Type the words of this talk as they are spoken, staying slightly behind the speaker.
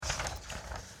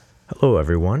Hello,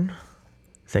 everyone.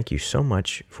 Thank you so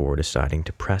much for deciding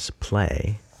to press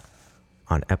play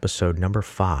on episode number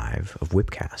 5 of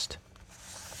Whipcast.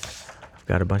 I've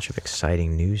got a bunch of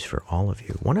exciting news for all of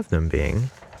you. One of them being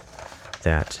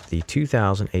that the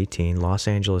 2018 Los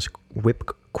Angeles Whip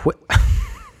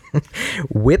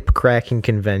Cracking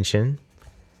Convention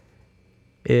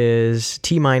is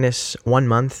T-minus 1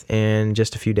 month and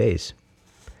just a few days.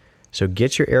 So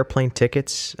get your airplane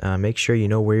tickets. Make sure you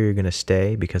know where you're going to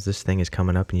stay because this thing is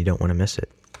coming up and you don't want to miss it.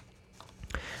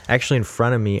 Actually, in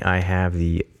front of me, I have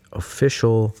the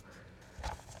official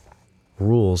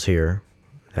rules here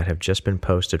that have just been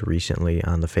posted recently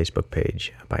on the Facebook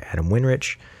page by Adam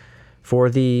Winrich for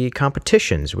the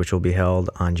competitions, which will be held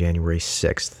on January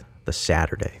 6th, the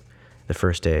Saturday, the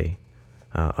first day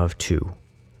of 2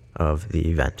 of the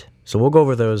event. So we'll go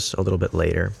over those a little bit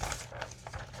later.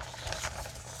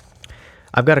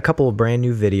 I've got a couple of brand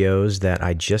new videos that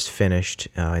I just finished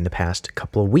in the past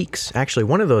couple of weeks. Actually,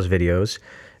 one of those videos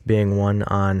being one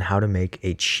on how to make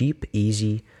a cheap,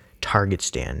 easy target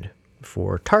stand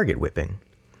for target whipping.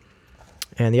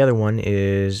 And the other one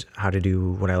is how to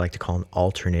do what I like to call an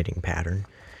alternating pattern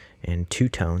in 2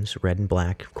 tones, red and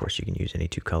black. Of course, you can use any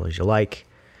 2 colors you like.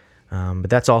 But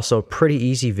that's also a pretty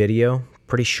easy video,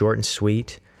 pretty short and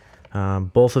sweet.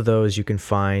 Both of those you can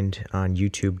find on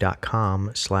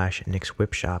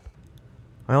youtube.com/NicksWhipShop.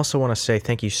 I also want to say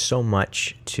thank you so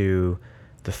much to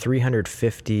the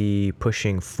 350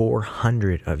 pushing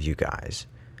 400 of you guys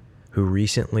who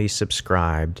recently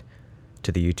subscribed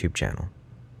to the YouTube channel.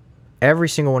 Every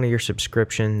single one of your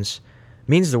subscriptions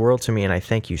means the world to me, and I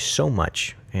thank you so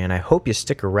much. And I hope you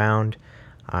stick around.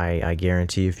 I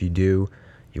guarantee if you do,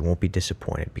 you won't be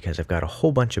disappointed because I've got a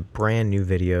whole bunch of brand new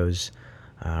videos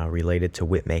related to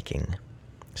whip making.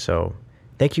 So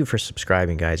thank you for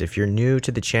subscribing, guys. If you're new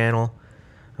to the channel,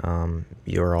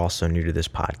 you're also new to this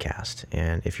podcast.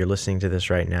 And if you're listening to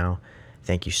this right now,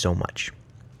 thank you so much.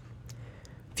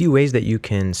 A few ways that you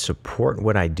can support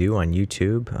what I do on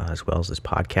YouTube as well as this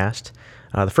podcast.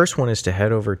 The first one is to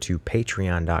head over to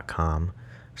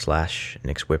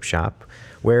patreon.com/NicksWhipShop,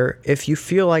 where if you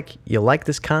feel like you like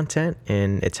this content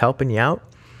and it's helping you out,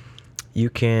 you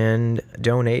can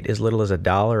donate as little as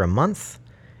 $1 a month,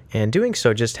 and doing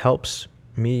so just helps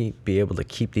me be able to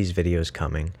keep these videos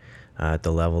coming at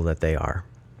the level that they are.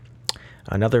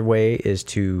 Another way is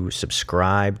to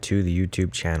subscribe to the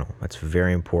YouTube channel. That's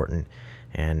very important,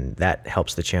 and that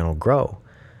helps the channel grow.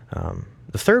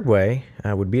 The third way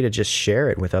would be to just share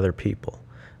it with other people.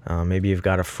 Maybe you've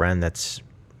got a friend that's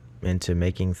into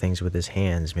making things with his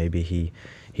hands. Maybe he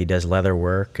does leather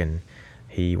work and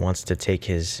he wants to take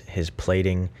his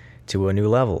plating to a new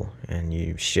level, and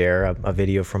you share a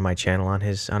video from my channel on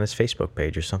his Facebook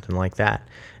page or something like that,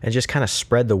 and just kind of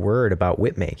spread the word about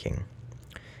whip making.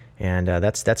 And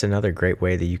that's another great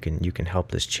way that you can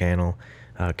help this channel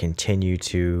continue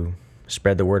to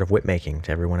spread the word of whip making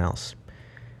to everyone else.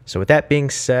 So with that being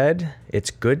said, it's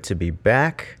good to be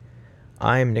back.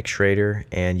 I'm Nick Schrader,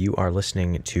 and you are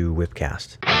listening to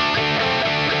Whipcast.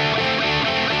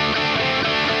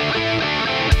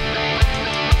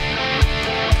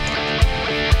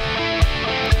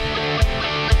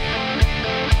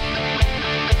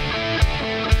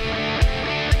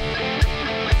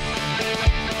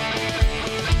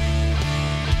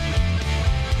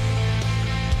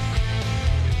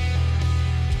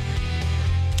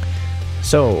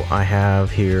 So I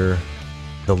have here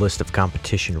the list of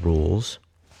competition rules,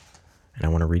 and I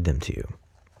want to read them to you.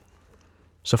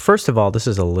 So first of all, this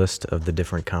is a list of the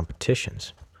different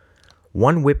competitions.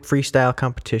 1 whip freestyle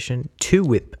competition, 2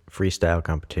 whip freestyle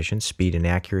competition, speed and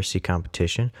accuracy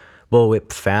competition, bull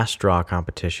whip fast draw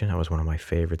competition. That was one of my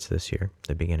favorites this year,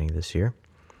 the beginning of this year.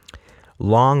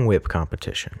 Long whip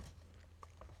competition.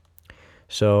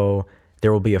 So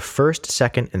there will be a first,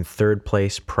 second, and third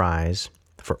place prize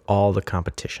for all the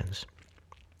competitions.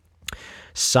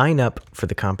 Sign up for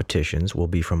the competitions will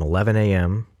be from 11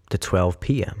 a.m. to 12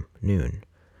 p.m., noon,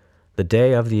 the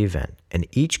day of the event, and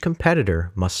each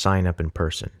competitor must sign up in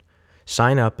person.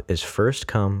 Sign up is first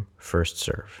come, first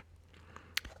serve.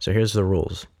 So here's the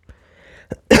rules.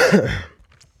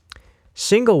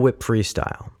 Single whip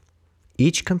freestyle.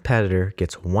 Each competitor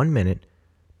gets 1 minute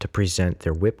to present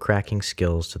their whip cracking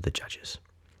skills to the judges.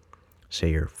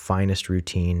 Say your finest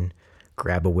routine,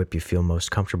 grab a whip you feel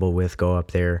most comfortable with, go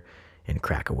up there and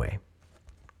crack away.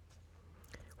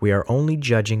 We are only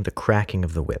judging the cracking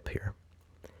of the whip here.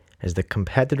 As the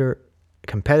competitor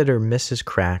misses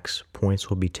cracks, points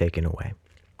will be taken away.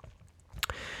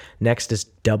 Next is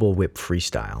double whip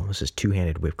freestyle. This is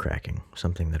 2-handed whip cracking,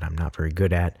 something that I'm not very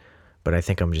good at, but I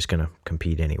think I'm just going to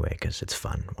compete anyway because it's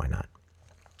fun. Why not?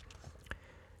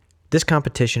 This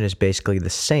competition is basically the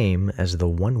same as the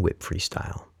one whip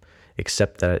freestyle,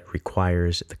 except that it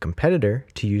requires the competitor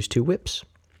to use 2 whips.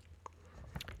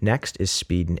 Next is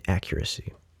speed and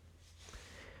accuracy.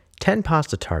 10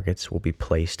 pasta targets will be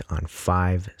placed on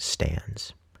 5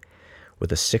 stands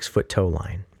with a 6-foot toe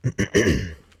line.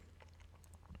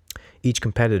 Each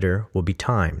competitor will be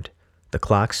timed, the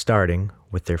clock starting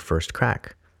with their first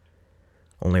crack.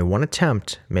 Only 1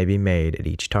 attempt may be made at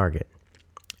each target.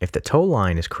 If the toe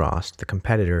line is crossed, the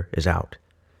competitor is out.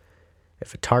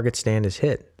 If a target stand is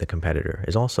hit, the competitor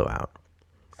is also out.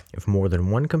 If more than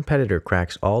 1 competitor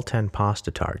cracks all 10 pasta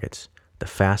targets, the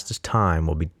fastest time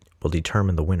will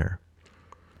determine the winner.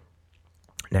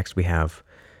 Next we have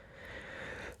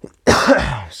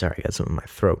sorry, I got something in my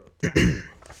throat.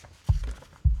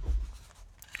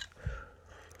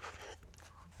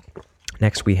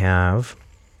 Next we have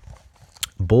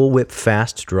bullwhip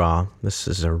fast draw. This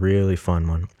is a really fun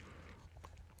one.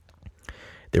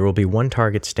 There will be 1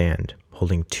 target stand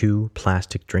holding 2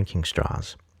 plastic drinking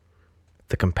straws.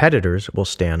 The competitors will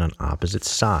stand on opposite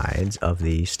sides of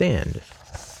the stand.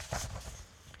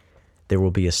 There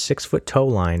will be a 6-foot toe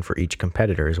line for each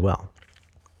competitor as well.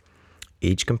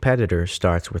 Each competitor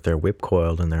starts with their whip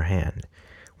coiled in their hand.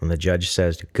 When the judge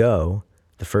says to go,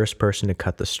 the first person to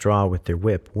cut the straw with their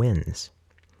whip wins.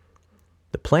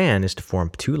 The plan is to form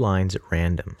 2 lines at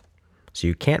random, so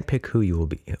you can't pick who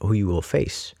you will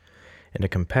face, and a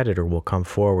competitor will come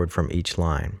forward from each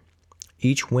line.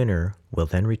 Each winner will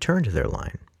then return to their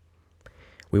line.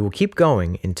 We will keep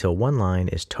going until 1 line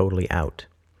is totally out,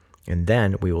 and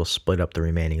then we will split up the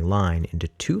remaining line into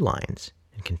 2 lines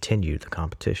and continue the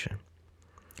competition.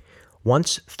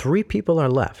 Once 3 people are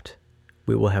left,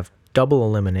 we will have double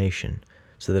elimination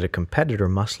so that a competitor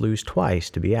must lose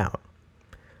twice to be out.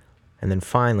 And then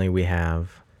finally we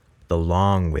have the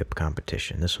long whip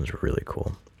competition. This one's really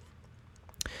cool.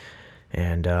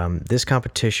 And this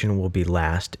competition will be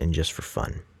last and just for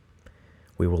fun.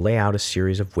 We will lay out a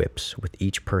series of whips with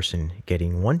each person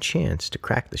getting 1 chance to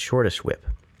crack the shortest whip.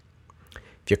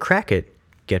 If you crack it,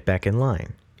 get back in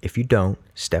line. If you don't,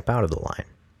 step out of the line.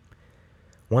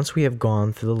 Once we have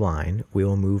gone through the line, we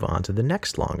will move on to the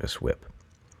next longest whip.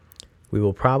 We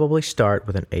will probably start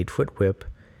with an 8-foot whip,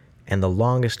 and the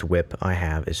longest whip I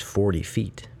have is 40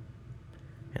 feet.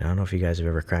 And I don't know if you guys have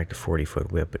ever cracked a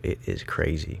 40-foot whip, but it is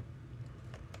crazy.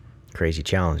 Crazy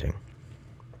challenging.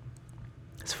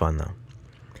 It's fun though.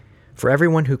 For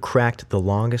everyone who cracked the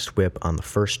longest whip on the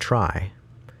first try,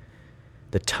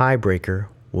 the tiebreaker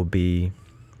will be...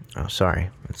 Oh, sorry.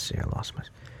 Let's see, I lost my...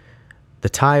 The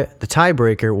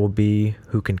tiebreaker will be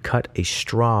who can cut a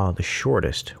straw the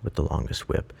shortest with the longest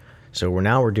whip. So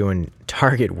we're doing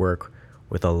target work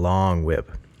with a long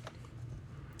whip.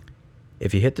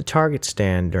 If you hit the target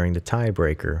stand during the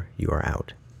tiebreaker, you are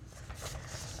out.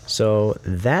 So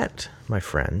that, my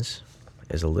friends,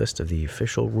 is a list of the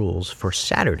official rules for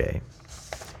Saturday.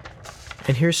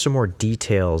 And here's some more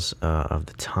details of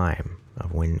the time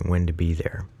of when to be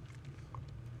there.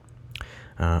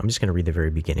 I'm just going to read the very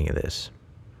beginning of this.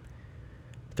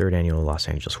 3rd Annual Los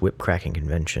Angeles Whip Cracking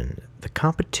Convention. The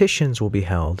competitions will be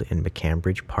held in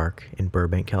McCambridge Park in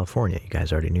Burbank, California. You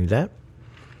guys already knew that.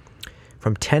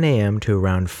 From 10 a.m. to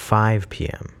around 5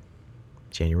 p.m.,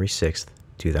 January 6th,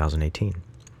 2018.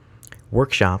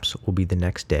 Workshops will be the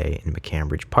next day in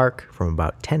McCambridge Park from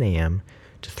about 10 a.m.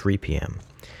 to 3 p.m.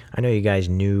 I know you guys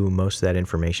knew most of that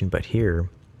information, but here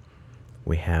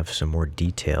we have some more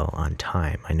detail on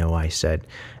time. I know I said,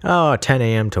 10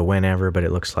 a.m. to whenever, but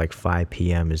it looks like 5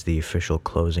 p.m. is the official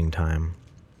closing time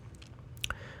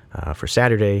for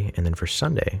Saturday, and then for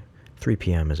Sunday, 3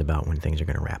 p.m. is about when things are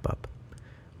going to wrap up.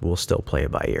 We'll still play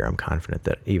it by ear. I'm confident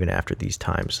that even after these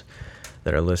times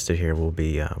that are listed here, we'll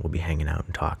be hanging out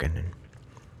and talking and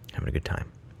having a good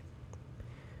time.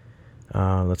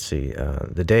 Let's see.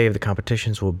 The day of the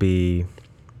competitions will be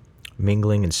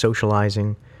mingling and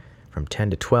socializing from 10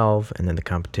 to 12, and then the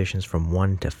competitions from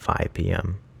 1 to 5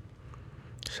 p.m.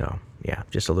 So, yeah,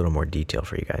 just a little more detail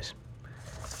for you guys.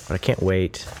 But I can't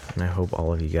wait, and I hope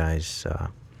all of you guys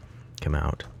come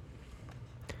out.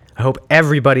 I hope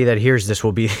everybody that hears this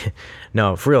will be...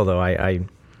 No, for real, though,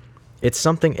 it's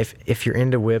something, if you're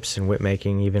into whips and whip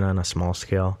making, even on a small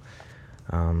scale,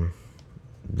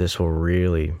 this will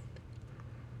really,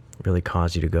 really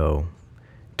cause you to go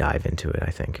dive into it,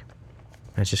 I think.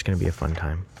 It's just going to be a fun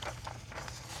time.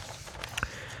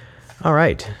 All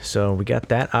right, so we got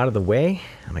that out of the way.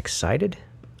 I'm excited.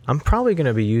 I'm probably going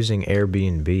to be using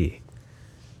Airbnb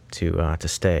to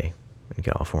stay in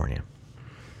California.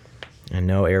 And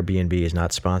no, Airbnb is not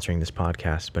sponsoring this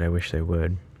podcast, but I wish they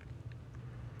would.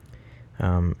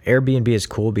 Airbnb is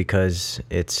cool because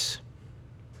it's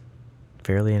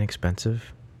fairly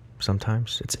inexpensive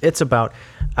sometimes. It's about,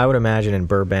 I would imagine in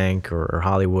Burbank or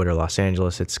Hollywood or Los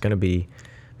Angeles, it's going to be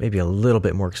maybe a little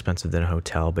bit more expensive than a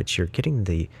hotel, but you're getting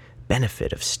the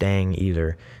benefit of staying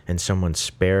either in someone's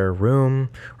spare room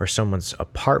or someone's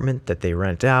apartment that they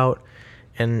rent out.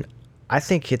 And I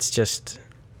think it's just,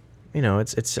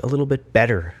 it's a little bit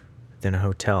better than a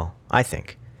hotel, I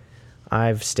think.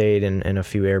 I've stayed in a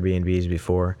few Airbnbs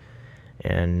before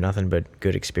and nothing but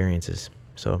good experiences.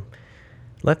 So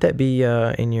let that be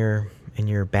in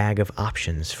your bag of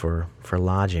options for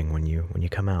lodging when you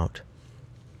come out.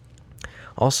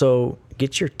 Also,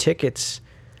 get your tickets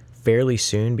fairly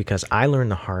soon, because I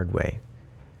learned the hard way.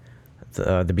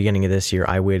 The beginning of this year,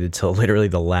 I waited till literally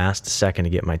the last second to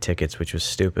get my tickets, which was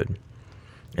stupid.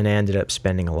 And I ended up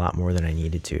spending a lot more than I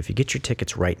needed to. If you get your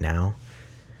tickets right now,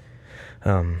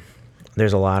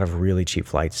 there's a lot of really cheap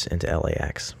flights into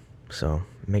LAX. So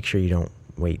make sure you don't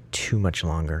wait too much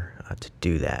longer to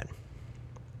do that.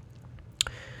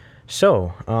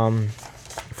 So,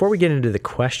 before we get into the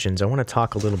questions, I want to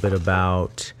talk a little bit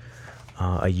about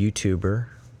a YouTuber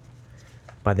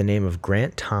by the name of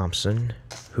Grant Thompson,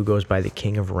 who goes by the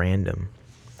King of Random.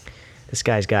 This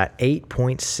guy's got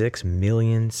 8.6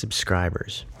 million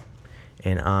subscribers.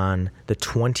 And on the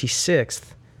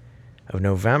 26th of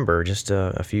November, just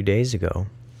a few days ago,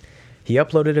 he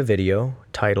uploaded a video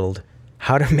titled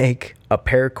 "How to Make a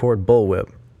Paracord Bullwhip."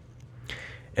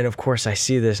 And of course, I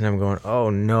see this and I'm going,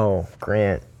 "Oh no,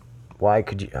 Grant, why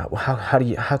could you?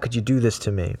 How could you do this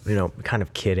to me?" Kind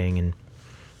of kidding and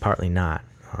partly not.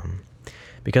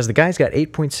 Because the guy's got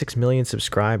 8.6 million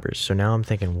subscribers. So now I'm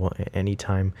thinking, well,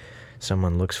 anytime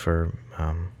someone looks for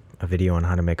a video on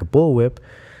how to make a bullwhip,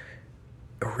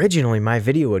 originally my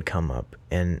video would come up.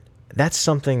 And that's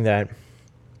something that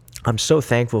I'm so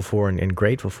thankful for and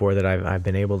grateful for, that I've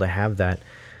been able to have that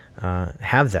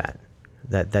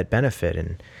benefit.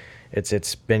 And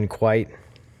it's been quite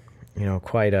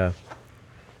a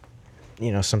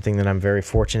something that I'm very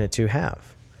fortunate to have.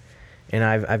 And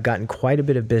I've gotten quite a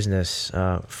bit of business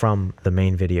from the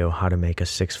main video, how to make a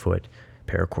 6-foot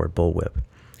paracord bullwhip.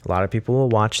 A lot of people will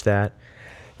watch that.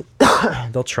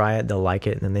 They'll try it, they'll like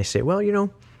it, and then they say, well,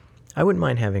 I wouldn't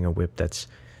mind having a whip that's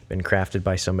been crafted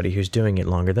by somebody who's doing it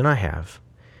longer than I have.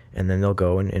 And then they'll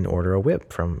go and order a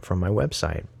whip from my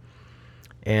website.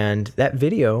 And that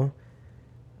video,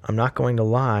 I'm not going to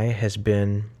lie, has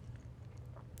been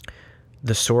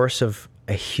the source of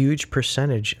a huge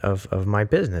percentage of my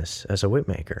business as a whip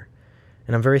maker.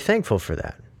 And I'm very thankful for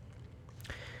that.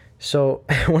 So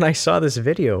when I saw this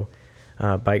video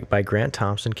by Grant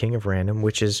Thompson, King of Random,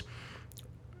 which is,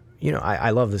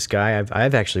 I love this guy.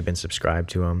 I've actually been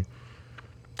subscribed to him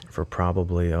for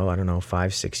probably,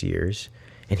 5-6 years.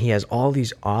 And he has all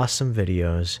these awesome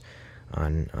videos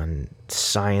on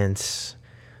science,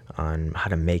 on how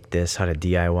to make this, how to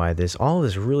DIY this, all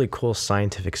this really cool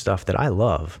scientific stuff that I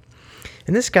love.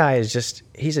 And this guy is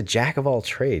he's a jack of all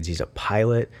trades. He's a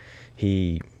pilot.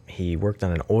 He worked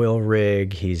on an oil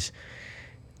rig.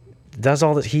 Does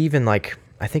all this. He even, I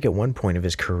think at one point of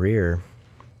his career,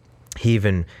 he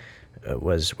even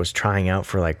was trying out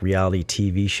for reality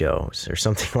TV shows or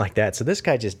something like that. So this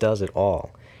guy just does it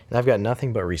all. And I've got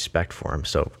nothing but respect for him.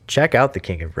 So check out the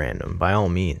King of Random by all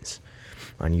means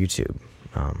on YouTube.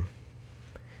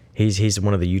 He's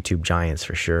one of the YouTube giants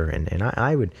for sure. And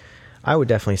I would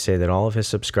definitely say that all of his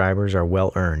subscribers are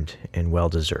well earned and well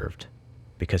deserved,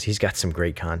 because he's got some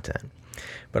great content.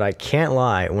 But I can't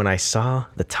lie, when I saw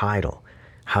the title,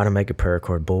 How to Make a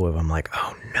Paracord Bullwhip, I'm like,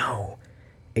 oh no,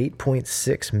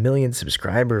 8.6 million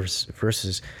subscribers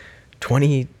versus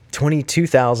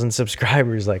 22,000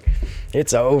 subscribers.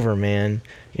 It's over, man.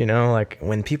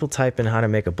 When people type in how to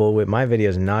make a bullwhip, my video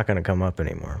is not going to come up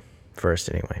anymore, first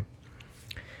anyway.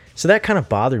 So that kind of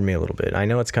bothered me a little bit. I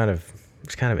know it's kind of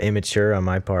immature on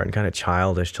my part and kind of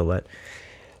childish to let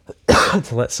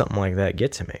something like that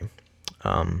get to me.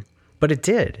 But it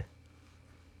did.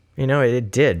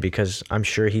 It did, because I'm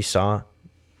sure he saw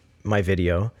my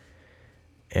video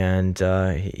and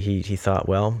he thought,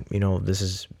 well, this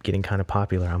is getting kind of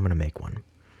popular. I'm going to make one.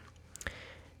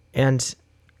 And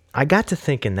I got to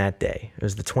thinking that day, it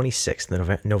was the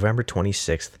 26th, November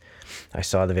 26th, I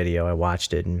saw the video, I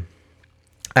watched it, and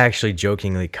I actually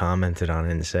jokingly commented on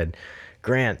it and said,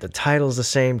 Grant, the title's the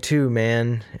same too,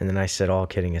 man. And then I said, all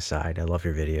kidding aside, I love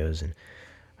your videos. And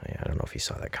I don't know if you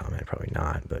saw that comment, probably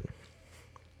not, but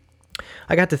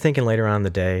I got to thinking later on in the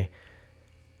day,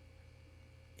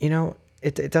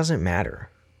 it doesn't matter.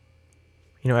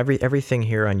 Everything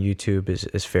here on YouTube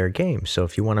is fair game. So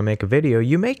if you want to make a video,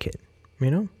 you make it,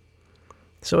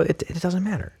 So it doesn't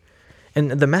matter.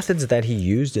 And the methods that he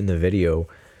used in the video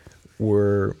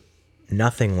were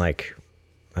nothing like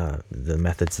the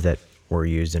methods that were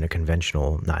used in a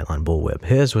conventional nylon bullwhip.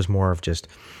 His was more of just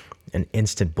an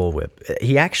instant bullwhip.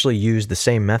 He actually used the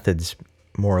same methods,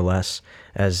 more or less,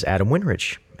 as Adam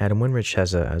Winrich. Adam Winrich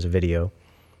has a video,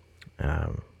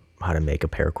 how to make a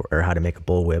paracord, or how to make a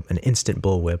bullwhip, an instant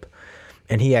bullwhip,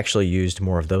 and he actually used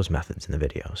more of those methods in the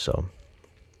video. So,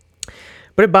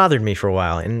 but it bothered me for a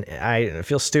while, and I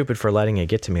feel stupid for letting it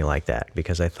get to me like that,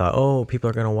 because I thought, oh, people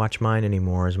are going to watch mine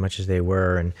anymore as much as they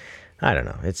were, and I don't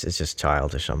know. It's just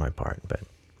childish on my part.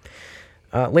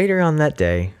 But later on that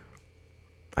day,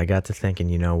 I got to thinking,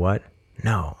 you know what?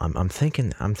 No, I'm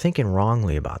thinking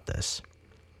wrongly about this.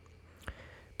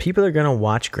 People are going to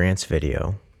watch Grant's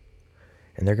video,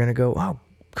 and they're going to go, oh,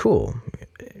 cool.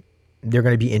 They're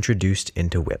going to be introduced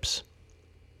into whips,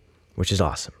 which is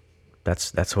awesome.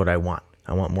 That's what I want.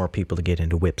 I want more people to get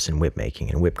into whips and whip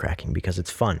making and whip cracking, because it's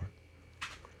fun.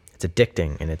 It's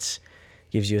addicting, and it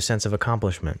gives you a sense of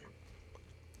accomplishment.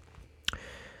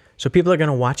 So people are going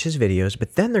to watch his videos,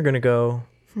 but then they're going to go,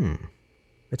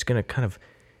 it's going to kind of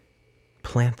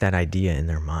plant that idea in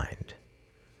their mind.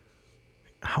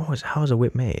 How is a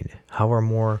whip made? How are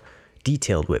more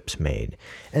detailed whips made?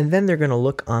 And then they're going to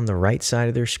look on the right side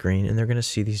of their screen, and they're going to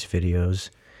see these videos.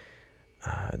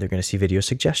 They're going to see video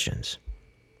suggestions.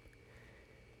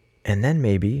 And then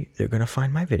maybe they're going to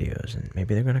find my videos, and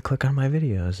maybe they're going to click on my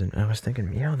videos. And I was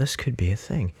thinking, this could be a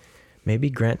thing. Maybe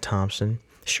Grant Thompson,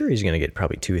 sure, he's going to get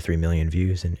probably 2 or 3 million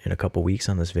views in a couple weeks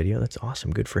on this video. That's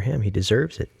awesome. Good for him. He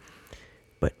deserves it.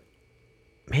 But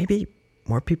maybe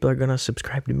more people are going to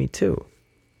subscribe to me too.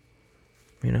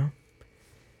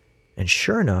 And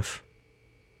sure enough,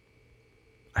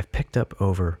 I've picked up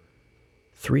over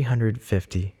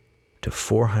 350 to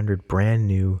 400 brand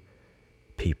new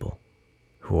people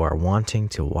who are wanting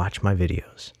to watch my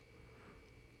videos.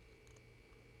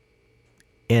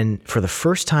 And for the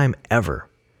first time ever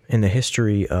in the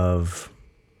history of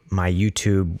my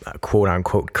YouTube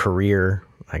quote-unquote career,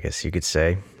 I guess you could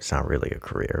say, it's not really a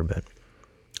career, but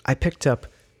I picked up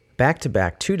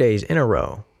back-to-back 2 days in a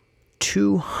row,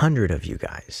 200 of you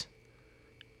guys.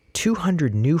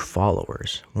 200 new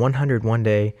followers, 100 one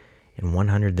day and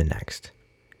 100 the next.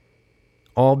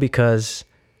 All because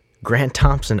Grant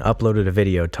Thompson uploaded a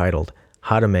video titled,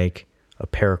 How to Make a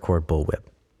Paracord Bullwhip.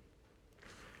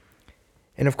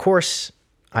 And of course,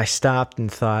 I stopped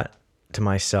and thought to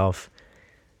myself,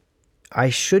 I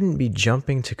shouldn't be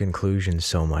jumping to conclusions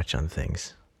so much on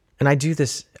things. And I do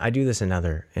this in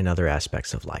other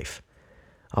aspects of life.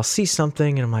 I'll see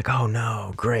something and I'm like, oh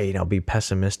no, great. I'll be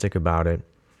pessimistic about it.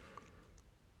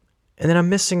 And then I'm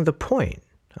missing the point.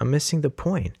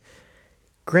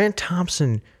 Grant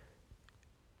Thompson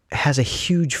has a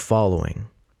huge following.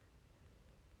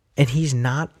 And he's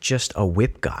not just a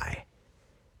whip guy.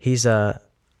 He's a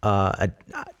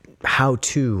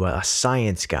how-to, a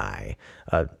science guy.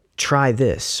 Try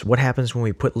this. What happens when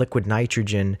we put liquid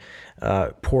nitrogen,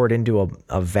 pour it into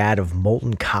a vat of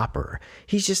molten copper?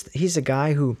 He's a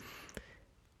guy who,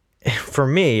 for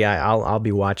me, I'll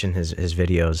be watching his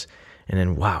videos, and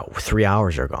then, wow, 3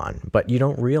 hours are gone. But you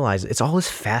don't realize it's all this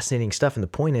fascinating stuff. And the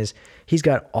point is, he's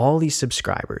got all these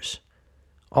subscribers,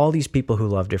 all these people who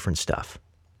love different stuff.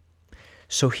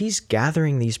 So he's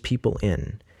gathering these people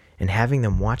in and having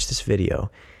them watch this video.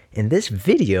 And this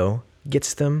video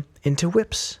gets them into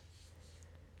whips.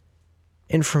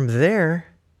 And from there,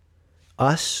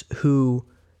 us who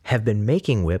have been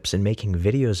making whips and making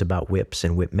videos about whips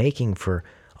and whip making for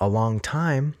a long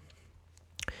time,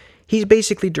 he's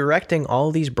basically directing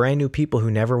all these brand new people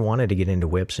who never wanted to get into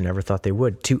whips and never thought they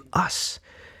would to us.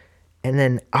 And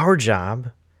then our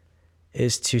job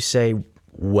is to say,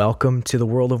 welcome to the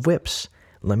world of whips.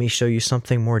 Let me show you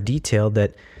something more detailed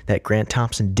that Grant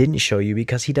Thompson didn't show you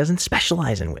because he doesn't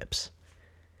specialize in whips.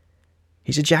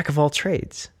 He's a jack of all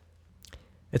trades.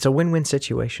 It's a win-win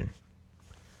situation.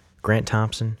 Grant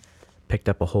Thompson picked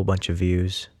up a whole bunch of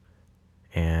views,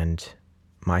 and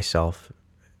myself,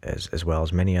 as well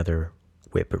as many other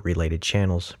whip-related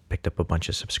channels, picked up a bunch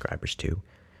of subscribers too.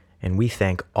 And we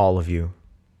thank all of you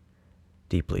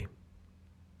deeply.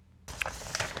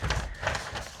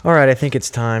 All right, I think it's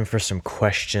time for some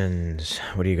questions.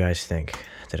 What do you guys think?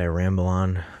 Did I ramble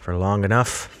on for long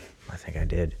enough? I think I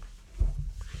did.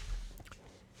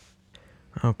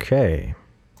 Okay.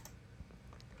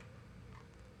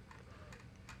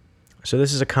 So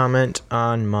this is a comment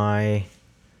on my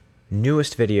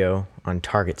newest video on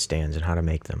target stands and how to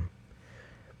make them.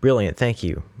 Brilliant, thank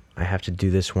you. I have to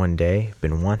do this one day.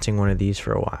 Been wanting one of these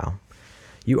for a while.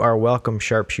 You are welcome,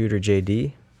 Sharpshooter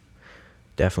JD.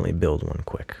 Definitely build one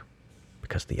quick,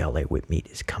 because the LA Whip Meet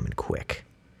is coming quick.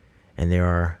 And there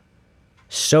are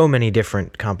so many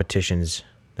different competitions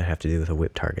that have to do with a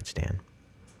whip target stand.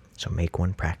 So make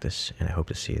one, practice, and I hope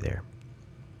to see you there.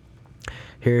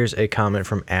 Here's a comment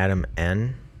from Adam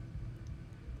N.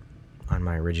 on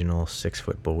my original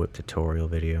 6-foot bullwhip tutorial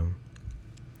video.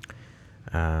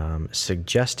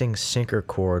 Suggesting sinker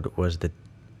cord was the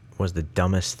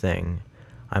dumbest thing.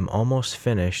 I'm almost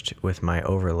finished with my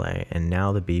overlay, and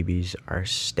now the BBs are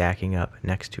stacking up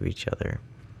next to each other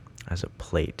as a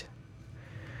plate.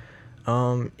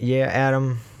 Yeah,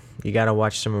 Adam, you gotta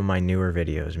watch some of my newer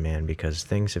videos, man, because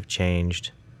things have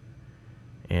changed.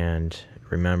 And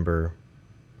remember,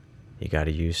 you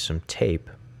gotta use some tape,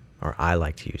 or I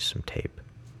like to use some tape,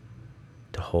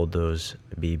 to hold those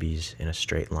BBs in a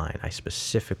straight line. I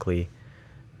specifically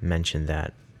mentioned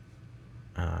that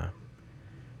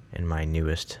in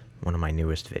one of my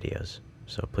newest videos.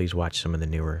 So please watch some of the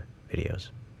newer videos.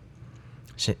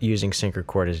 Using sinker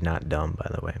cord is not dumb, by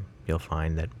the way. You'll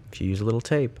find that if you use a little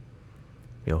tape,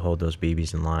 you'll hold those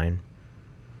BBs in line,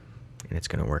 and it's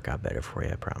going to work out better for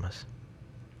you, I promise.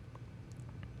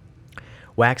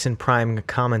 Wax and Prime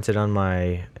commented on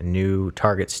my new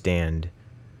target stand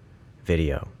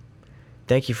video.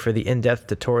 Thank you for the in-depth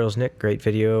tutorials, Nick. Great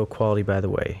video quality, by the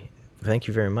way. Thank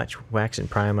you very much, Wax and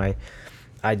Prime.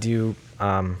 I do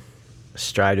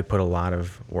strive to put a lot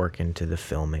of work into the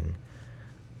filming,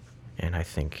 and I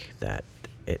think that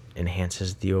it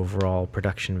enhances the overall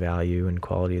production value and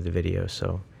quality of the video.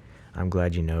 So I'm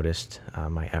glad you noticed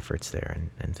my efforts there,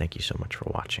 and thank you so much for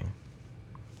watching.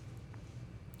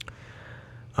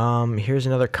 Here's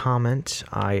another comment.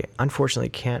 I unfortunately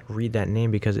can't read that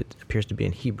name because it appears to be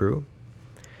in Hebrew.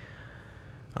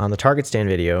 On the target stand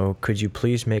video, could you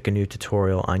please make a new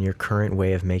tutorial on your current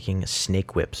way of making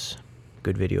snake whips?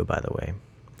 Good video, by the way.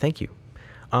 Thank you.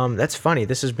 That's funny.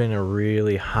 This has been a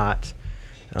really hot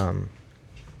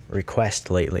request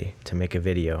lately to make a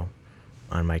video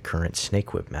on my current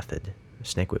snake whip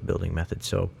building method.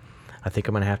 So I think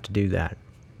I'm going to have to do that.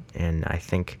 And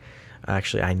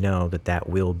I know that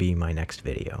will be my next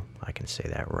video. I can say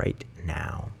that right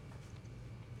now.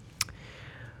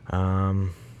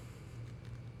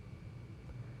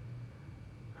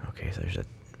 Okay, so there's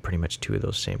pretty much 2 of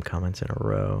those same comments in a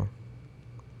row.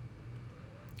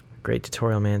 Great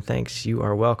tutorial, man. Thanks. You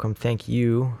are welcome. Thank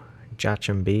you,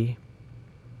 Jochum B.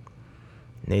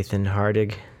 Nathan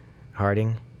Harding,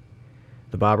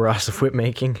 the Bob Ross of whip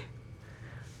making.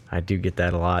 I do get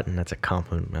that a lot, and that's a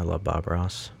compliment. I love Bob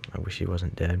Ross. I wish he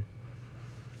wasn't dead.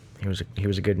 He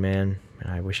was a good man,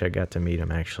 and I wish I got to meet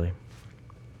him, actually.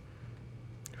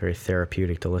 Very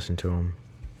therapeutic to listen to him.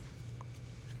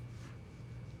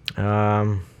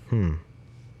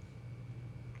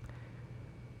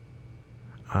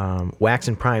 Wax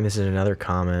and Prime, this is another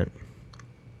comment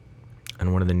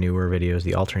on one of the newer videos,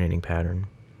 the alternating pattern.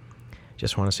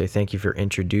 Just want to say thank you for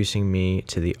introducing me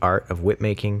to the art of whip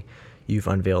making. You've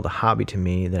unveiled a hobby to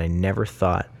me that I never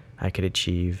thought I could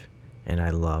achieve, and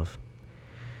I love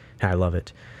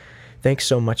it. Thanks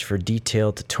so much for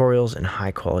detailed tutorials and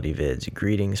high quality vids.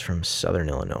 Greetings from Southern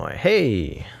Illinois.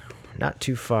 Hey, not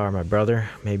too far, my brother.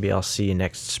 Maybe I'll see you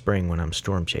next spring when I'm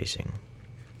storm chasing.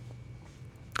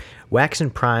 Wax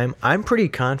and Prime, I'm pretty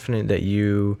confident that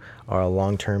you are a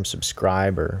long-term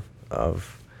subscriber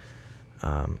of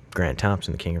Grant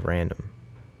Thompson, the King of Random.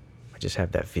 I just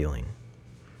have that feeling.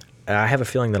 I have a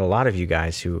feeling that a lot of you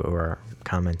guys who are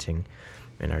commenting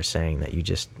and are saying that you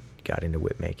just got into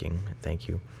whip making. Thank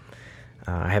you.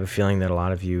 I have a feeling that a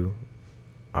lot of you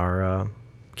are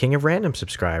King of Random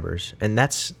subscribers, and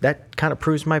that kind of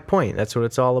proves my point. That's what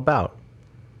it's all about.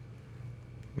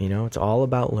 You know, it's all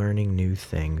about learning new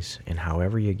things, and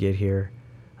however you get here,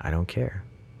 I don't care.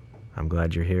 I'm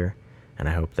glad you're here, and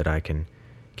I hope that I can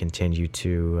continue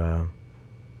to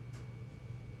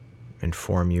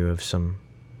inform you of some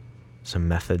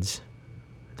methods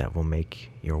that will make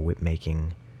your whip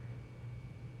making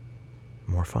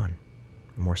more fun,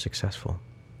 more successful.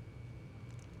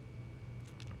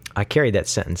 I carried that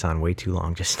sentence on way too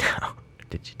long just now.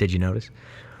 Did you notice?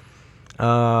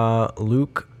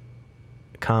 Luke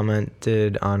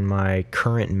commented on my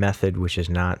current method, which is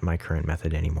not my current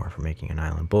method anymore for making an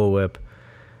island bullwhip.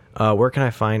 Where can I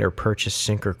find or purchase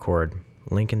sinker cord?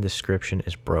 Link in description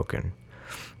is broken.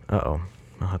 Uh-oh,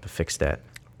 I'll have to fix that.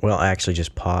 Well, I actually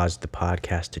just paused the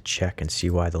podcast to check and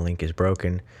see why the link is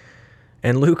broken.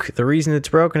 And Luke, the reason it's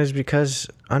broken is because,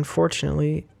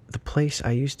 unfortunately, the place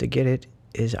I used to get it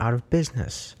is out of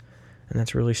business. And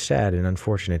that's really sad and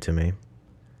unfortunate to me.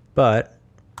 But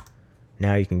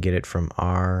now you can get it from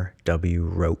rwrope.com.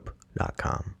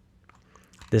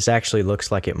 This actually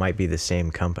looks like it might be the same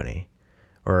company.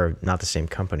 Or not the same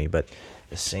company, but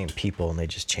the same people, and they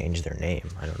just changed their name.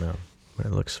 I don't know.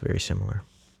 but it looks very similar.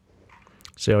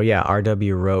 So yeah,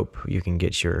 RW rope, you can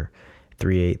get your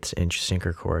 3/8 inch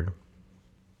sinker cord.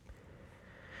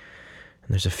 And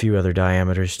there's a few other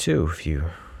diameters too if you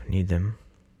need them.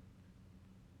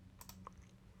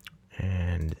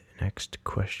 And next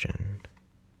question.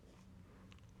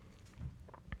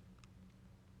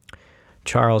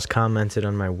 Charles commented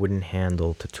on my wooden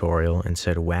handle tutorial and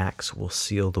said wax will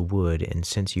seal the wood, and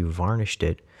since you varnished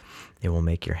it, it will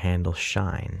make your handle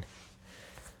shine.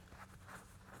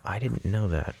 I didn't know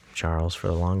that, Charles, for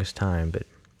the longest time, but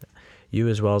you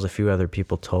as well as a few other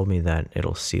people told me that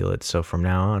it'll seal it, so from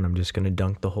now on I'm just going to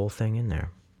dunk the whole thing in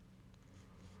there.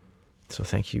 So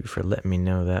thank you for letting me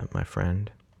know that, my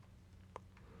friend.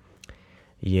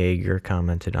 Jaeger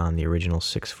commented on the original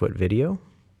 6-foot video.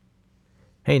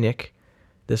 Hey Nick,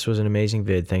 this was an amazing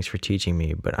vid, thanks for teaching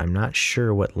me, but I'm not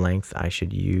sure what length I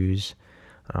should use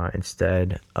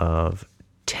instead of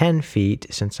 10 feet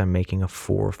since I'm making a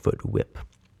 4-foot whip.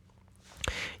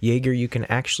 Jaeger, you can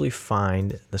actually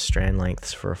find the strand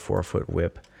lengths for a 4-foot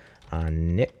whip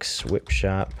on Nick's Whip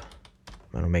Shop.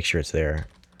 I'm going to make sure it's there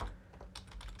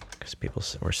because people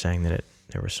were saying that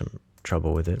there was some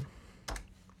trouble with it.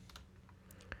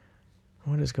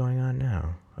 What is going on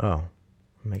now? Oh,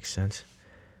 makes sense.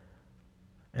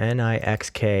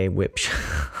 NIXK Whip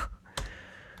Shop.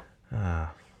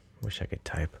 Wish I could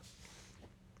type.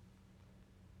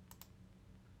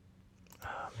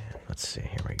 Oh man, let's see.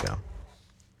 Here we go.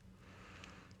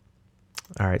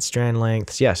 All right, strand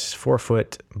lengths. Yes,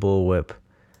 4-foot bull whip.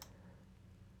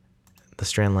 The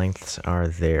strand lengths are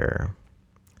there.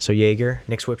 So Jaeger,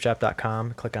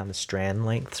 nickswhipshop.com, click on the strand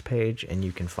lengths page and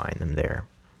you can find them there.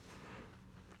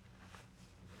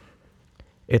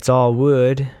 It's All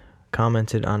Wood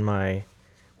commented on my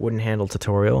wooden handle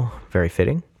tutorial. Very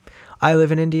fitting. I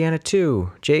live in Indiana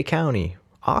too, Jay County.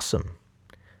 Awesome.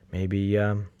 Maybe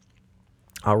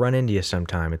I'll run into you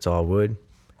sometime. It's All Wood.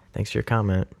 Thanks for your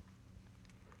comment.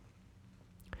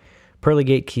 Pearly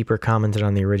Gatekeeper commented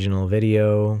on the original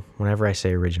video. Whenever I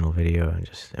say original video, it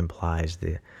just implies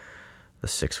the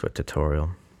 6-foot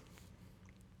tutorial.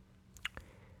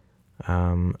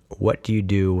 What do you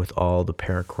do with all the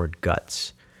paracord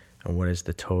guts? And what is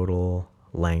the total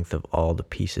length of all the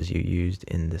pieces you used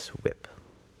in this whip?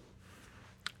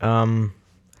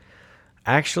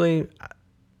 Actually,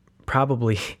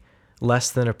 probably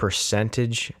less than a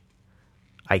percentage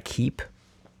I keep,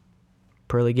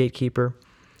 Pearly Gatekeeper,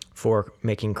 for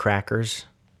making crackers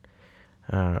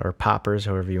or poppers,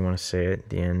 however you want to say it,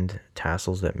 the end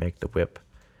tassels that make the whip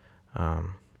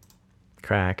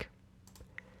crack.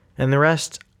 And the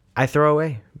rest I throw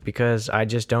away because I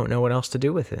just don't know what else to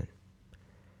do with it.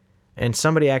 And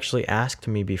somebody actually asked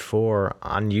me before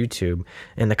on YouTube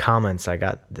in the comments, I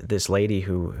got this lady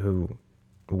who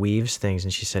weaves things,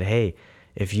 and she said, hey,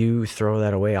 if you throw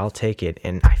that away, I'll take it.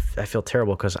 And I feel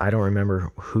terrible because I don't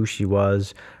remember who she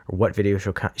was or what video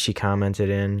she commented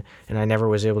in, and I never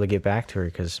was able to get back to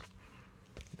her.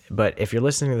 But if you're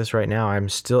listening to this right now, I'm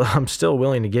still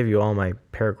willing to give you all my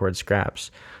paracord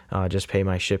scraps. Just pay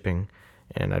my shipping,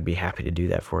 and I'd be happy to do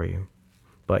that for you.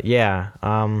 But yeah,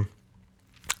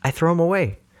 I throw them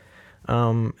away.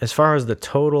 As far as the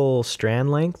total strand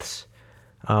lengths,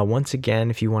 once again,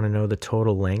 if you want to know the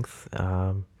total length,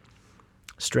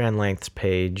 strand lengths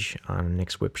page on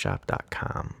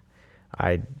nickswhipshop.com.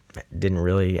 I didn't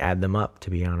really add them up,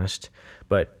 to be honest,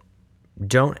 but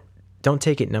don't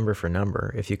take it number for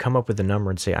number. If you come up with a number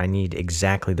and say, I need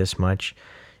exactly this much,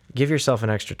 give yourself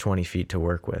an extra 20 feet to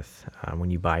work with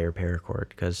when you buy your paracord,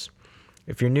 because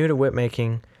if you're new to whip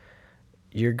making,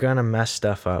 you're gonna mess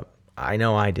stuff up. I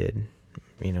know I did.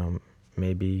 You know,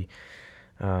 maybe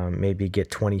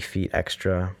get 20 feet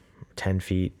extra, 10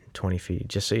 feet, 20 feet,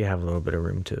 just so you have a little bit of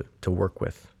room to work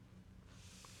with.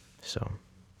 So,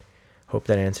 hope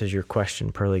that answers your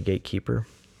question, Pearly Gatekeeper.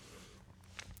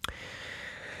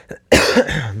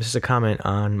 This is a comment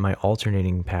on my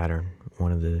alternating pattern,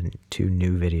 one of the 2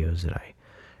 new videos that I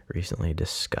recently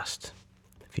discussed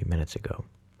a few minutes ago.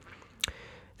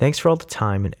 Thanks for all the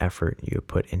time and effort you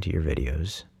put into your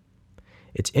videos.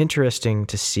 It's interesting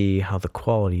to see how the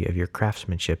quality of your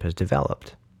craftsmanship has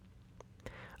developed.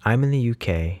 I'm in the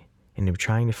UK and I'm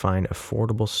trying to find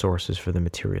affordable sources for the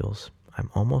materials. I'm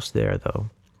almost there though.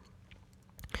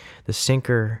 The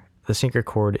sinker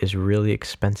cord is really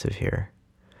expensive here.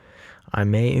 I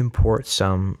may import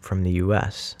some from the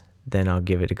US, then I'll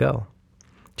give it a go.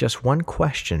 Just one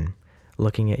question.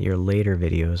 Looking at your later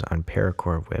videos on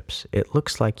paracord whips, it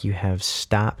looks like you have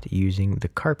stopped using the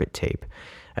carpet tape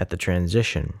at the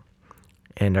transition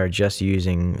and are just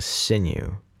using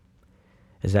sinew.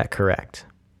 Is that correct?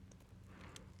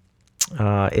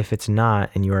 If it's not,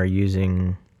 and you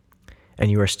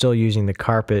are still using the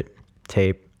carpet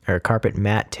tape or carpet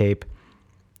mat tape,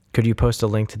 could you post a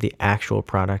link to the actual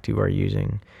product you are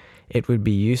using? It would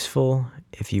be useful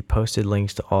if you posted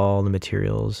links to all the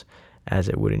materials, as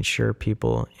it would ensure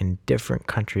people in different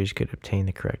countries could obtain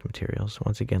the correct materials.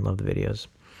 Once again, love the videos.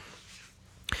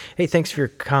 Hey, thanks for your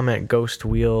comment, Ghost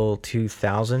Wheel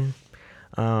 2000.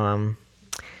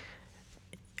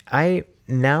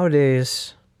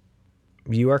 Nowadays,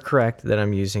 you are correct that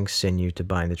I'm using Sinew to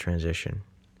bind the transition.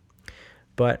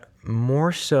 But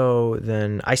more so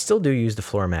than, I still do use the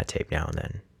floor mat tape now and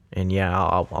then. And yeah,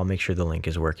 I'll make sure the link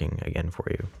is working again for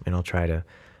you. And I'll try to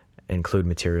include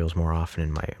materials more often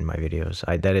in my videos.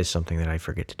 That is something that I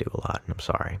forget to do a lot, and I'm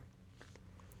sorry.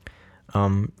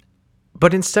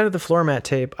 But instead of the floor mat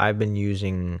tape, I've been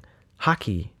using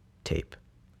hockey tape.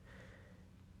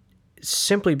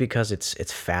 Simply because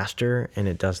it's faster and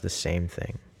it does the same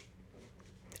thing.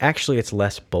 Actually, it's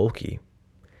less bulky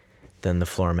than the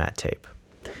floor mat tape.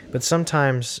 But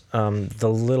sometimes the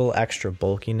little extra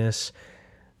bulkiness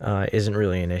isn't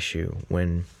really an issue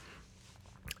when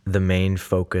the main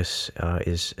focus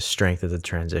is strength of the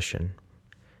transition.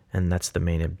 And that's the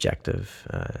main objective,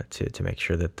 to make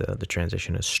sure that the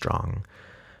transition is strong.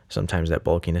 Sometimes that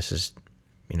bulkiness is,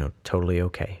 totally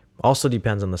okay. Also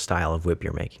depends on the style of whip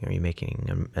you're making. Are you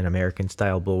making an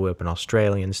American-style bullwhip, an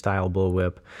Australian-style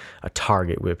bullwhip, a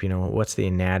target whip? What's the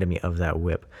anatomy of that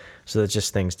whip? So that's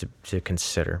just things to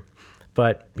consider.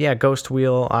 But yeah, Ghost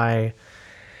Wheel, I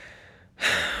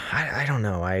don't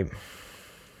know.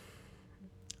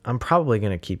 I'm probably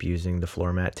going to keep using the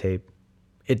floor mat tape.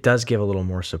 It does give a little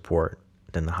more support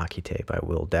than the hockey tape. I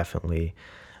will definitely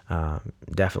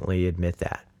admit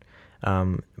that.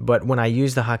 But when I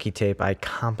use the hockey tape, I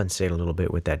compensate a little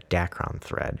bit with that Dacron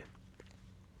thread.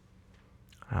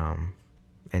 And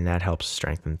that helps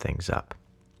strengthen things up.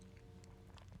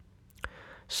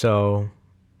 So,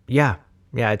 yeah,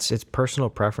 it's personal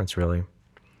preference, really.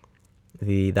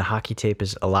 The hockey tape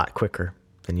is a lot quicker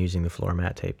than using the floor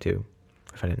mat tape too,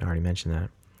 if I didn't already mention that.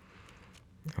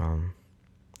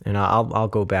 And I'll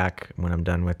go back when I'm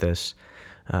done with this,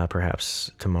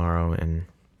 perhaps tomorrow, and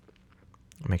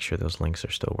make sure those links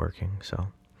are still working. So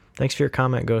thanks for your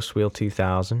comment, Ghost Wheel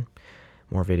 2000.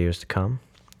 More videos to come.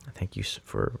 Thank you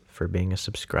for being a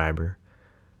subscriber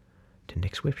to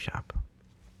Nick's Whip Shop.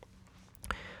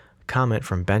 Comment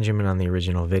from Benjamin on the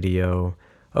original video.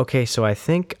 Okay, so I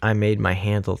think I made my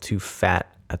handle too fat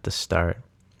at the start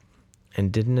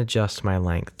and didn't adjust my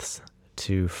lengths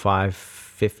to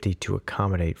 550 to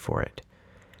accommodate for it.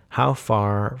 How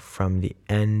far from the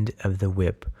end of the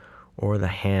whip or the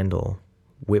handle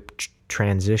whip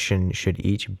transition should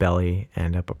each belly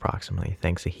end up approximately?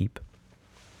 Thanks a heap.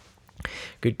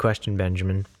 Good question,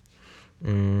 Benjamin.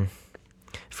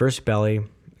 First belly,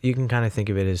 you can kind of think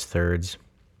of it as thirds.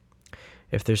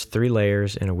 If there's 3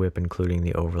 layers in a whip, including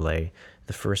the overlay,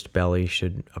 the first belly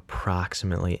should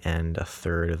approximately end a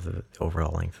third of the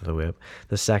overall length of the whip.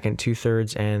 The second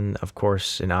 2/3, and of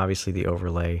course, and obviously the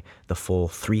overlay, the full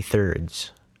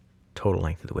 3/3 total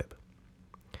length of the whip.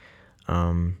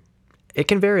 It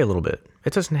can vary a little bit.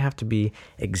 It doesn't have to be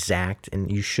exact,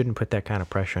 and you shouldn't put that kind of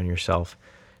pressure on yourself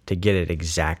to get it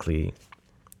exactly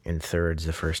in thirds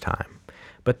the first time.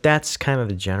 But that's kind of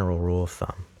the general rule of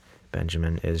thumb,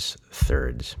 Benjamin, is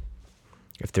thirds.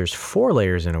 If there's 4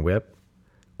 layers in a whip,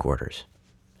 quarters.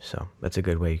 So that's a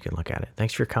good way you can look at it.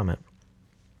 Thanks for your comment.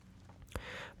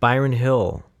 Byron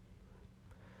Hill,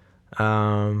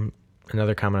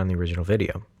 another comment on the original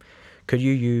video. Could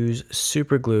you use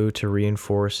super glue to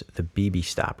reinforce the BB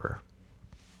stopper?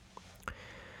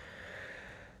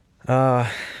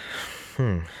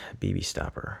 BB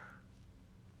stopper.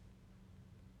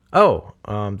 Oh,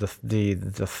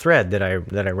 the thread that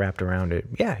I wrapped around it.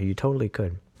 Yeah, you totally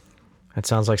could. That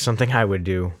sounds like something I would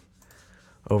do.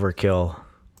 Overkill.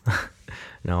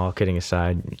 No, all kidding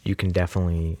aside, you can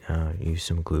definitely use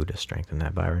some glue to strengthen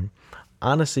that, Byron.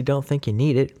 Honestly, don't think you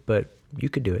need it, but you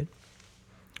could do it.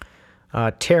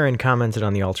 Taryn commented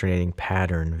on the alternating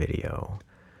pattern video.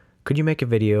 Could you make a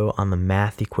video on the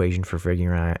math equation for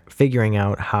figuring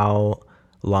out how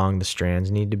long the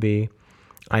strands need to be?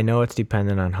 I know it's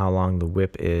dependent on how long the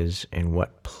whip is and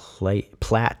what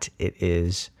plait it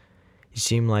is. You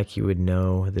seem like you would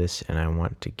know this, and I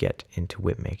want to get into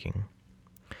whip making.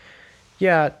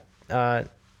 Yeah,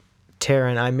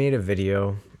 Taryn, I made a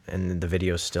video, and the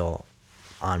video's still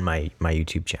on my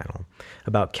YouTube channel,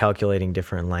 about calculating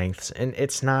different lengths, and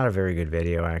it's not a very good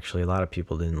video, actually. A lot of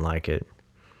people didn't like it,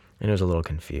 and it was a little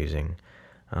confusing.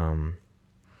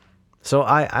 So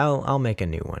I'll make a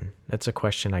new one. That's a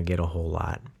question I get a whole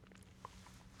lot.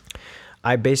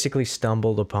 I basically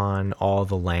stumbled upon all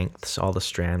the lengths, all the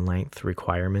strand length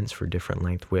requirements for different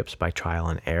length whips by trial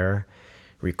and error,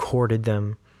 recorded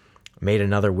them, made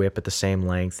another whip at the same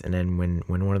length, and then when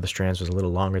one of the strands was a little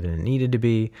longer than it needed to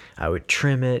be, I would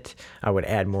trim it, I would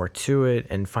add more to it,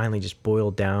 and finally just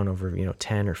boiled down over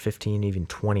 10 or 15, even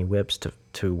 20 whips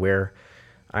to where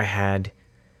I had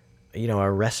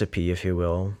a recipe, if you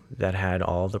will, that had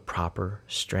all the proper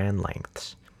strand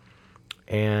lengths.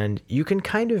 And you can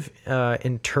kind of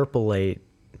interpolate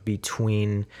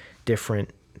between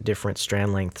different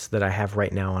strand lengths that I have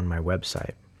right now on my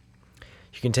website.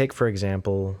 You can take, for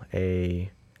example,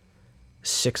 a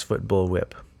 6-foot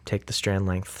bullwhip. Take the strand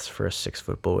lengths for a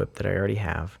 6-foot bullwhip that I already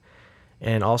have,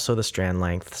 and also the strand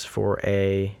lengths for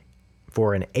an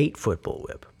 8-foot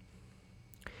bullwhip.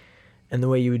 And the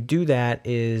way you would do that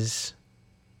is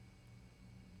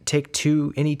take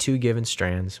any two given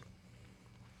strand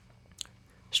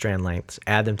lengths,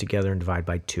 add them together and divide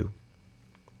by 2.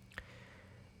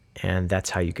 And that's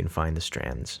how you can find the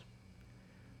strands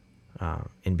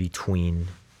in between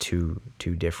two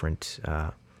different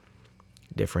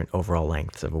overall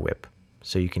lengths of a whip.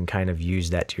 So you can kind of use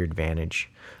that to your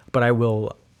advantage. But I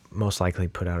will most likely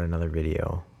put out another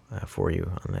video for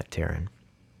you on that, Taryn.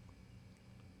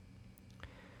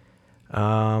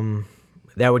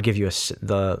 That would give you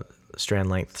the strand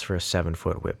lengths for a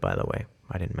 7-foot whip, by the way.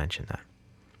 I didn't mention that.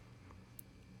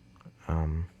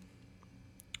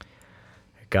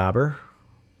 Gobber,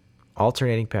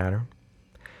 alternating pattern.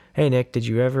 Hey Nick, did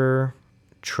you ever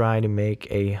try to make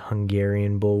a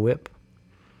Hungarian bullwhip?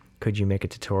 Could you make a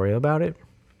tutorial about it?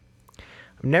 I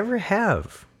never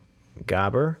have,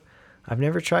 Gobber. I've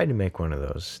never tried to make one of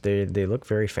those. They look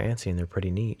very fancy and they're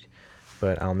pretty neat.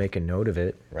 But I'll make a note of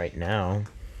it right now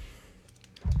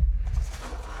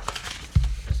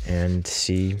and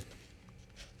see.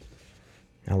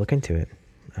 I'll look into it.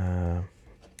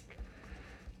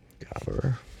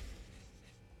 Gobber,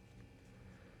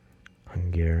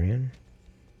 Hungarian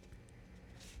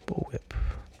bullwhip,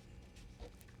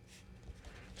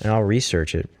 and I'll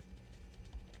research it.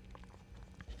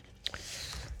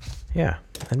 Yeah,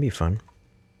 that'd be fun.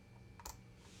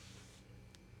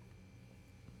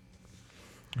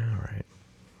 All right.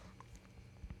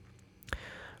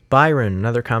 Byron,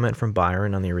 another comment from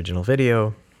Byron on the original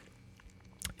video.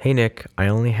 Hey Nick, I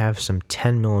only have some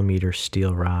 10mm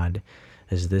steel rod.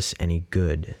 Is this any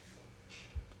good?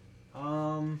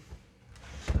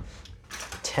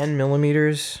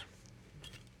 10mm?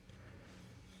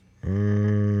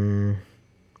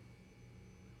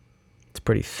 It's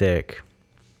pretty thick.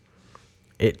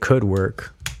 It could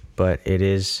work, but it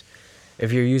is,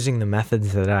 if you're using the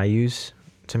methods that I use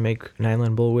to make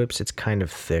nylon bullwhips, it's kind of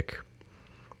thick.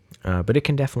 But it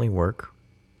can definitely work.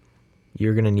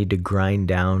 You're going to need to grind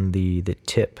down the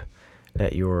tip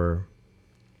that your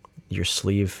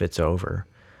sleeve fits over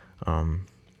a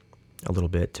little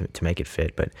bit to make it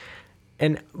fit.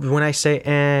 And when I say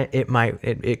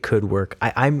it could work,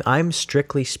 I'm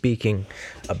strictly speaking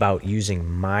about using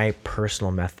my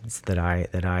personal methods that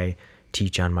I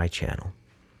teach on my channel.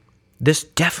 This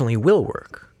definitely will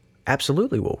work.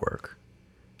 Absolutely will work.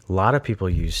 A lot of people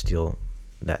use steel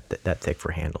that thick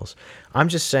for handles. I'm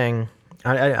just saying,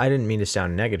 I didn't mean to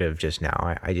sound negative just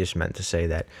now. I just meant to say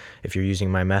that if you're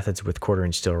using my methods with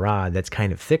 1/4-inch steel rod, that's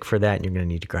kind of thick for that, and you're going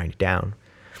to need to grind it down.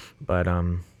 But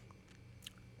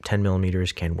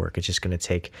 10mm can work. It's just going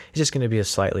to be a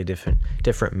slightly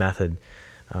different method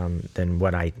than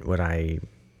what I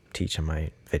teach on my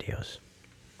videos.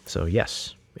 So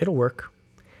yes, it'll work.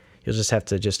 You'll just have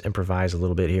to just improvise a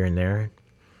little bit here and there,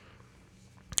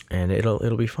 and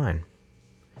it'll be fine.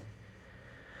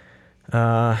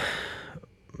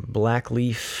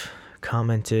 Blackleaf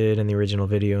commented in the original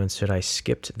video and said I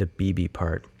skipped the BB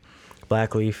part.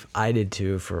 Blackleaf, I did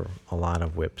too for a lot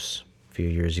of whips a few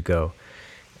years ago.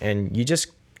 And you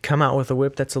just come out with a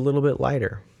whip that's a little bit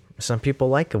lighter. Some people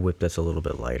like a whip that's a little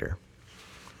bit lighter.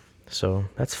 So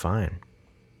that's fine.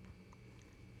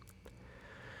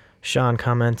 Sean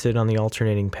commented on the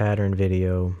alternating pattern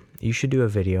video, you should do a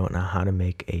video on how to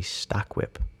make a stock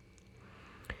whip.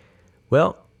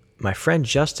 Well, my friend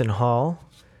Justin Hall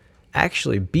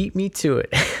actually beat me to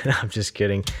it. I'm just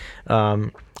kidding. I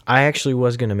actually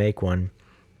was going to make one,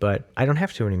 but I don't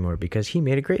have to anymore because he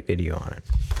made a great video on it.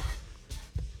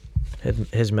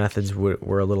 His methods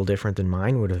were a little different than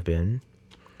mine would have been,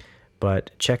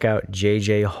 but check out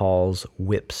JJ Hall's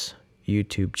Whips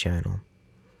YouTube channel,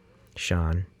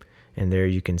 Sean, and there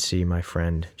you can see my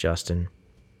friend Justin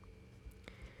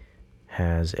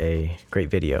has a great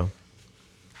video.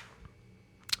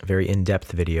 A very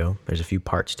in-depth video. There's a few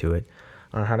parts to it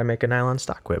on how to make a nylon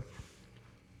stock whip.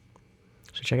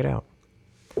 So check it out.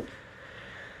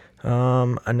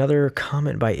 Another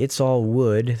comment by It's All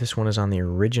Wood. This one is on the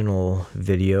original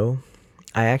video.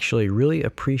 I actually really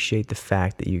appreciate the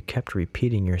fact that you kept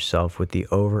repeating yourself with the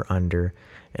over-under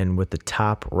and with the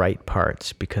top right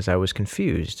parts because I was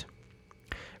confused.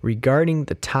 Regarding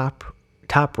the top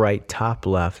right, top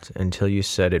left, until you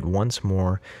said it once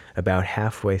more about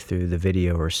halfway through the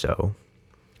video or so,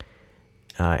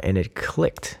 and it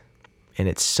clicked, and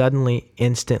it suddenly,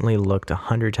 instantly looked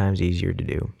 100 times easier to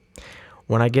do.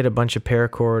 When I get a bunch of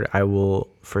paracord, I will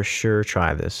for sure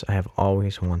try this. I have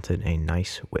always wanted a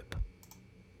nice whip.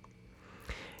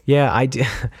 Yeah, I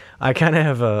kind of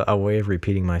have a way of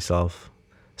repeating myself.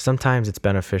 Sometimes it's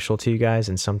beneficial to you guys,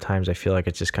 and sometimes I feel like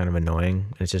it's just kind of annoying.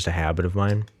 It's just a habit of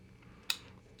mine.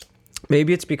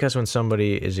 Maybe it's because when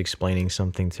somebody is explaining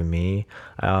something to me,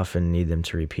 I often need them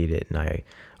to repeat it, and I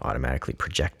automatically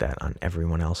project that on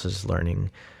everyone else's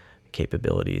learning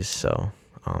capabilities. So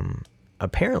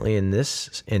apparently in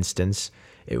this instance,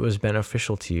 it was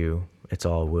beneficial to you. It's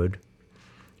All Wood.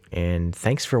 And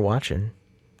thanks for watching,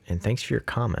 and thanks for your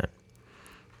comment.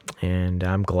 And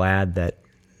I'm glad that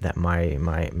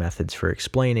my methods for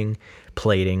explaining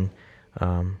plating,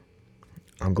 I'm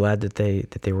glad that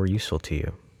they were useful to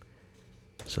you.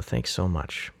 So thanks so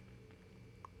much.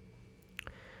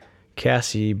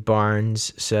 Cassie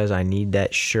Barnes says, I need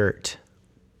that shirt.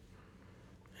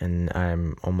 And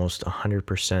I'm almost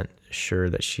 100% sure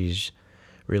that she's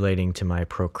relating to my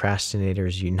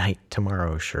Procrastinators Unite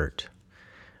Tomorrow shirt,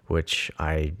 which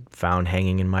I found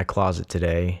hanging in my closet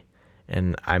today,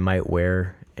 and I might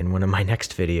wear in one of my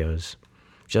next videos,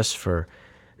 just for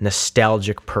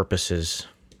nostalgic purposes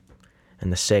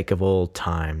and the sake of old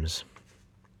times.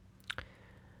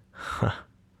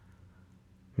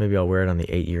 Maybe I'll wear it on the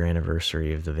 8-year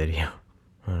anniversary of the video.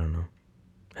 I don't know.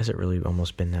 Has it really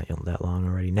almost been that long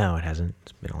already? No, it hasn't.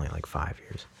 It's been only like 5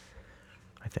 years,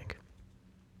 I think.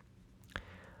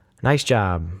 Nice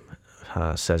job,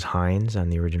 says Hines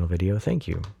on the original video. Thank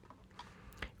you.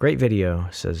 Great video,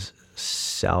 says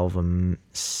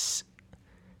Salvamix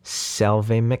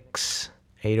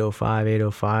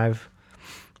 805.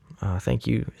 Thank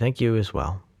you as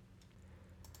well.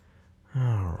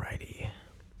 Alrighty.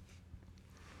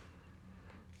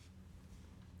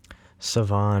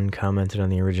 Savan commented on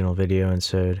the original video and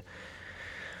said,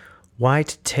 why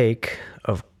to take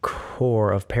a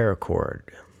core of paracord?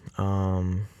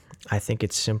 I think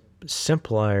it's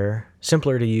simpler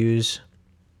to use.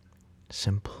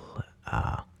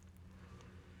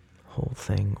 Whole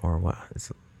thing, or what? It's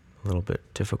a little bit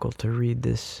difficult to read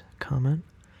this comment.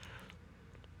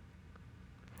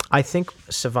 I think,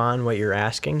 Savan, what you're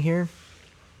asking here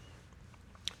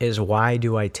is, why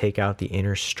do I take out the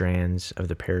inner strands of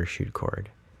the parachute cord?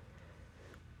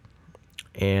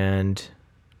 And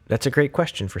that's a great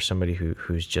question for somebody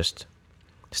who's just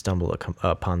stumbled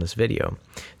upon this video.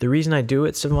 The reason I do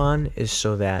it, Savan, is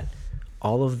so that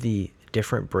all of the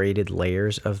different braided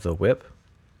layers of the whip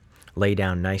lay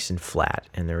down nice and flat,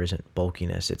 and there isn't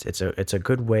bulkiness. It's a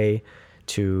good way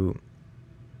to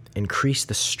increase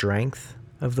the strength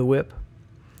of the whip,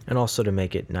 and also to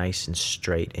make it nice and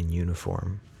straight and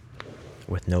uniform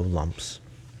with no lumps.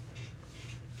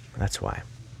 That's why.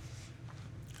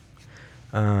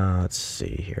 Let's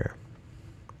see here.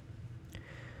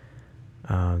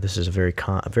 This is a very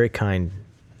kind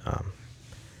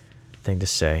thing to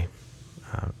say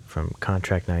from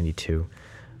Contract 92.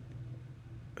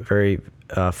 Very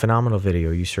phenomenal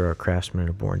video. You sir are a craftsman and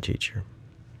a born teacher.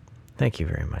 Thank you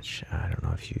very much. I don't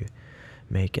know if you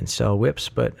make and sell whips,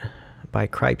 but buy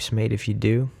cripes made if you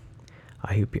do.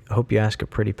 I hope you ask a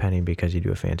pretty penny because you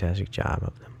do a fantastic job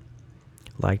of them.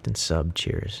 Liked and subbed.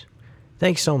 Cheers.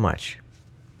 Thanks so much.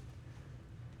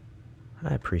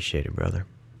 I appreciate it, brother.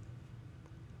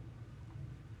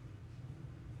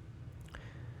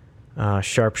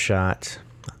 Sharp Shot,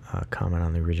 comment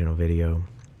on the original video.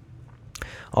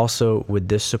 Also, would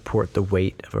this support the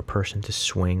weight of a person to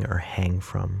swing or hang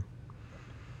from?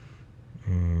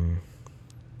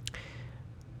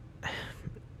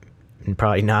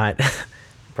 Probably not.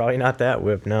 Probably not that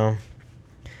whip, no.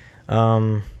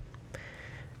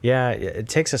 Yeah, it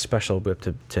takes a special whip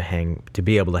to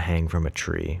be able to hang from a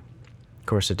tree. Of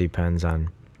course, it depends on,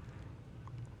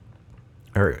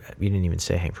 or you didn't even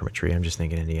say hang from a tree. I'm just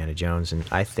thinking Indiana Jones, and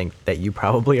I think that you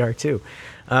probably are too.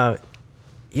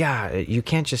 Yeah, you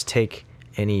can't just take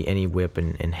any whip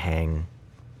and hang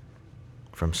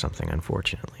from something,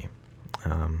 unfortunately.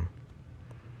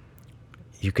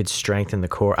 You could strengthen the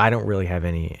core. I don't really have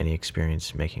any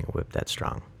experience making a whip that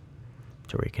strong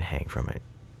to where you can hang from it.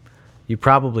 You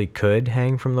probably could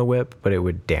hang from the whip, but it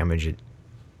would damage it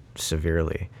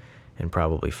severely and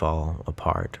probably fall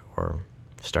apart or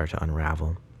start to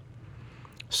unravel.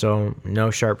 So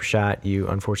no sharp shot. You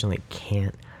unfortunately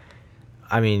can't.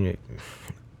 I mean,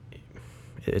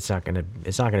 it's not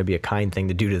gonna be a kind thing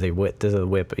to do to the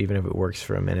whip, even if it works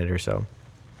for a minute or so.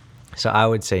 So I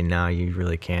would say no, you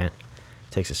really can't.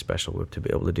 It takes a special whip to be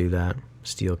able to do that.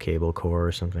 Steel cable core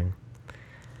or something.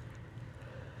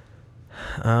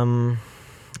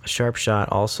 Sharp Shot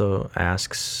also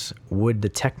asks, would the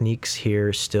techniques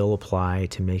here still apply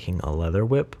to making a leather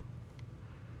whip?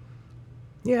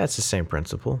 Yeah, it's the same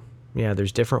principle. Yeah,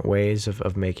 there's different ways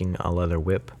of making a leather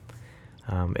whip.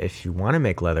 If you want to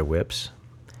make leather whips,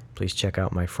 please check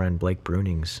out my friend Blake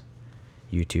Bruning's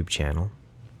YouTube channel.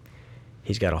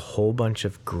 He's got a whole bunch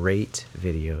of great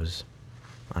videos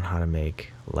on how to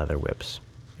make leather whips.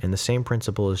 And the same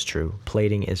principle is true.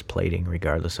 Plating is plating,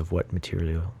 regardless of what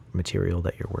material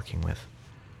that you're working with.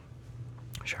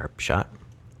 Sharp Shot.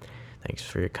 Thanks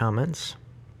for your comments.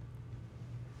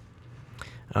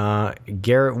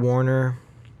 Garrett Warner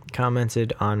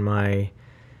commented on my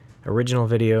original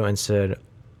video and said,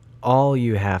 all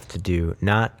you have to do,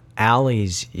 not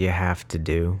alleys you have to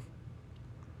do.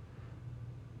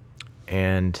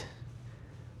 And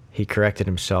he corrected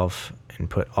himself and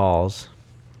put alls.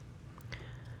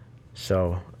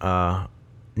 So,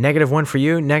 -1 for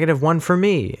you, -1 for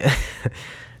me.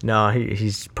 No,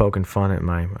 he's poking fun at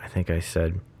I think I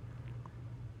said.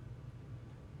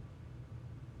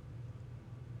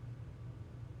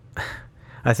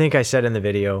 I think I said in the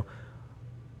video,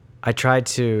 I tried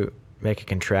to make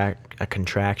a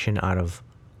contraction out of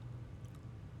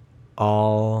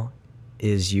all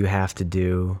is you have to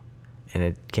do, and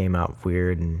it came out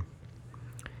weird, and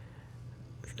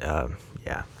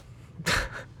yeah.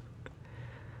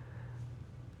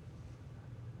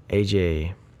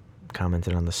 AJ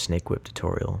commented on the snake whip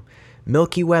tutorial.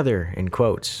 Milky weather, in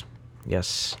quotes.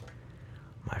 Yes,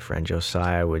 my friend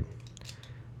Josiah would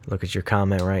look at your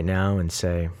comment right now and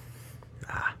say,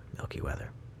 Milky weather.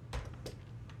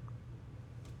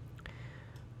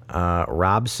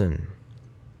 Robson,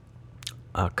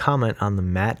 a comment on the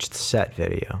matched set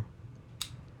video.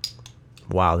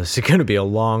 Wow, this is going to be a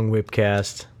long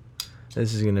whipcast.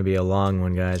 This is going to be a long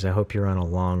one, guys. I hope you're on a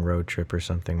long road trip or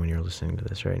something when you're listening to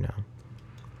this right now.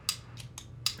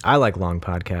 I like long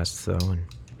podcasts, though, and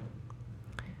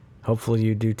hopefully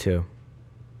you do too.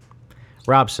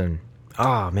 Robson.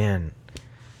 Oh, man.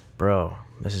 Bro,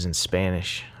 this is in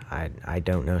Spanish. I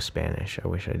don't know Spanish. I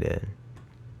wish I did.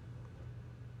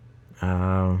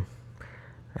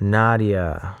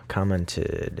 Nadia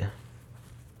commented,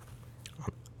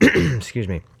 excuse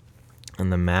me, on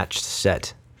the matched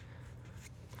set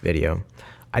video.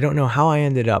 I don't know how I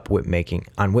ended up whip making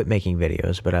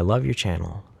videos, but I love your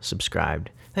channel. Subscribed.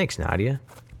 Thanks, Nadia.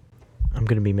 I'm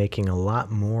going to be making a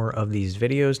lot more of these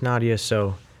videos, Nadia,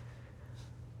 so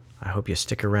I hope you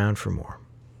stick around for more.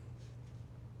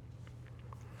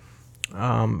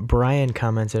 Brian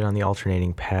commented on the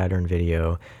alternating pattern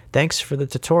video. Thanks for the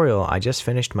tutorial. I just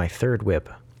finished my third whip.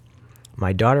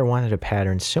 My daughter wanted a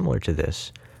pattern similar to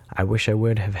this. I wish I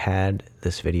would have had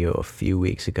this video a few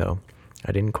weeks ago.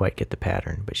 I didn't quite get the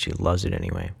pattern, but she loves it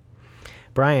anyway.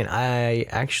 Brian, I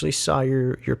actually saw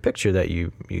your picture that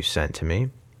you sent to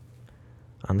me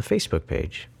on the Facebook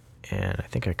page. And I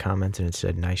think I commented and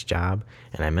said, nice job.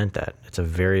 And I meant that. It's a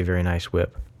very, very nice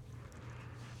whip.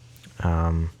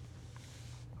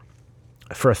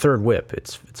 For a third whip,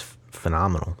 it's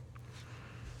phenomenal.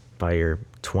 By your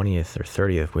 20th or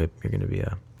 30th whip, you're going to be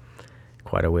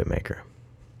quite a whip maker.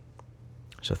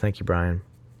 So thank you, Brian.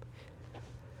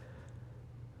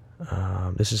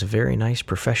 This is a very nice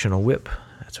professional whip.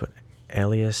 That's what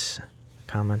Elias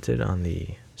commented on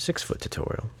the 6-foot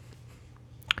tutorial.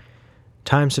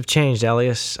 Times have changed,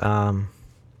 Elias. I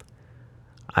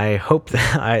hope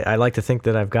that I like to think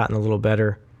that I've gotten a little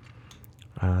better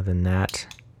than that.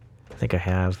 I think I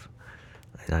have,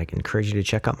 and I can encourage you to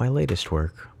check out my latest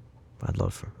work. I'd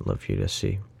love for you to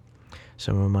see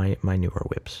some of my newer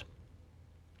whips.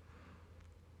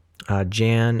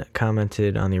 Jan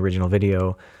commented on the original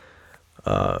video.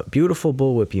 Beautiful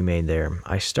bullwhip you made there.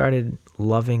 I started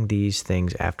loving these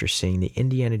things after seeing the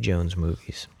Indiana Jones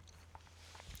movies.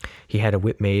 He had a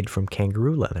whip made from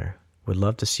kangaroo leather. Would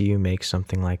love to see you make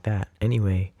something like that.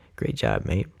 Anyway, great job,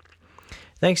 mate.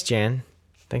 Thanks, Jan.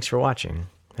 Thanks for watching.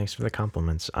 Thanks for the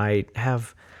compliments. I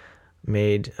have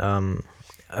made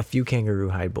a few kangaroo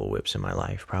hide bullwhips in my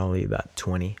life, probably about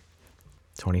 20,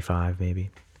 25 maybe.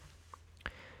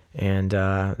 And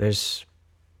there's,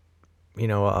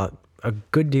 a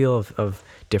good deal of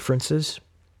differences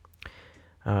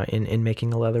in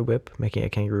making a leather whip, making a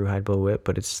kangaroo hide bull whip,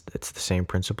 but it's the same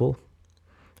principle.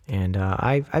 And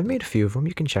I've made a few of them.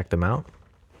 You can check them out.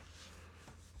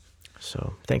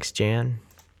 So thanks, Jan.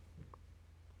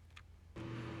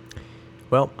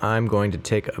 Well, I'm going to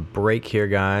take a break here,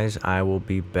 guys. I will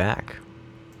be back.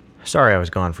 Sorry I was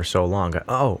gone for so long.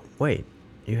 Oh, wait.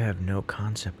 You have no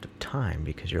concept of time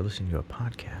because you're listening to a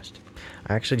podcast.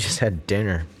 I actually just had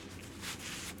dinner.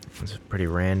 It's a pretty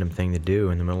random thing to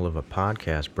do in the middle of a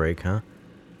podcast break, huh?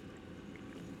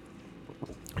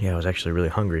 Yeah, I was actually really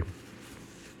hungry.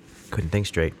 Couldn't think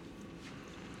straight.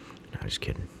 No, just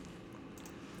kidding.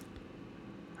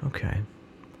 Okay.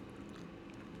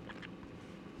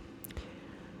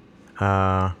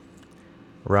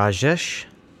 Rajesh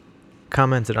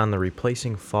commented on the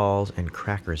replacing falls and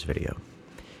crackers video.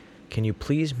 Can you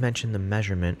please mention the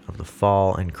measurement of the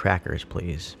fall and crackers,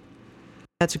 please?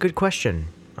 That's a good question.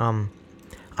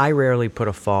 I rarely put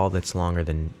a fall that's longer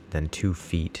than 2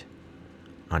 feet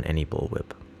on any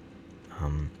bullwhip.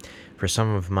 For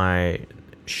some of my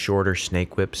shorter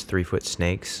snake whips, 3-foot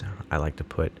snakes, I like to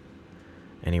put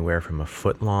anywhere from a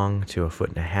foot long to a foot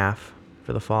and a half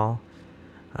for the fall.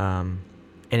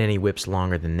 And any whips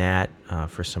longer than that,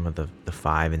 for some of the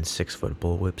 5 and 6 foot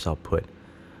bull whips, I'll put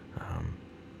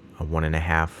a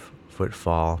 1.5 foot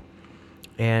fall.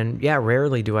 And yeah,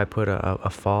 rarely do I put a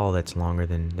fall that's longer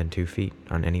than 2 feet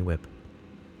on any whip.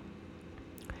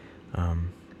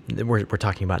 We're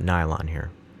talking about nylon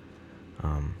here.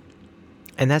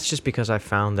 And that's just because I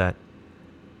found that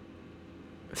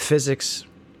physics,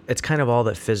 it's kind of all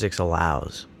that physics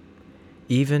allows.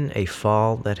 Even a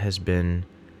fall that has been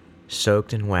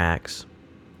soaked in wax,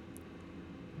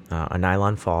 a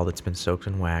nylon fall that's been soaked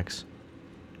in wax,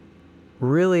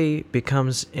 really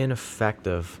becomes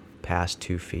ineffective past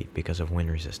 2 feet because of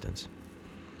wind resistance.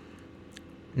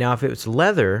 Now, if it's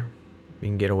leather, you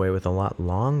can get away with a lot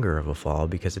longer of a fall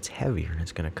because it's heavier and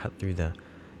it's going to cut through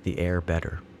the air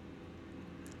better.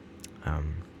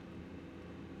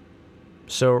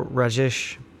 So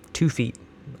Rajesh, 2 feet.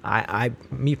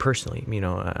 Me personally,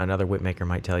 another whip maker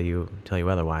might tell you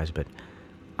otherwise, but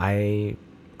I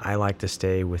like to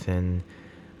stay within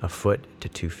a foot to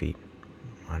 2 feet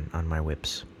on my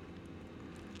whips.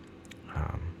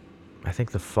 I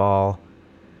think the fall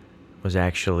was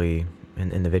actually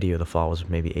in the video. The fall was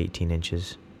maybe 18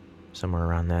 inches, somewhere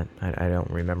around that. I don't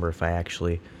remember if I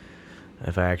actually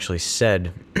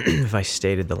said if I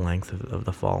stated the length of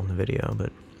the fall in the video,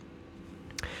 but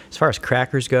as far as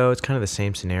crackers go, it's kind of the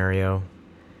same scenario.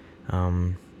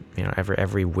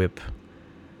 Every whip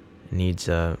needs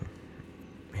a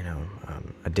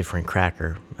different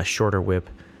cracker. A shorter whip,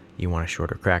 you want a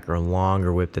shorter cracker. A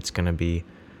longer whip that's going to be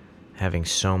having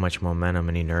so much momentum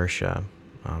and inertia,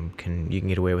 you can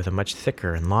get away with a much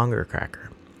thicker and longer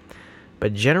cracker.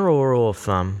 But general rule of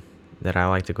thumb that I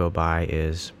like to go by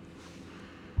is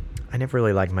I never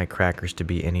really like my crackers to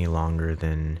be any longer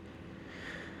than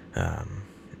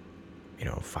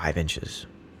 5 inches,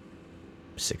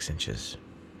 6 inches.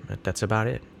 That's about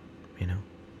it,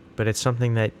 But it's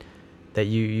something that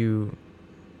you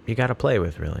got to play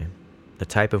with, really. The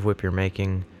type of whip you're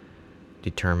making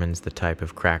determines the type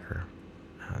of cracker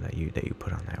that you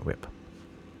put on that whip.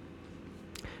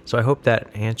 So I hope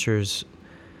that answers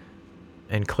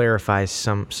and clarifies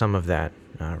some of that,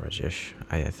 Rajesh.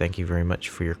 I thank you very much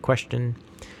for your question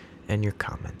and your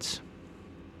comments.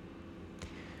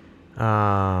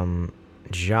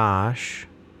 Josh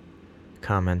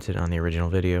commented on the original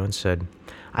video and said,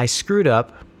 I screwed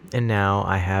up and now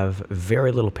I have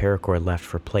very little paracord left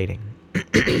for plating.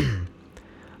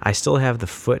 I still have the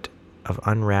foot of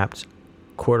unwrapped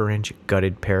 1/4 inch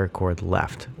gutted paracord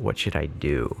left. What should I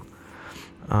do?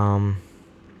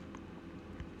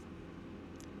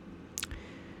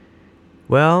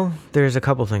 Well, there's a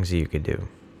couple things that you could do.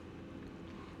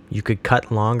 You could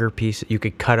cut longer pieces. You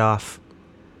could cut off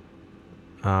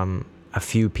a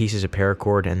few pieces of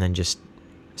paracord and then just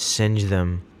singe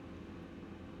them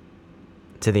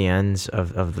to the ends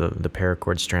of the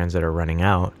paracord strands that are running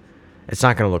out. It's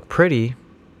not going to look pretty,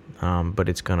 but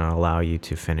it's going to allow you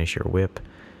to finish your whip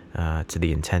to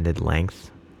the intended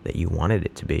length that you wanted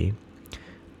it to be.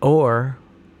 Or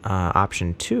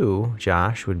option 2,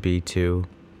 Josh, would be to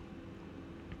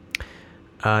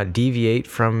deviate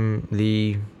from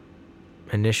the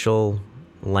initial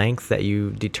length that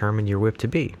you determined your whip to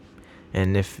be.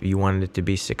 And if you wanted it to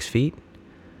be 6 feet,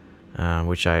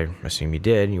 which I assume you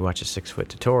did, you watch a 6-foot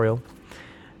tutorial,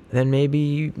 then maybe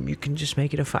you can just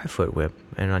make it a 5-foot whip.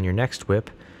 And on your next whip,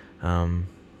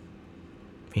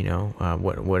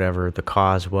 whatever the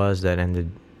cause was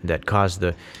that caused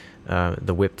the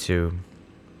whip to,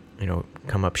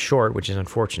 come up short, which is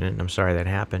unfortunate, and I'm sorry that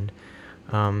happened.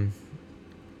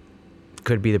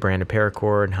 Could be the brand of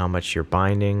paracord and how much you're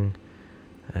binding.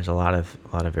 There's a lot of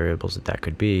variables that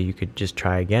could be. You could just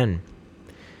try again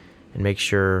and make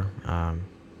sure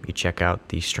you check out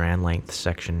the strand length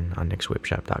section on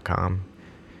nickswhipshop.com.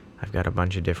 I've got a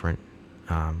bunch of different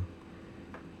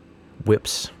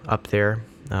whips up there,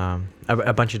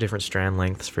 a bunch of different strand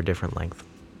lengths for different length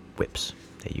whips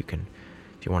that you can,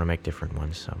 if you want to make different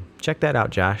ones. So check that out,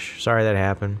 Josh. Sorry that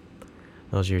happened.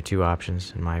 Those are your two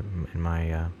options in my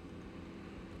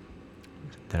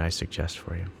that I suggest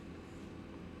for you.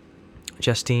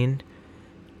 Justine,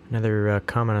 another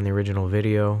comment on the original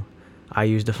video. I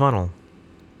used a funnel,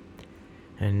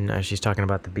 and she's talking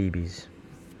about the BBs,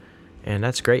 and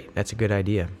that's great. That's a good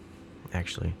idea,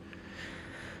 actually.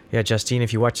 Yeah, Justine,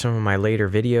 if you watch some of my later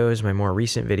videos, my more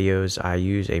recent videos, I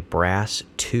use a brass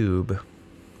tube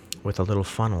with a little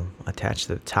funnel attached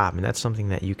to the top, and that's something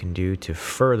that you can do to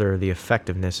further the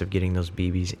effectiveness of getting those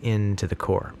BBs into the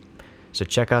core. So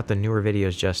check out the newer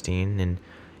videos, Justine, and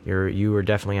you were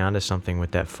definitely onto something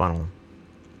with that funnel.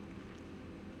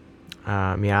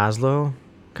 Miaslo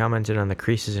commented on the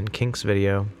creases and kinks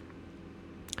video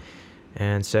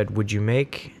and said, would you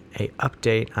make a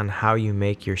update on how you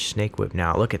make your snake whip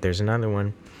now? Look at, there's another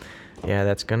one. Yeah,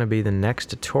 that's going to be the next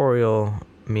tutorial,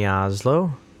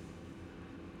 Miaslo.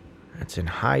 That's in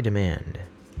high demand.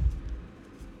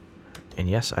 And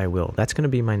yes, I will. That's going to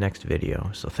be my next video.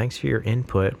 So thanks for your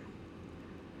input.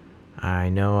 I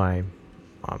know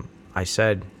I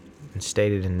said and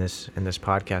stated in this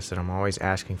podcast that I'm always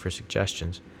asking for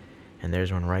suggestions, and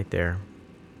there's one right there.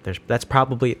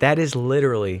 That is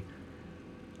literally,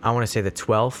 I want to say, the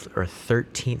 12th or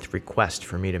 13th request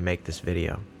for me to make this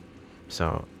video.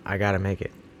 So I got to make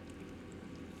it.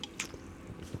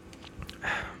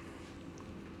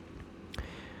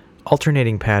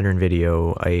 Alternating pattern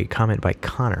video, a comment by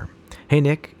Connor. Hey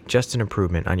Nick, just an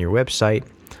improvement on your website.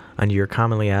 Under your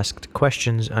commonly asked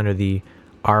questions, under the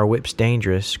 "Are whips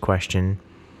dangerous?" question,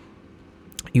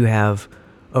 you have,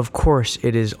 of course,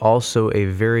 it is also a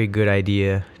very good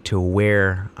idea to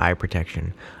wear eye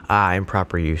protection.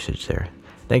 Improper usage there.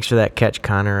 Thanks for that catch,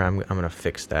 Connor. I'm going to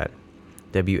fix that.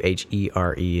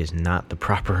 WHERE is not the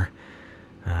proper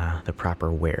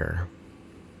wear.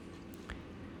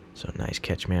 So nice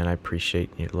catch, man. I appreciate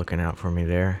you looking out for me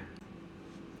there.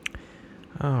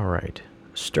 All right.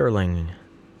 Sterling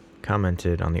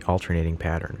commented on the alternating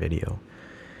pattern video.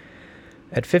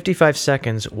 At 55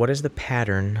 seconds, what is the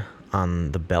pattern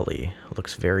on the belly?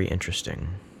 Looks very interesting.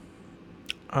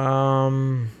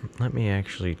 Let me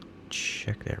actually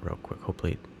check that real quick.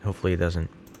 Hopefully it doesn't.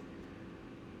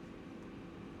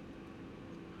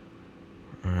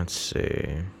 Let's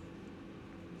see.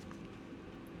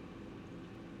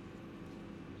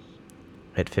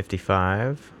 At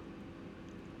 55.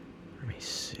 Let me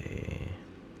see.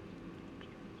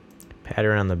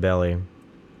 Pattern on the belly.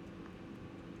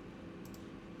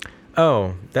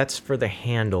 Oh, that's for the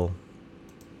handle.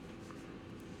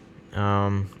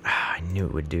 I knew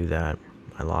it would do that.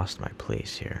 I lost my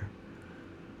place here.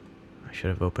 I should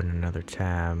have opened another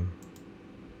tab.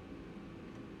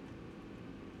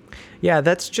 Yeah,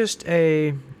 that's just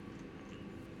it's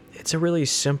a really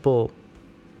simple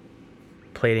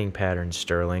plating pattern,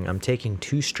 Sterling. I'm taking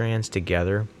two strands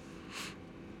together,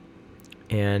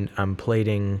 and I'm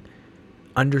plating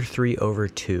under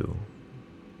 3/2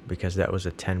 because that was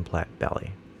a 10 plat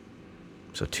belly.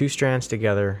 So two strands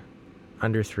together,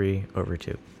 under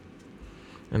 3/2.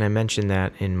 And I mentioned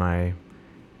that in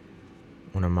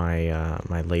one of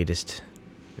my latest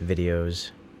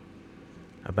videos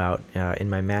about in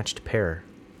my matched pair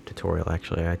tutorial.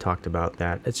 Actually, I talked about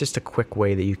that. It's just a quick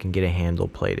way that you can get a handle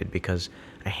plated, because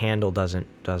a handle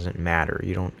doesn't matter.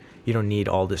 You don't need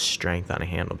all this strength on a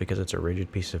handle because it's a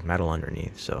rigid piece of metal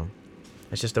underneath. So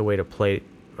it's just a way to plate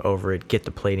over it, get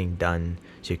the plating done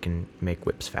so you can make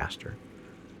whips faster.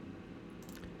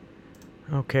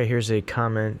 Okay, here's a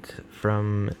comment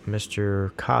from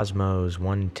Mr. Cosmos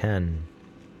 110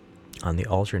 on the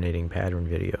alternating pattern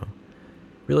video.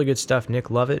 Really good stuff, Nick.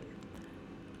 Love it.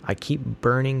 I keep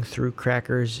burning through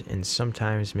crackers and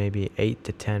sometimes maybe 8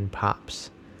 to 10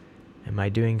 pops. Am I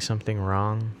doing something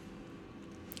wrong?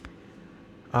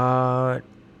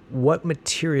 What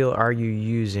material are you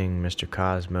using, Mr.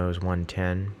 Cosmos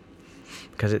 110?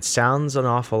 Because it sounds an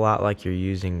awful lot like you're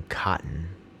using cotton.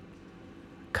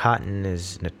 Cotton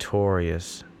is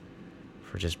notorious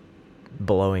for just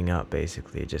blowing up,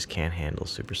 basically. It just can't handle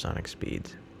supersonic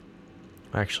speeds.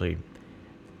 Actually,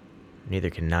 neither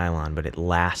can nylon, but it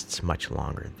lasts much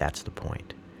longer. That's the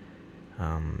point.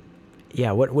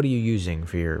 Yeah, what are you using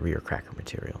for your cracker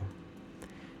material?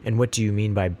 And what do you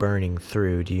mean by burning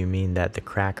through? Do you mean that the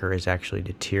cracker is actually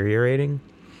deteriorating?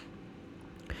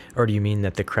 Or do you mean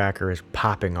that the cracker is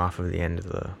popping off of the end of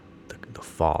the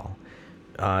fall?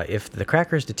 If the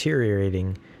cracker is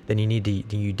deteriorating, then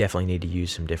you definitely need to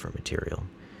use some different material.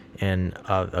 And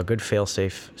a good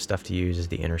fail-safe stuff to use is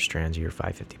the inner strands of your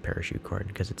 550 parachute cord,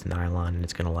 because it's nylon and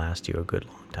it's going to last you a good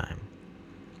long time,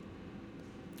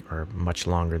 or much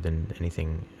longer than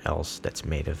anything else that's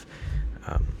made of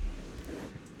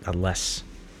a less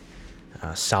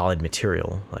solid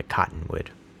material like cotton would.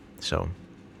 So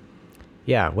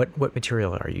yeah, what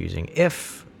material are you using?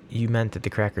 If you meant that the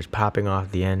cracker's popping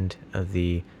off the end of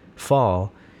the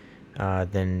fall,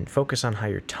 then focus on how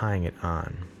you're tying it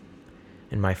on.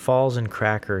 In my falls and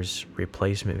crackers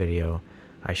replacement video,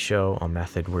 I show a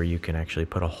method where you can actually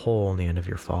put a hole in the end of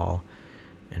your fall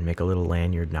and make a little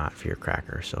lanyard knot for your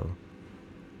cracker. So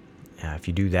if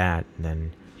you do that,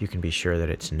 then you can be sure that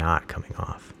it's not coming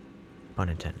off. Pun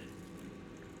intended.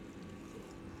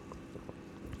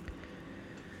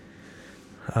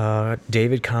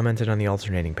 David commented on the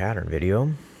alternating pattern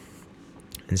video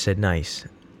and said, "Nice.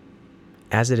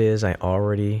 As it is, I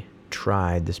already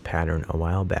tried this pattern a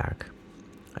while back,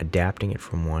 adapting it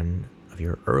from one of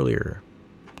your earlier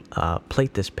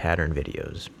plate this pattern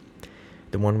videos.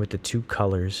 The one with the two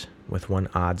colors with one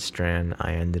odd strand,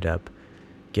 I ended up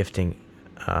gifting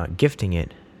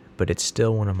it, but it's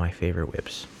still one of my favorite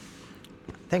whips."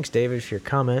 Thanks, David, for your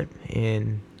comment,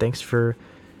 and thanks for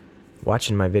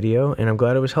watching my video, and I'm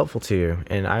glad it was helpful to you.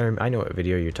 And I know what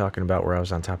video you're talking about, where I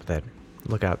was on top of that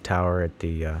lookout tower at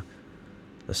the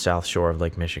south shore of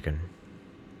Lake Michigan.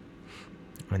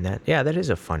 And that is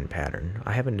a fun pattern.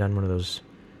 I haven't done one of those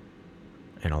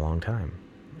in a long time,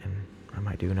 and I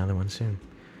might do another one soon.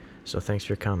 So thanks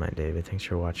for your comment, David. Thanks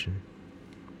for watching.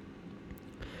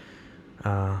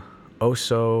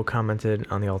 Oso commented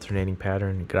on the alternating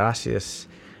pattern. Gracias.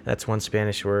 That's one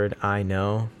Spanish word I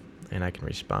know, and I can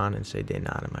respond and say de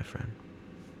nada, my friend.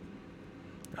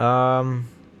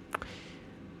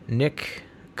 Nick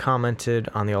commented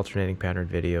on the alternating pattern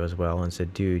video as well and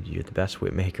said, "Dude, you're the best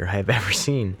whip maker I've ever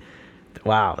seen."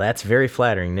 Wow, that's very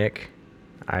flattering, Nick.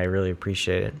 I really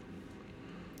appreciate it.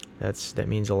 That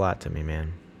means a lot to me,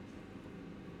 man.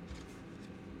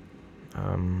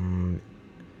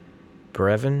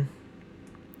 Brevin,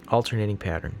 alternating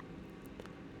pattern.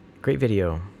 Great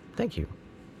video. Thank you.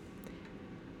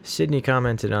 Sydney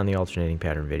commented on the alternating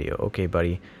pattern video. "Okay,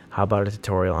 buddy, how about a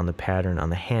tutorial on the pattern on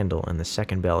the handle and the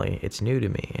second belly? It's new to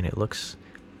me, and it looks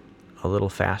a little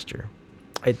faster."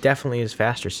 It definitely is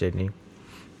faster, Sydney.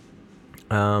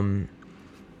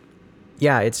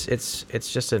 Yeah, it's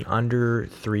just an under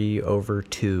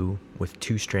 3/2 with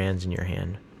two strands in your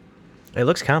hand. It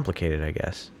looks complicated, I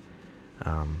guess.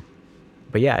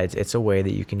 But yeah, it's a way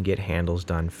that you can get handles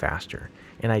done faster.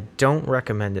 And I don't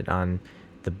recommend it on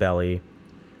the belly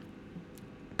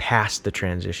past the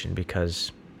transition,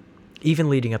 because even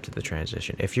leading up to the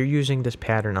transition, if you're using this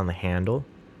pattern on the handle,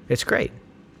 it's great.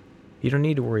 You don't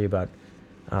need to worry about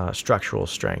structural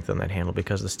strength on that handle,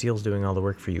 because the steel's doing all the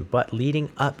work for you. But leading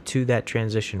up to that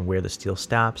transition where the steel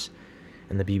stops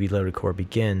and the BB loaded core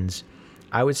begins,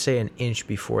 I would say an inch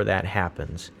before that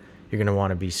happens, you're going to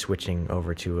want to be switching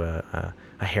over to a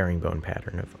herringbone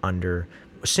pattern of under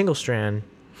a single strand,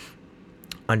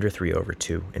 under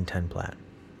 3/2 in 10 plat,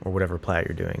 or whatever plat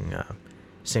you're doing,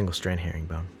 single strand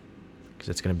herringbone, because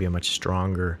it's going to be a much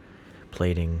stronger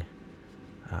plating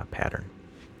pattern.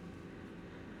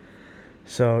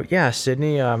 So yeah,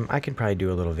 Sydney, I can probably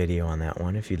do a little video on that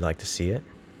one if you'd like to see it.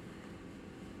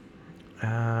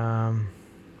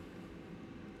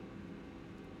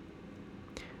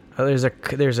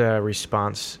 There's a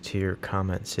response to your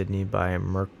comment, Sydney, by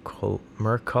Mercolor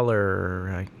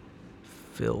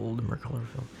Filled.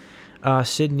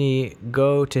 Sydney,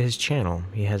 go to his channel.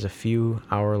 He has a few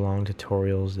hour-long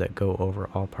tutorials that go over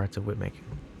all parts of whip making.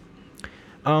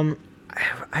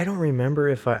 I don't remember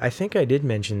if I think I did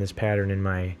mention this pattern in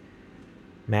my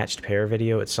matched pair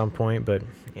video at some point, but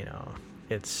you know,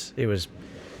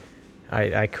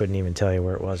 I couldn't even tell you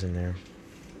where it was in there.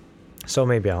 So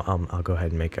maybe I'll go ahead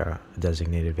and make a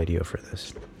designated video for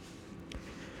this.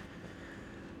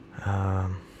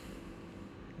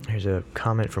 Here's a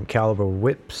comment from Caliber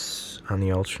Whips on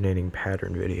the alternating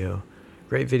pattern video.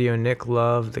 "Great video, Nick.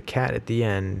 Love the cat at the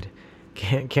end.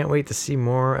 Can't wait to see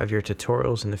more of your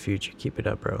tutorials in the future. Keep it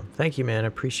up, bro." Thank you, man. I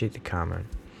appreciate the comment.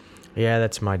 Yeah,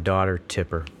 that's my daughter,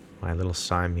 Tipper, my little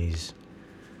Siamese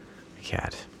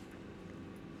cat.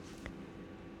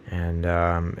 And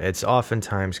it's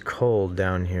oftentimes cold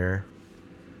down here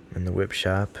in the whip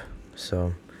shop,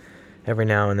 so every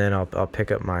now and then I'll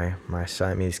pick up my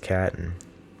Siamese cat and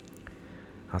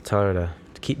I'll tell her to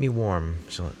keep me warm.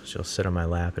 She'll sit on my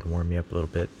lap and warm me up a little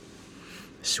bit.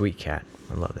 Sweet cat.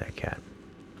 I love that cat.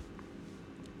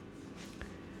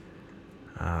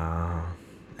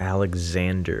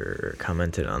 Alexander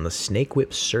commented on the snake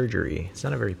whip surgery. It's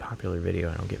not a very popular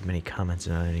video. I don't get many comments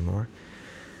on it anymore.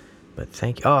 But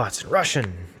thank you. Oh, it's in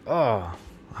Russian. Oh,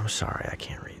 I'm sorry. I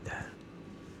can't read that.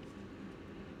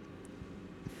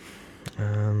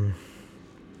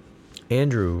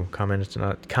 Andrew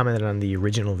commented on the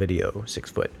original video,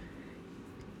 6 foot.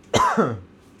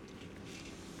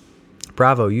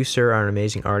 Bravo, you, sir, are an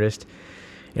amazing artist,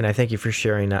 and I thank you for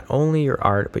sharing not only your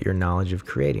art, but your knowledge of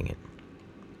creating it.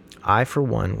 I, for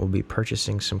one, will be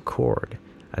purchasing some cord,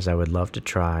 as I would love to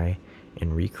try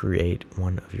and recreate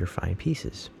one of your fine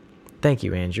pieces. Thank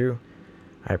you, Andrew.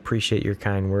 I appreciate your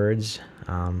kind words.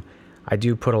 I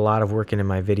do put a lot of work into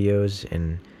my videos,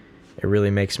 and it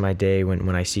really makes my day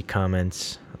when I see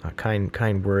comments,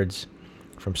 kind words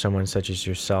from someone such as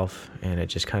yourself, and it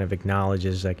just kind of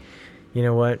acknowledges, like, you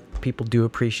know what, people do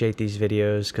appreciate these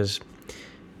videos, because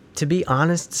to be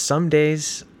honest, some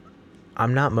days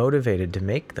I'm not motivated to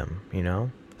make them, you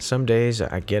know? Some days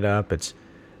I get up, it's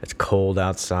cold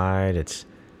outside,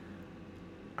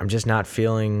 I'm just not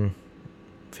feeling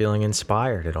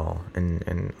inspired at all,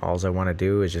 and all I want to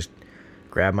do is just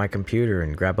grab my computer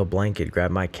and grab a blanket,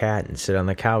 grab my cat and sit on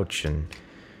the couch and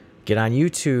get on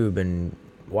YouTube and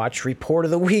watch Report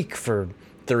of the Week for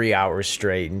 3 hours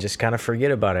straight and just kind of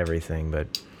forget about everything.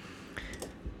 But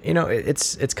you know,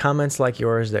 it's comments like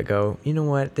yours that go, you know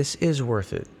what, this is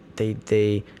worth it.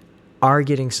 They are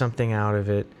getting something out of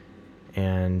it,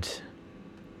 and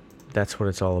that's what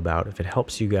it's all about. If it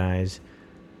helps you guys,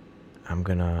 I'm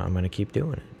gonna keep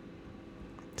doing it.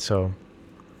 So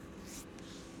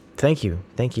thank you,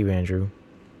 Andrew.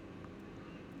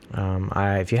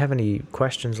 If you have any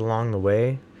questions along the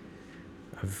way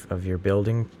of your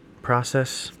building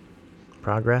progress,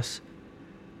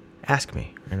 ask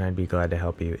me, and I'd be glad to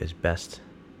help you as best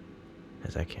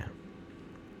as I can.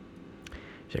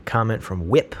 There's a comment from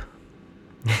Whip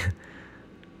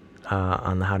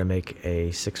on how to make a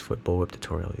 6-foot bullwhip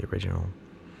tutorial.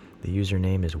 The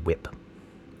username is Whip.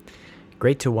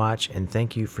 Great to watch, and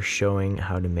thank you for showing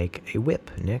how to make a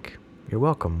whip, Nick. You're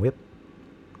welcome, Whip.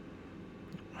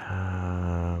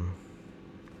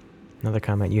 Another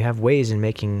comment. You have ways in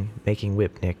making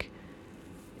whip, Nick.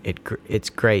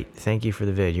 It's great. Thank you for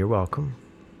the vid. You're welcome.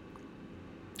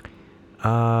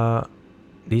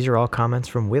 These are all comments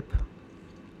from Whip.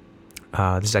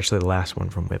 This is actually the last one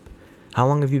from Whip. How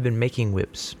long have you been making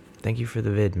whips? Thank you for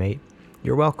the vid, mate.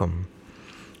 You're welcome.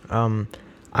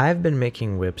 I've been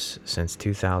making whips since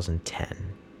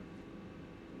 2010.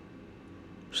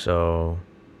 So,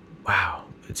 wow,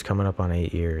 it's coming up on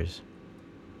 8 years.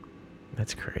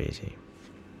 That's crazy.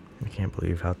 I can't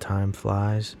believe how time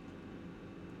flies.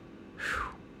 Whew.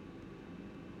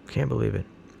 Can't believe it.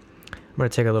 I'm going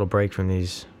to take a little break from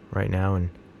these right now and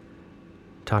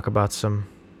talk about some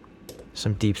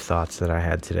deep thoughts that I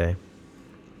had today.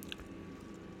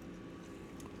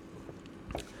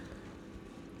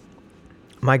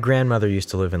 My grandmother used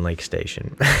to live in Lake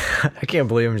Station. I can't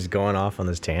believe I'm just going off on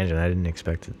this tangent. I didn't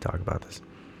expect to talk about this.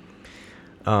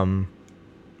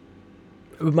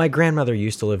 My grandmother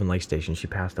used to live in Lake Station. She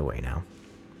passed away now.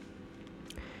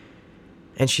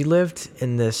 And she lived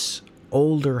in this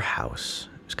older house.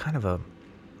 It was kind of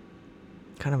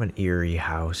an eerie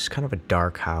house, kind of a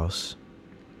dark house.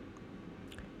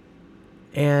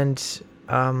 And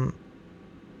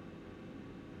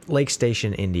Lake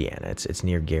Station, Indiana. It's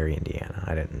near Gary, Indiana.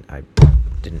 I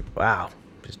didn't. Wow,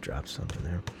 just dropped something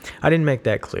there. I didn't make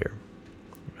that clear.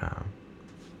 There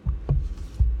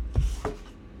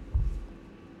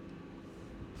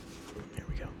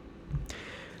we go.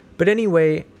 But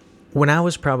anyway, when I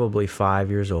was probably 5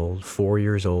 years old, 4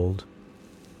 years old,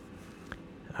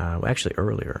 actually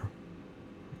earlier,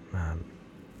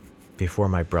 before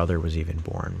my brother was even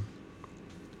born,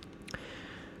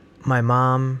 my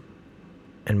mom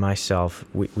and myself,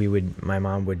 my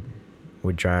mom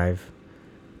would drive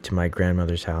to my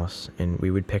grandmother's house, and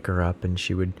we would pick her up, and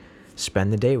she would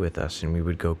spend the day with us, and we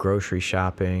would go grocery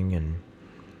shopping and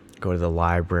go to the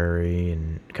library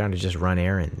and kind of just run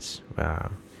errands,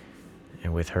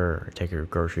 and with her, take her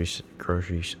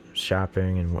grocery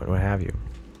shopping and what have you.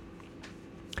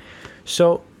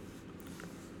 So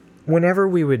whenever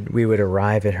we would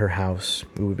arrive at her house,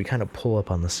 we would kind of pull up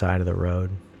on the side of the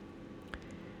road,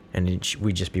 and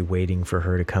we'd just be waiting for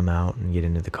her to come out and get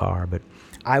into the car. But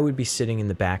I would be sitting in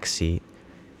the back seat,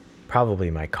 probably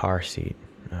my car seat,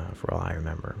 for all I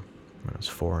remember, when I was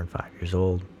 4 and 5 years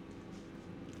old.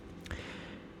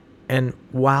 And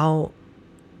while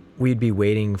we'd be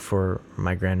waiting for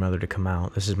my grandmother to come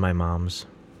out, this is my mom's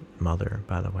mother,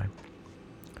 by the way,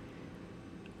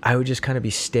 I would just kind of be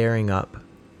staring up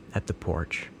at the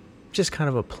porch. Just kind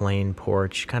of a plain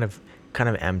porch, kind of kind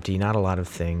of empty, not a lot of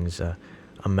things. A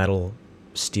metal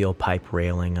steel pipe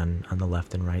railing on the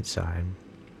left and right side.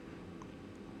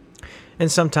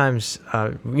 And sometimes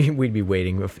we'd be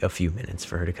waiting a few minutes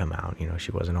for her to come out.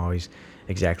 She wasn't always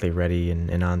exactly ready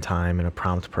and on time and a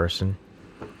prompt person.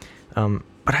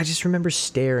 But I just remember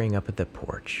staring up at the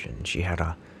porch, and she had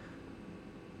a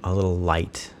little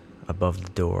light above the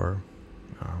door.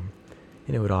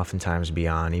 And it would oftentimes be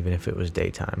on, even if it was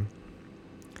daytime.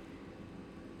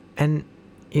 And,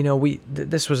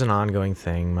 this was an ongoing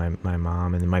thing. My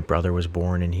mom and my brother was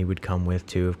born, and he would come with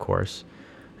too, of course,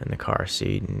 in the car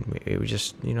seat. And it was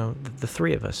just, the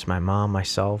three of us, my mom,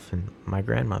 myself, and my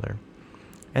grandmother.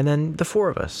 And then the four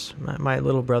of us. My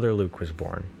little brother Luke was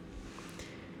born.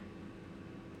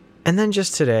 And then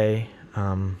just today,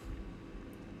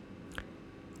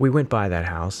 we went by that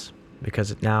house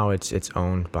because now it's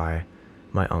owned by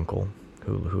my uncle,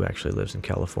 who actually lives in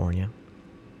California.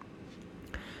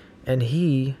 And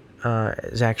he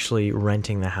is actually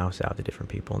renting the house out to different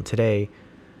people. And today,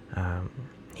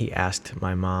 he asked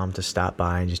my mom to stop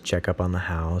by and just check up on the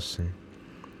house. And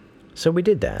so we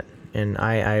did that. And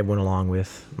I went along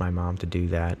with my mom to do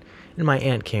that. And my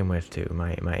aunt came with too,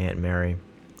 my Aunt Mary,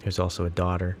 who's also a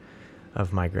daughter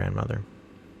of my grandmother.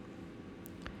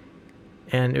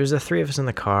 And it was the three of us in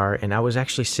the car, and I was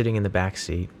actually sitting in the back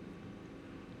seat,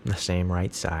 on the same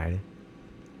right side.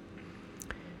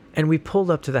 And we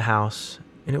pulled up to the house,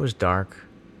 and it was dark,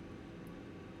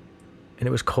 and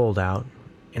it was cold out.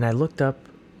 And I looked up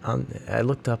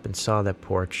and saw that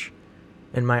porch,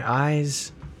 and my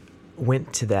eyes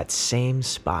went to that same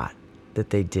spot that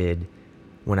they did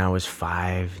when I was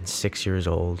 5 and 6 years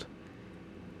old.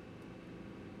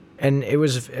 And it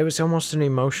was almost an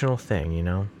emotional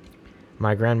thing,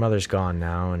 My grandmother's gone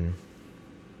now, and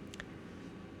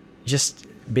just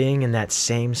being in that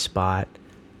same spot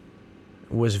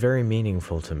was very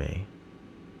meaningful to me.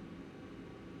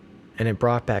 And it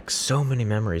brought back so many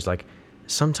memories. Like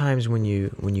sometimes when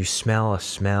you smell a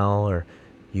smell, or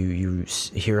you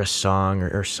hear a song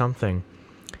or something,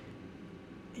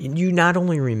 you not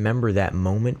only remember that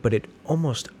moment, but it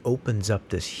almost opens up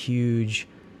this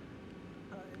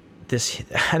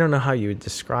I don't know how you would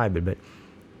describe it, but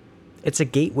it's a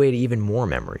gateway to even more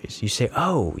memories. You say,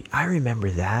 oh, I remember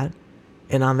that.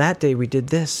 And on that day we did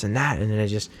this and that. And then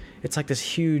it's like this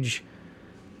huge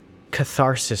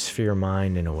catharsis for your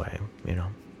mind in a way,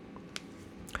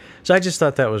 So I just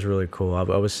thought that was really cool. I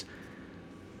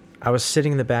was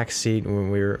sitting in the back seat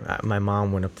when my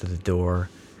mom went up to the door,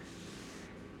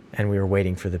 and we were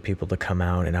waiting for the people to come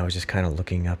out. And I was just kind of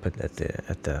looking up at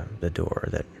the door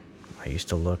that I used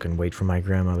to look and wait for my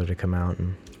grandmother to come out.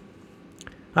 And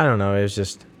I don't know, it was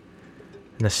just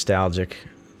a nostalgic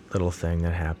little thing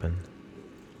that happened.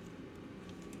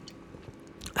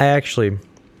 I actually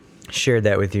shared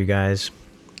that with you guys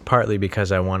partly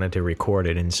because I wanted to record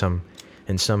it in some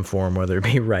form, whether it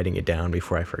be writing it down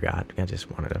before I forgot. I just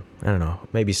wanted to, I don't know,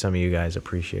 maybe some of you guys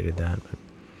appreciated that, but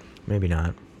maybe not.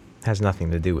 It has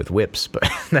nothing to do with whips, but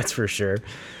that's for sure.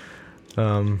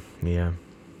 Yeah.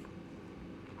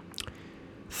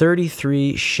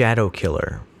 33 Shadow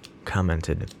Killer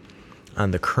commented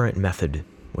on the current method,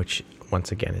 which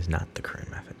once again is not the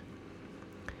current method.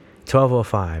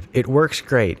 1205. It works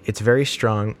great. It's very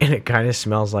strong, and it kind of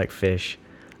smells like fish.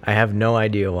 I have no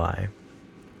idea why.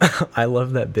 I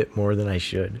love that bit more than I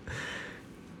should.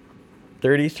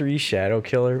 33 Shadow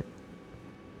Killer.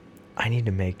 I need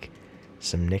to make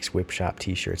some Nick's Whip Shop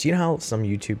t-shirts. You know how some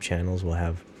YouTube channels will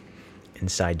have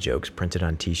inside jokes printed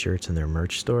on t-shirts in their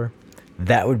merch store?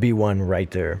 That would be one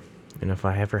right there. And if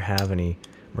I ever have any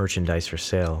merchandise for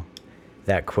sale,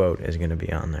 that quote is going to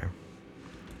be on there.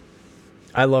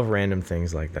 I love random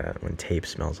things like that. When tape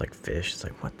smells like fish, it's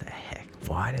like, what the heck?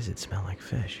 Why does it smell like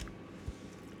fish?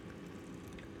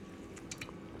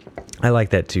 I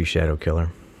like that too, Shadow Killer.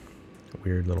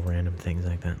 Weird little random things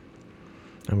like that.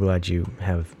 I'm glad you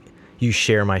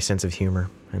share my sense of humor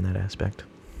in that aspect.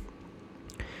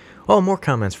 Oh, more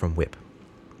comments from Whip.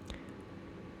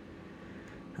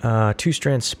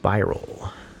 Two-strand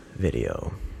spiral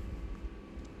video.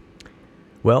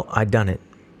 Well, I done it.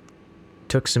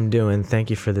 Took some doing. Thank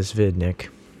you for this vid, Nick.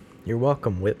 You're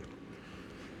welcome, Whip.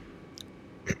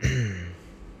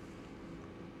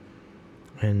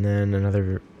 And then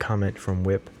another comment from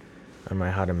Whip on my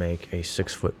how to make a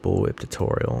 6-foot bullwhip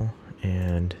tutorial.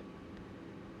 And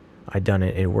I done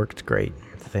it. It worked great.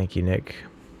 Thank you, Nick.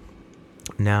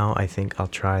 Now I think I'll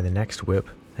try the next whip.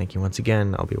 Thank you once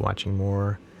again. I'll be watching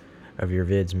more of your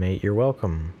vids, mate. You're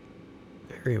welcome.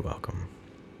 Very welcome.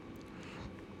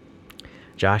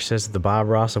 Josh says the Bob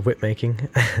Ross of whip making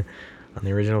on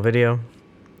the original video.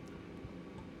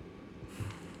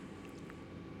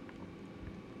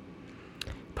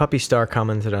 Puppy Star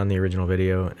commented on the original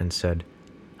video and said,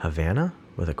 Havana?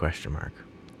 With a question mark.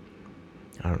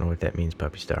 I don't know what that means,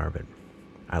 Puppy Star, but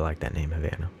I like that name,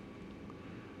 Havana.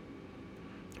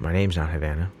 My name's not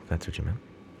Havana, if that's what you meant.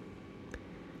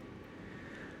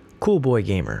 Cool Boy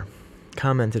Gamer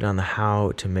commented on the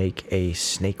how to make a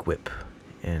snake whip,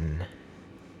 and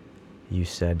you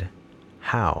said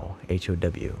how,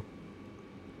 H-O-W.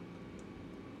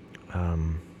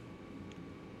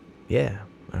 Yeah,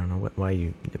 I don't know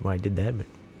why I did that, but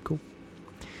cool.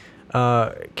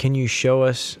 Can you show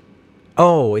us?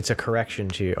 Oh, it's a correction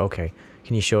to okay.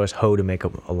 Can you show us how to make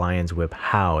a lion's whip?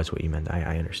 How is what you meant.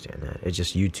 I understand that. It's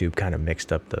just YouTube kind of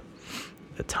mixed up the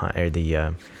time or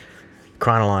the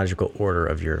chronological order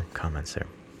of your comments there.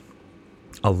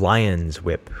 A lion's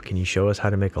whip. Can you show us how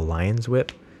to make a lion's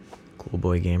whip? Cool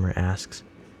Boy Gamer asks.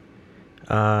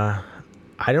 I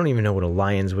don't even know what a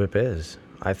lion's whip is.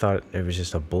 I thought it was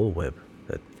just a bull whip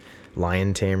that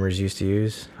lion tamers used to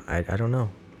use. I don't know.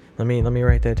 Let me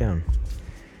write that down.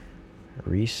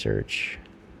 Research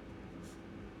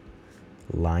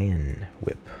lion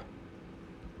whip.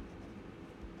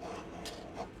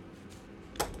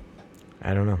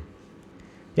 I don't know.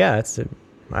 Yeah, that's it.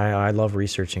 I love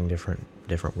researching different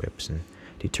whips and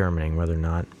determining whether or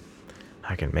not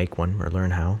I can make one or learn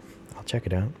how. I'll check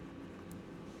it out.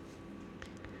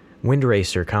 Wind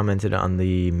Racer commented on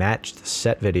the matched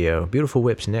set video. Beautiful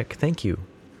whips, Nick. Thank you.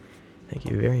 Thank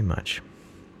you very much.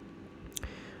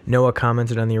 Noah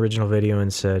commented on the original video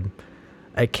and said,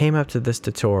 I came up to this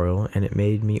tutorial and it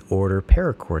made me order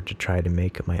paracord to try to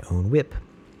make my own whip.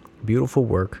 Beautiful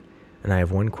work, and I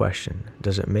have one question.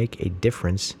 Does it make a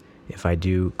difference if I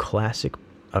do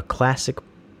a classic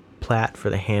plat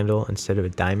for the handle instead of a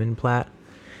diamond plat?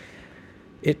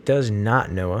 It does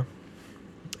not, Noah.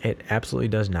 It absolutely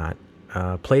does not.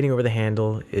 Plating over the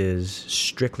handle is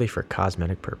strictly for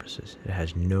cosmetic purposes. It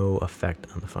has no effect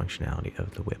on the functionality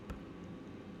of the whip.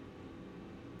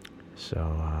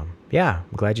 So, yeah,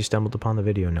 I'm glad you stumbled upon the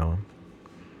video, Noah.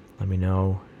 Let me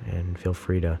know, and feel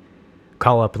free to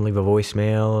call up and leave a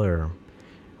voicemail or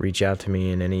reach out to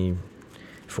me in any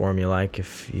form you like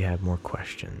if you have more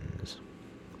questions.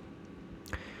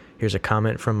 Here's a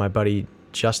comment from my buddy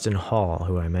Justin Hall,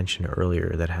 who I mentioned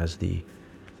earlier, that has the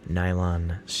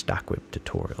nylon stock whip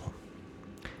tutorial.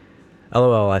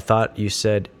 LOL, I thought you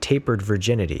said tapered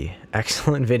virginity.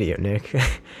 Excellent video, Nick.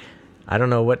 I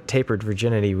don't know what tapered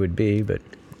virginity would be, but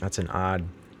that's an odd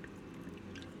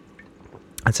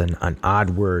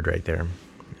word right there.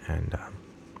 And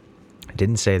I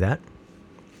didn't say that.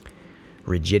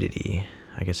 Rigidity,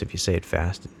 I guess if you say it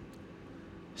fast, it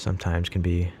sometimes can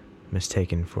be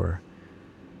mistaken for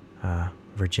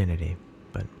virginity.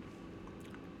 But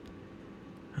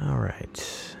all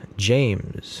right,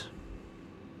 James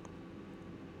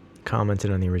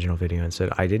commented on the original video and said,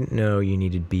 I didn't know you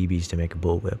needed BBs to make a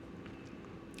bullwhip.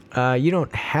 You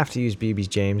don't have to use BBs,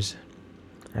 James,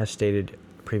 as stated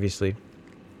previously.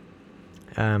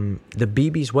 The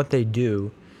BBs, what they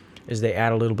do is they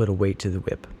add a little bit of weight to the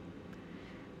whip,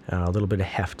 a little bit of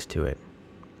heft to it.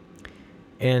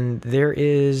 And there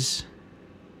is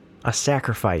a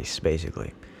sacrifice,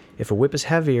 basically. If a whip is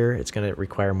heavier, it's going to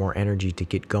require more energy to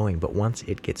get going. But once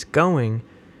it gets going,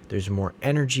 there's more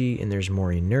energy and there's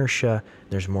more inertia,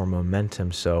 there's more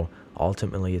momentum. So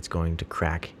ultimately, it's going to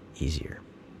crack easier.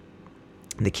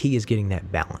 The key is getting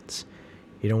that balance.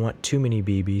 You don't want too many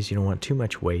BBs. You don't want too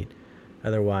much weight.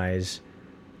 Otherwise,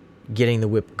 getting the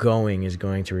whip going is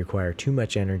going to require too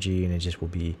much energy, and it just will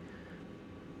be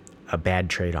a bad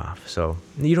trade-off. So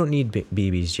you don't need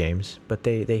BBs, James, but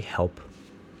they help.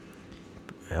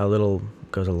 A little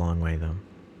goes a long way, though.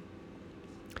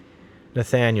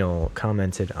 Nathaniel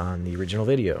commented on the original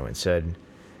video and said,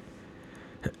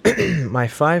 my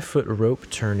 5-foot rope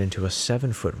turned into a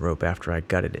 7-foot rope after I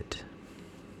gutted it.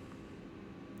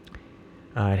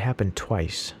 It happened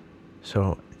twice.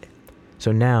 So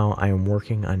now I am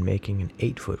working on making an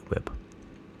 8-foot whip.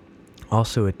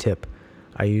 Also a tip,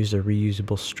 I used a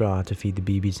reusable straw to feed the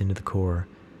BBs into the core.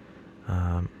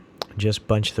 Just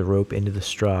bunch the rope into the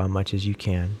straw as much as you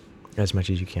can.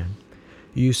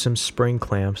 Use some spring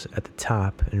clamps at the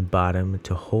top and bottom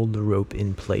to hold the rope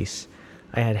in place.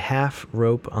 I had half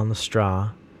rope on the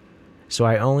straw, so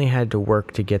I only had to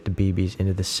work to get the BBs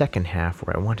into the second half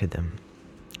where I wanted them.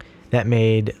 That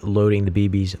made loading the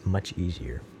BBs much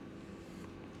easier.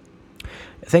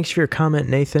 Thanks for your comment,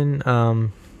 Nathan.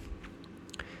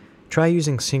 Try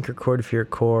using sinker cord for your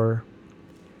core.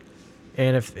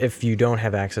 And if you don't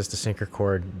have access to sinker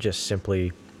cord, just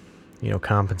simply,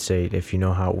 compensate if you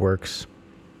know how it works.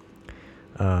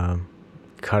 Cut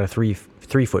a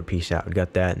 3-foot piece out,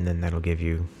 gut that, and then that'll give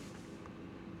you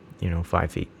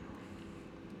 5 feet.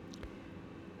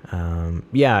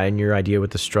 Yeah, and your idea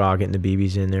with the straw, getting the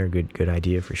BBs in there, good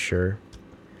idea for sure.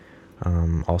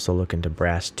 Also look into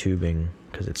brass tubing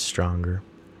because it's stronger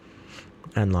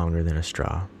and longer than a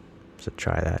straw. So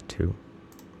try that too.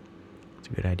 It's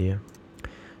a good idea.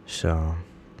 So,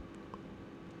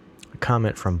 a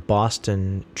comment from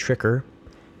Boston Tricker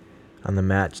on the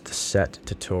matched set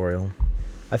tutorial.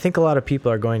 I think a lot of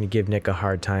people are going to give Nick a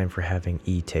hard time for having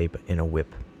E-tape in a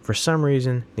whip. For some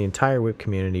reason, the entire whip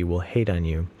community will hate on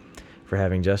you for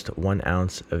having just 1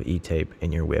 ounce of E-tape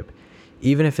in your whip,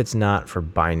 even if it's not for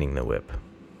binding the whip.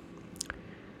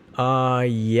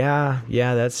 Yeah,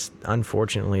 that's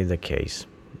unfortunately the case.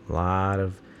 A lot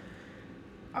of,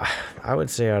 I would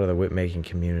say out of the whip making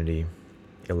community,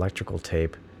 electrical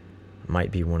tape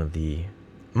might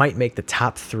make the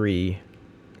top 3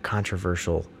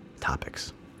 controversial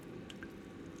topics.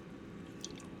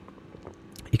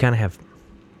 You kind of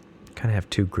have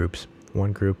 2 groups.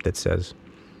 One group that says,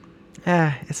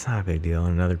 it's not a big deal,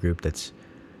 and another group that's,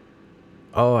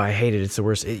 oh, I hate it. It's the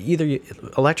worst.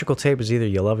 Electrical tape is either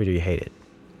you love it or you hate it.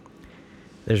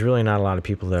 There's really not a lot of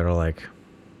people that are like,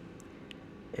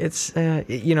 it's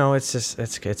just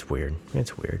it's weird.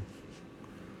 It's weird.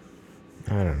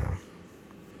 I don't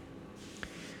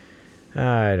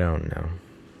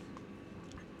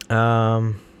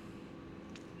know.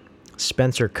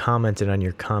 Spencer commented on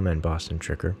your comment, Boston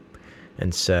Tricker,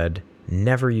 and said,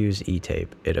 never use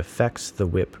E-tape. It affects the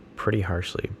whip pretty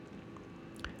harshly.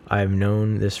 I've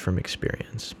known this from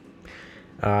experience.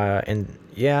 And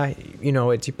yeah,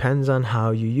 it depends on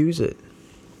how you use it.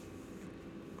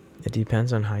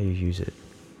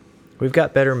 We've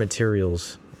got better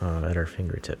materials at our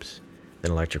fingertips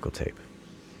than electrical tape.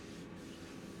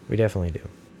 We definitely do.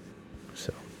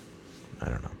 So, I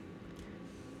don't know.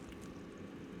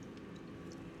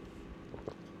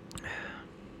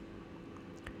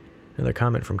 Another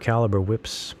comment from Caliber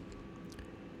Whips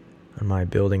on my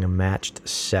building a matched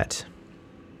set.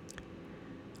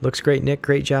 Looks great, Nick.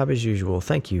 Great job as usual.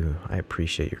 Thank you. I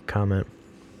appreciate your comment.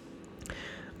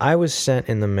 I was sent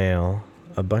in the mail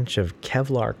a bunch of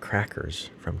Kevlar crackers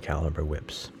from Caliber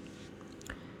Whips.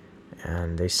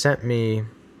 And they sent me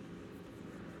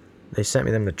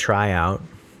them to try out.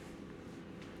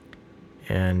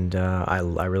 And I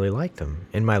really liked them.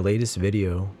 In my latest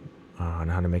video on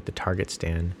how to make the target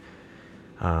stand,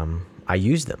 I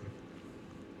used them,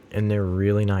 and they're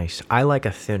really nice. I like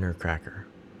a thinner cracker.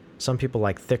 Some people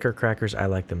like thicker crackers. I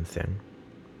like them thin.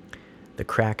 The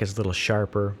crack is a little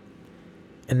sharper,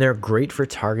 and they're great for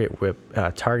target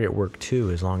work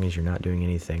too, as long as you're not doing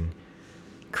anything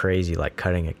crazy like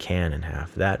cutting a can in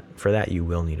half. For that you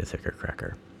will need a thicker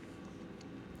cracker.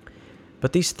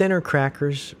 But these thinner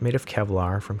crackers made of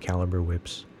Kevlar from Caliber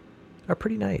Whips are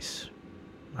pretty nice.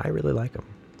 I really like them.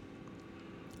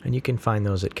 And you can find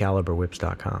those at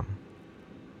caliberwhips.com.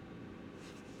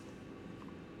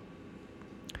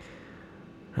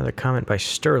 Another comment by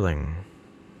Sterling.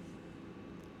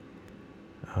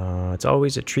 It's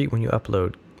always a treat when you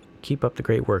upload. Keep up the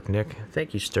great work, Nick.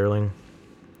 Thank you, Sterling.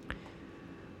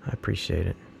 I appreciate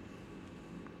it.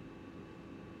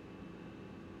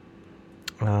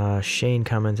 Shane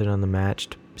commented on the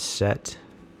matched set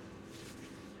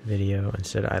video and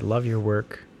said, I love your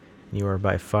work. You are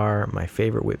by far my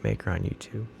favorite whip maker on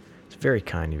YouTube. It's very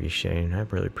kind of you, Shane. I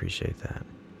really appreciate that.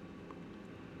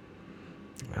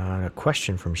 A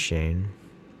question from Shane.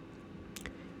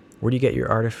 Where do you get your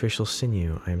artificial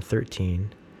sinew? I am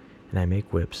 13 and I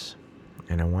make whips,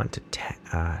 and I want to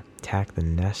take the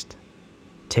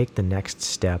next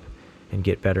step and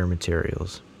get better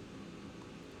materials.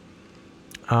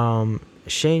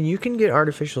 Shane, you can get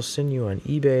artificial sinew on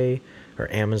eBay or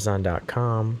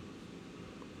Amazon.com.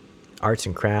 Arts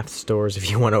and crafts stores if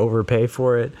you want to overpay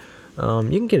for it. You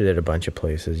can get it at a bunch of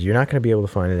places. You're not going to be able to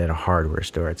find it at a hardware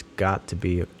store. It's got to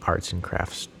be an arts and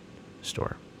crafts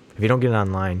store. If you don't get it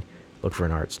online, look for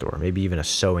an art store. Maybe even a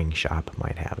sewing shop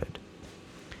might have it.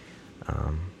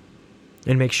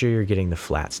 And make sure you're getting the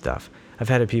flat stuff. I've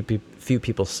had a few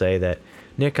people say that,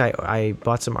 Nick, I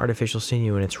bought some artificial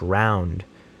sinew and it's round.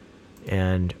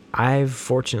 And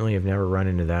fortunately have never run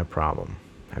into that problem.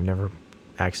 I've never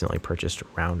accidentally purchased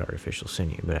round artificial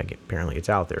sinew, but apparently it's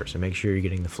out there. So make sure you're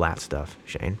getting the flat stuff,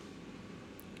 Shane.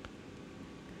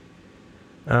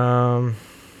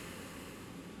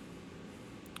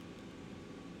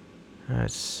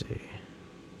 Let's see.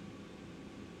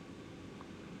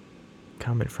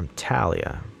 Comment from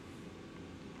Talia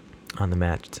on the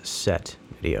matched set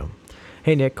video.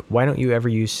 Hey Nick, why don't you ever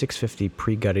use 650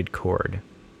 pre-gutted cord?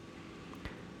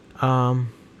 I'm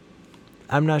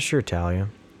not sure, Talia.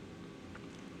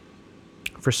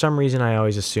 For some reason, I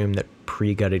always assumed that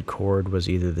pre-gutted cord was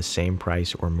either the same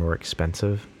price or more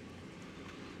expensive.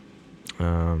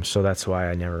 So that's why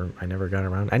I never got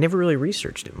around. I never really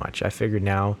researched it much. I figured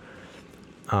now,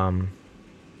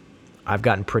 I've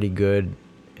gotten pretty good,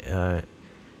 and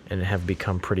have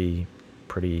become pretty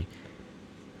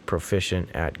proficient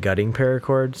at gutting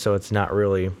paracord. So it's not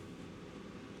really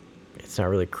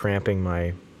cramping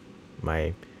the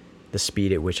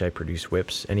speed at which I produce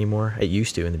whips anymore. It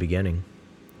used to in the beginning,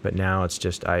 but now it's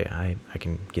just I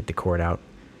can get the cord out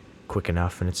quick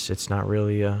enough, and it's not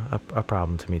really a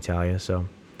problem to me, Talia. So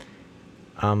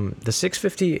the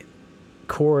 650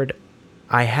 cord,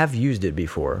 I have used it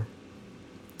before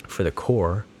for the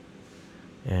core,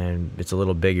 and it's a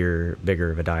little bigger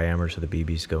of a diameter, so the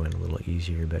BBs go in a little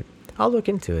easier. But I'll look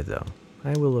into it, though.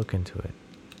 I will look into it.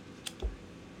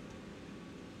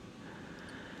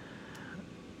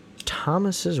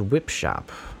 Thomas's Whip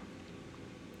Shop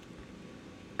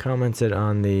commented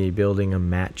on the building a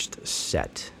matched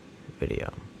set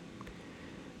video.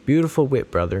 Beautiful whip,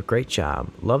 brother. Great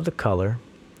job. Love the color.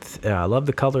 Love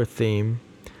the color theme,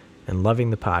 and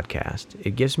loving the podcast.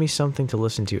 It gives me something to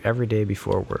listen to every day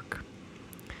before work.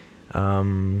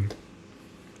 Have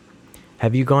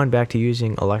you gone back to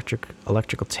using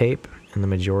electrical tape in the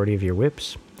majority of your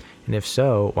whips? And if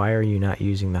so, why are you not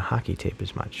using the hockey tape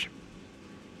as much?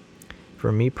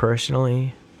 For me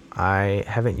personally, I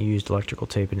haven't used electrical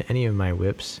tape in any of my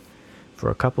whips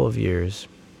for a couple of years,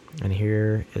 and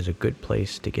here is a good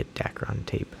place to get Dacron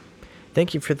tape.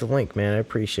 Thank you for the link, man. I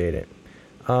appreciate it.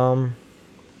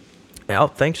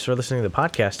 Thanks for listening to the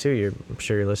podcast too. I'm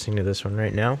sure you're listening to this one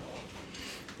right now.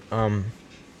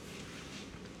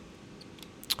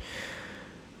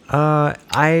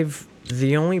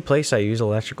 The only place I use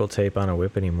electrical tape on a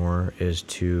whip anymore is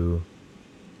to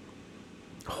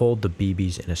hold the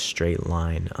BBs in a straight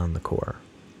line on the core.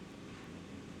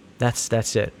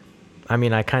 That's it. I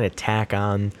mean, I kind of tack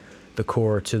on the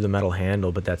core to the metal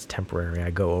handle, but that's temporary. I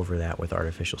go over that with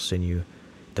artificial sinew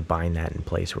to bind that in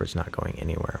place where it's not going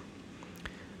anywhere.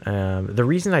 The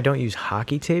reason I don't use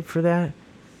hockey tape for that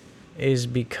is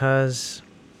because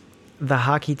the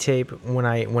hockey tape,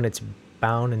 when it's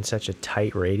bound in such a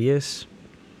tight radius,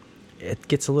 it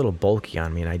gets a little bulky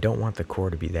on me, and I don't want the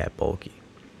core to be that bulky.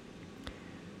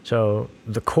 So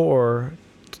the core,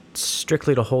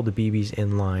 strictly to hold the BBs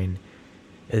in line,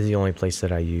 is the only place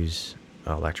that I use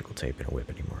electrical tape in a whip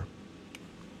anymore.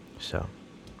 So,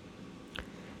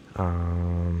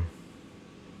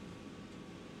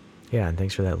 yeah, and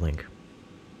thanks for that link.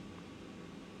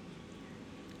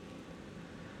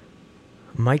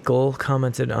 Michael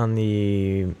commented on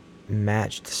the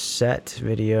matched set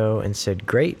video and said,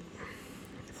 great,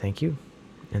 thank you.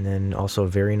 And then also,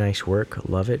 very nice work,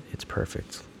 love it, it's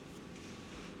perfect.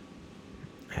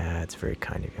 It's very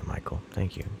kind of you, Michael,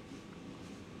 thank you.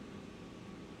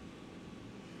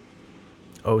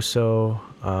 Oso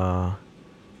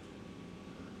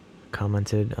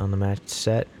commented on the matched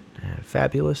set,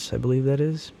 fabulous, I believe that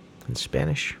is, in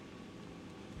Spanish.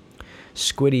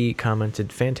 Squiddy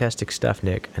commented, fantastic stuff,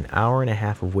 Nick. An hour and a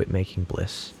half of whip making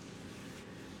bliss.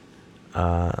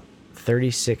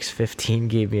 3615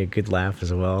 gave me a good laugh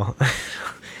as well.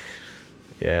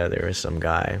 Yeah, there was some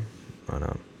guy on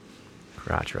a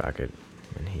crotch rocket,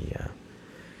 and he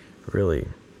really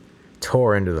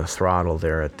tore into the throttle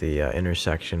there at the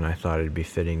intersection. I thought it'd be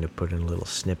fitting to put in a little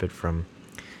snippet from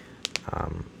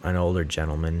an older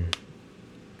gentleman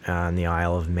on the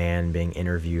Isle of Man being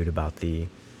interviewed about the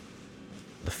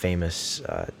famous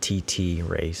TT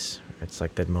race. It's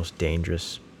like the most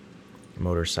dangerous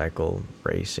motorcycle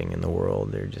racing in the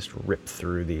world. They're just ripped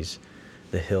through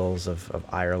the hills of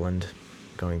Ireland,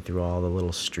 going through all the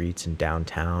little streets in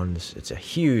downtown. It's a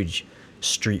huge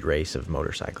street race of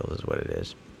motorcycles is what it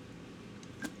is.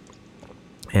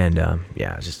 And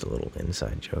yeah, it's just a little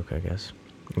inside joke, I guess.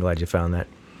 I'm glad you found that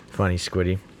funny,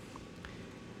 Squiddy.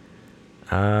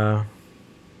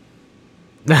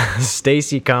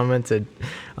 Stacy commented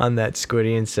on that,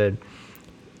 Squiddy, and said,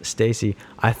 Stacy,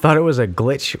 I thought it was a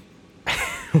glitch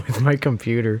with my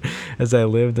computer as I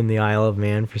lived in the Isle of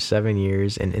Man for 7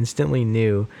 years and instantly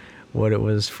knew what it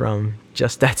was from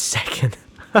just that second.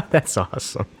 That's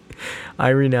awesome. I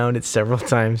rewound it several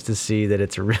times to see that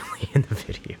it's really in the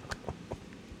video.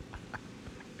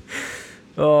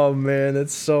 Oh man,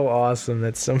 that's so awesome.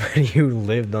 That's somebody who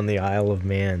lived on the Isle of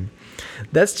Man.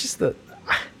 That's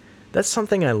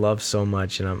something I love so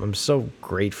much, and I'm so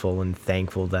grateful and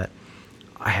thankful that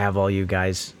I have all you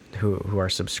guys who are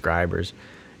subscribers.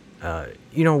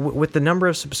 With the number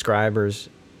of subscribers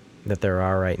that there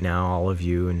are right now, all of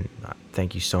you, and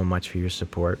thank you so much for your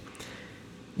support.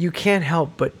 you can't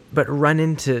help but run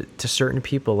into certain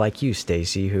people like you,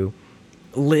 Stacy, who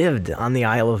lived on the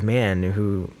Isle of Man,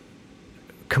 who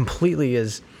completely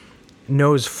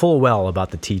knows full well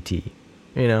about the TT,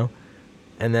 you know,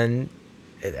 and then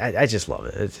I just love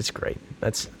it. It's great.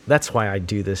 That's why I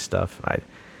do this stuff.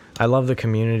 I love the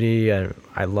community.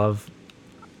 I love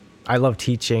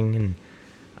teaching, and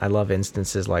I love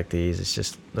instances like these. It's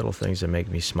just little things that make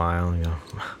me smile and go,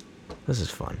 this is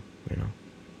fun, you know.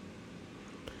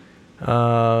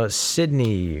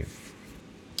 Sydney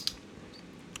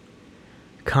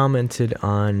commented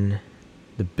on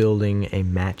the building a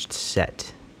matched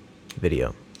set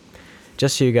video.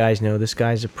 Just so you guys know, this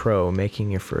guy's a pro.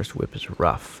 Making your first whip is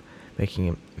rough.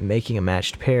 Making a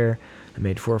matched pair. I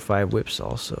made 4 or 5 whips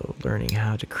also. Learning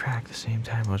how to crack the same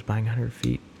time I was buying 100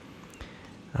 feet.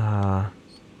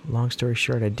 Long story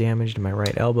short, I damaged my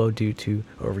right elbow due to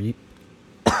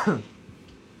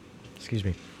excuse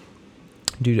me.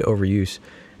 Due to overuse.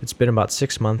 It's been about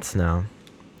 6 months now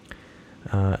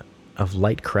of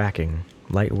light cracking,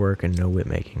 light work, and no whip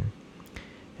making.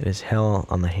 It is hell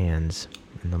on the hands,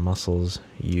 and the muscles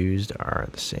used are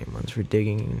the same ones for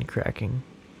digging and cracking.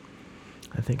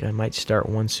 I think I might start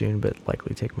one soon, but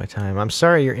likely take my time. I'm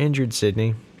sorry you're injured,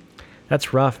 Sydney.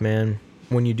 That's rough, man.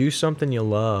 When you do something you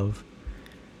love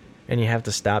and you have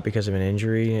to stop because of an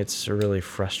injury, it's a really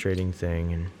frustrating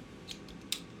thing, and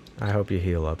I hope you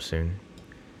heal up soon.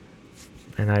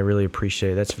 And I really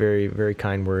appreciate it. That's very, very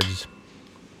kind words,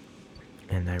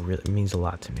 and it means a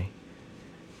lot to me.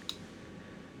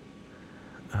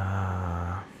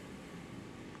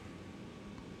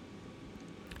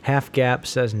 Half Gap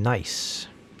says, nice.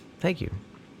 Thank you.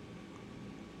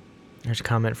 There's a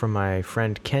comment from my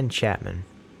friend Ken Chapman.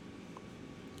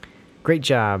 Great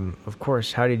job. Of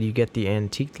course, how did you get the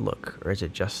antique look? Or is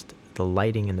it just the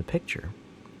lighting in the picture?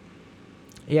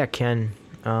 Yeah, Ken.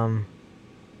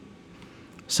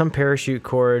 Some parachute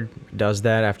cord does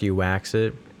that after you wax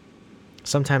it.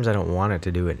 Sometimes I don't want it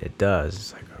to do it. It does.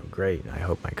 It's like, oh, great. I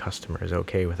hope my customer is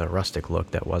okay with a rustic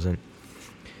look that wasn't,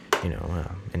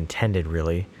 intended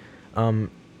really.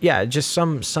 Yeah, just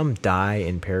some dye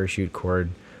in parachute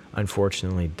cord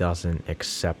unfortunately doesn't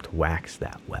accept wax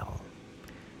that well.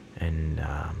 And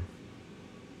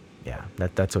yeah,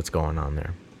 that's what's going on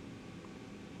there.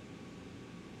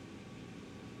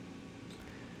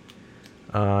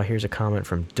 Here's a comment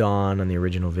from Dawn on the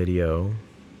original video.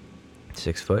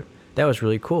 6 foot. That was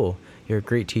really cool. You're a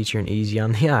great teacher and easy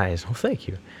on the eyes. Well, thank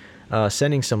you.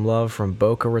 Sending some love from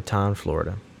Boca Raton,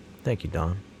 Florida. Thank you,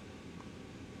 Dawn.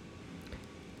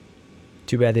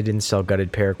 Too bad they didn't sell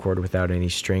gutted paracord without any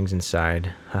strings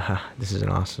inside. Haha, this is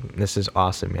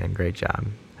awesome, man. Great job.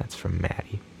 That's from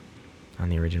Maddie on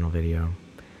the original video.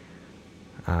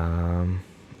 I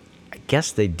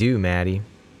guess they do, Maddie.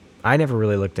 I never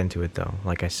really looked into it, though.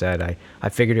 Like I said, I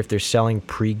figured if they're selling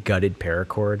pre-gutted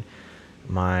paracord,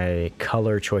 my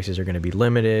color choices are going to be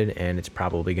limited, and it's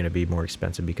probably going to be more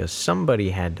expensive because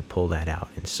somebody had to pull that out,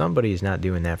 and somebody is not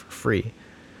doing that for free.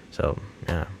 So,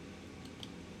 yeah.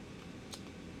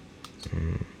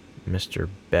 Mr.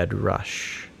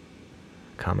 Bedrush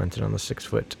commented on the 6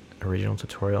 foot original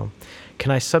tutorial.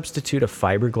 Can I substitute a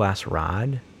fiberglass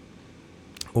rod?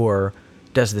 Or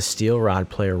does the steel rod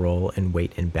play a role in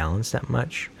weight and balance that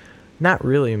much? Not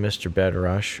really, Mr.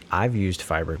 Bedrush. I've used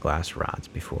fiberglass rods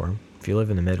before. If you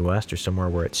live in the Midwest or somewhere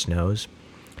where it snows,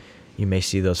 you may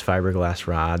see those fiberglass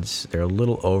rods. They're a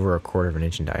little over 1/4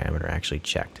 inch in diameter. I actually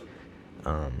checked.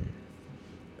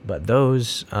 But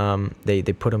those, they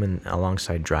put them in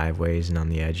alongside driveways and on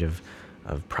the edge of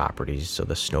properties, so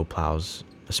the snowplows,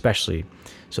 especially,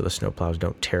 so the snowplows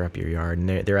don't tear up your yard. And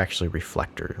they're actually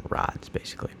reflector rods,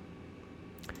 basically.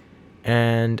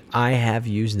 And I have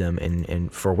used them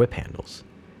for whip handles,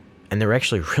 and they're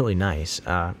actually really nice.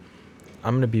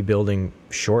 I'm going to be building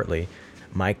shortly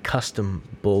my custom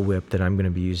bullwhip that I'm going to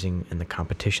be using in the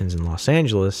competitions in Los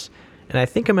Angeles, and I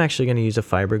think I'm actually going to use a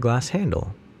fiberglass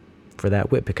handle for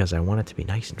that whip because I want it to be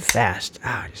nice and fast.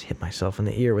 I just hit myself in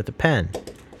the ear with a pen.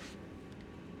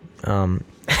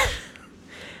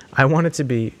 I want it to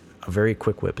be a very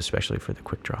quick whip, especially for the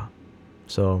quick draw.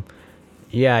 So,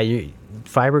 yeah,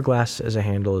 fiberglass as a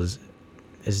handle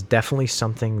is definitely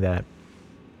something that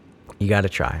you got to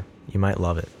try. You might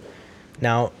love it.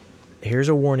 Now, here's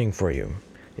a warning for you.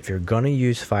 If you're going to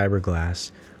use fiberglass,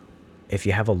 if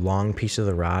you have a long piece of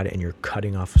the rod and you're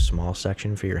cutting off a small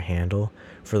section for your handle,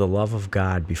 for the love of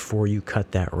God, before you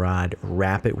cut that rod,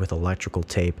 wrap it with electrical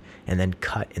tape and then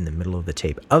cut in the middle of the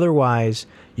tape. Otherwise,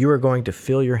 you are going to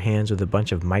fill your hands with a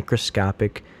bunch of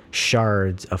microscopic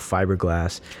shards of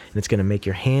fiberglass, and it's going to make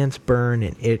your hands burn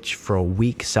and itch for a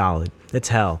week solid. It's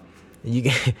hell.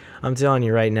 I'm telling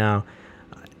you right now,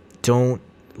 don't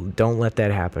let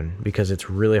that happen, because it's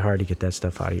really hard to get that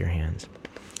stuff out of your hands.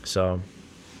 So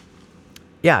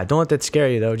yeah, don't let that scare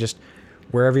you though. Just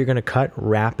wherever you're going to cut,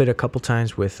 wrap it a couple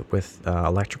times with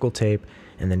electrical tape,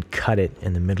 and then cut it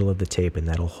in the middle of the tape, and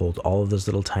that'll hold all of those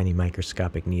little tiny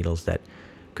microscopic needles that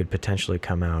could potentially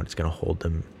come out. It's going to hold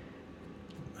them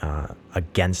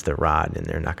against the rod, and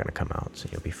they're not going to come out, so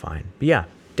you'll be fine. But yeah,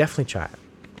 definitely try it.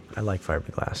 I like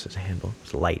fiberglass as a handle.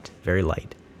 It's light, very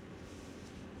light.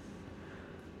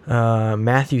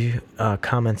 Matthew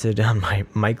commented on my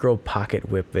micro pocket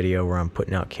whip video where I'm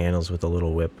putting out candles with a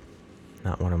little whip.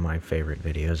 Not one of my favorite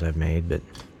videos I've made, but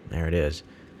there it is.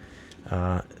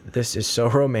 This is so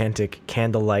romantic.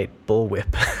 Candlelight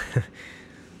bullwhip.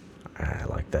 I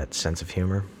like that sense of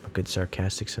humor. A good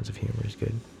sarcastic sense of humor is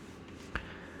good.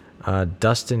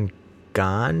 Dustin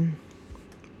Gahn.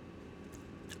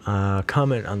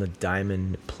 Comment on the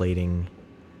diamond plating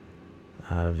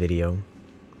video.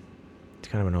 It's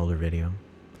kind of an older video.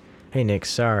 Hey Nick,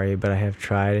 sorry, but I have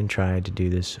tried and tried to do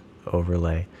this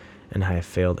overlay, and I have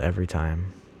failed every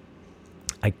time.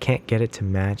 I can't get it to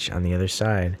match on the other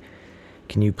side.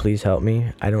 Can you please help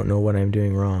me? I don't know what I'm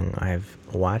doing wrong. I have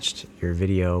watched your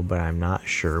video, but I'm not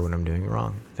sure what I'm doing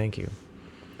wrong. Thank you.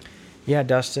 Yeah,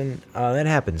 Dustin, that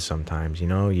happens sometimes, you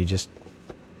know,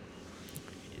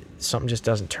 something just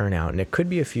doesn't turn out, and it could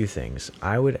be a few things.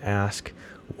 I would ask,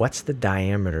 what's the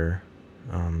diameter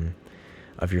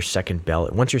of your second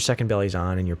belly? Once your second belly's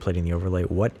on and you're plating the overlay,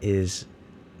 what is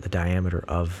the diameter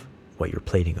of what you're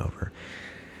plating over?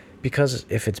 Because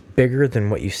if it's bigger than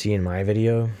what you see in my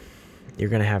video, you're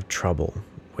going to have trouble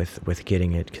with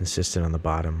getting it consistent on the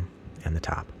bottom and the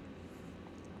top.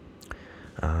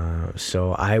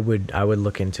 So I would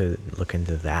look into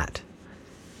that.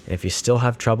 And if you still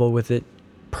have trouble with it,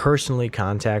 personally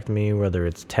contact me, whether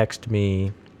it's text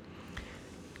me,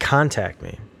 contact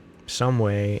me some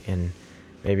way, and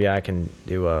maybe I can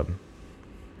do a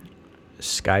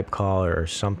Skype call or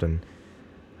something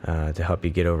to help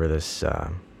you get over this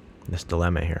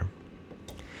dilemma here.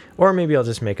 Or maybe I'll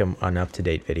just make an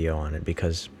up-to-date video on it,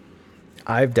 because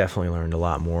I've definitely learned a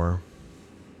lot more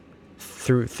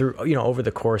through over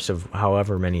the course of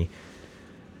however many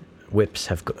whips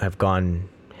have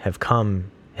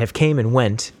came and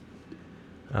went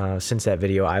since that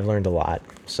video. I've learned a lot,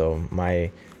 so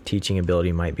my teaching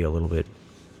ability might be a little bit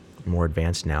more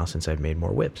advanced now since I've made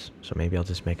more whips. So maybe I'll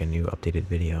just make a new updated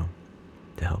video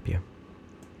to help you.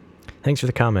 Thanks for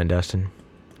the comment, Dustin.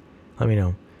 Let me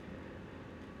know.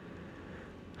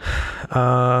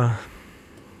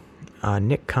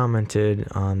 Nick commented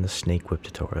on the snake whip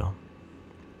tutorial.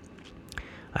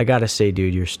 I gotta say,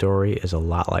 dude, your story is a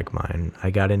lot like mine. I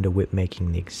got into whip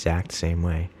making the exact same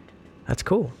way. That's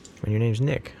cool. When your name's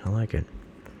Nick, I like it.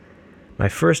 My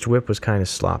first whip was kind of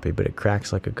sloppy, but it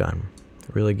cracks like a gun.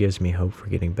 It really gives me hope for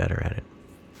getting better at it.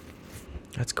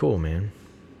 That's cool, man.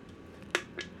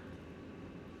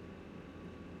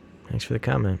 Thanks for the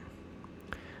comment.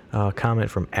 Comment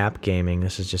from App Gaming.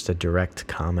 This is just a direct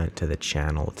comment to the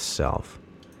channel itself.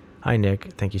 Hi,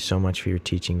 Nick. Thank you so much for your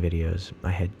teaching videos. I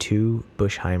had 2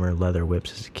 Bushheimer leather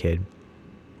whips as a kid.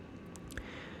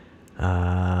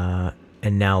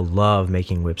 And now love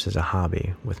making whips as a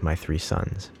hobby with my 3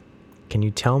 sons. Can you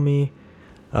tell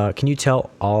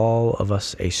all of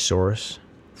us a source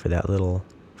for that little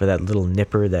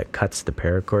nipper that cuts the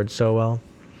paracord so well?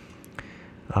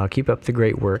 Keep up the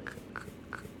great work.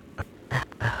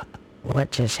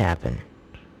 What just happened?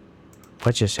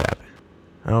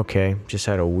 Okay, just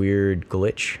had a weird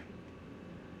glitch.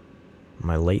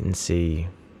 My latency.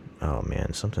 Oh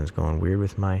man, something's going weird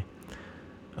with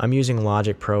I'm using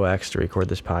Logic Pro X to record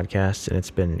this podcast, and it's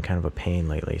been kind of a pain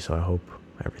lately, so I hope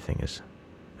everything is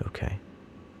okay.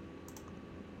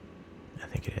 I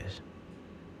think it is.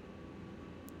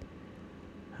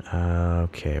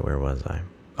 Okay, where was I?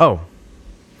 Oh,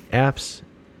 apps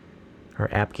or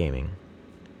app gaming.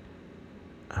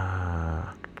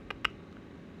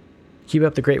 Keep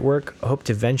up the great work. Hope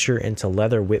to venture into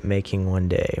leather whip making one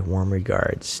day. Warm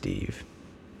regards, Steve.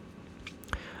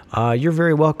 You're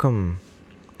very welcome,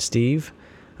 Steve.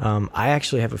 I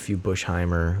actually have a few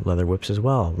Bushheimer leather whips as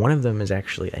well. One of them is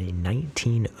actually a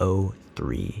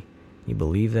 1903. You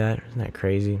believe that? Isn't that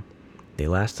crazy? They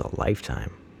last a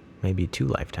lifetime, maybe 2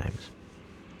 lifetimes.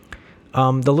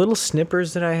 The little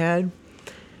snippers that I had,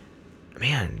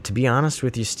 man, to be honest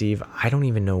with you, Steve, I don't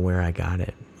even know where I got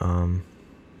it.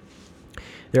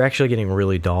 They're actually getting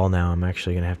really dull now. I'm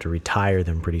actually going to have to retire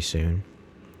them pretty soon.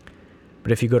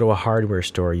 But if you go to a hardware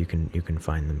store, you can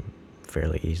find them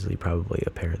fairly easily. Probably a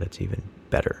pair that's even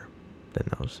better than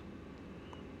those.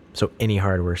 So any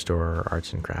hardware store or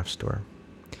arts and crafts store.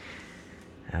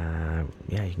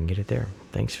 Yeah, you can get it there.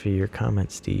 Thanks for your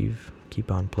comment, Steve.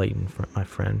 Keep on plating, my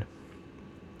friend.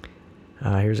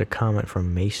 Here's a comment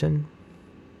from Mason.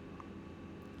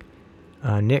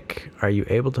 Nick, are you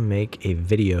able to make a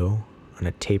video on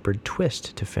a tapered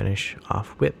twist to finish off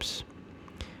whips?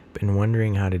 Been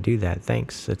wondering how to do that.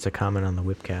 Thanks. It's a comment on the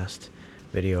Whipcast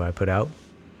video I put out.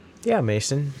 Yeah,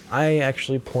 Mason. I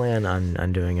actually plan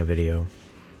on doing a video.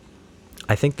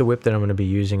 I think the whip that I'm going to be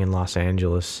using in Los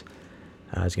Angeles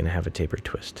is going to have a tapered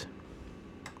twist.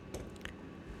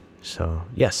 So,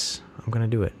 yes, I'm going to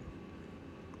do it.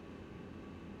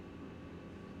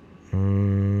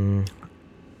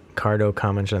 Cardo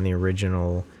comments on the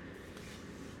original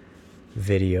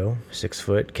video, 6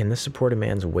 foot. Can this support a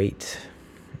man's weight?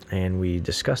 And we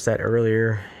discussed that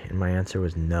earlier, and my answer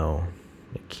was no,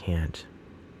 it can't.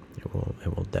 It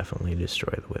will definitely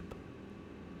destroy the whip.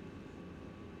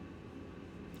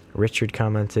 Richard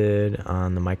commented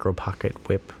on the Micro Pocket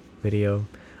Whip video.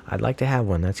 I'd like to have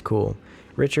one. That's cool.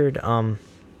 Richard, I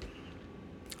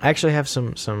actually have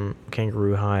some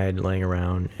kangaroo hide laying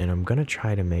around, and I'm going to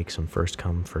try to make some first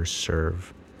come, first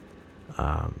serve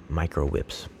micro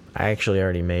whips. I actually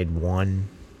already made one.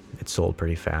 It sold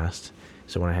pretty fast.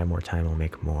 So when I have more time, I'll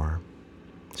make more.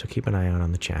 So keep an eye out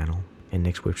on the channel and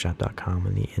nickswhipshop.com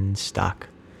and the in-stock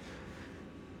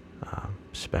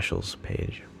specials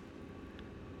page.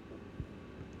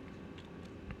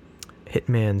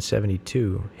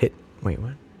 Hitman72.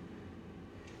 Hitman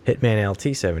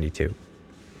LT72.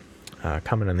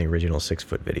 Comment on the original 6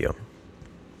 foot video.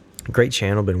 Great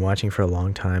channel, been watching for a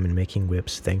long time and making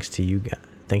whips thanks to your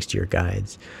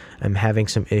guides. I'm having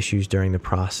some issues during the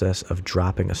process of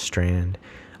dropping a strand.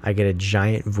 I get a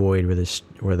giant void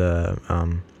where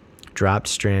the dropped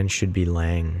strand should be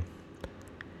laying.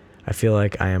 I feel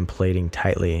like I am plating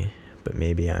tightly, but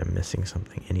maybe I'm missing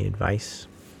something. Any advice?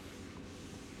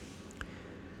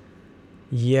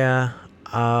 Yeah,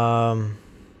 I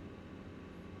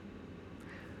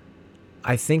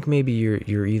think maybe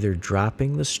you're either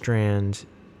dropping the strand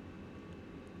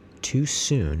too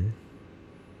soon,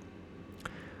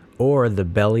 or the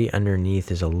belly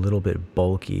underneath is a little bit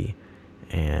bulky,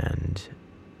 and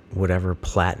whatever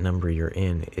plat number you're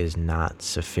in is not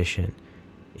sufficient.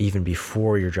 Even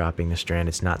before you're dropping the strand,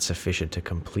 it's not sufficient to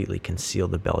completely conceal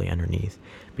the belly underneath.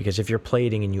 Because if you're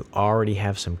plating and you already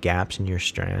have some gaps in your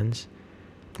strands,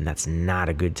 then that's not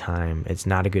a good time. It's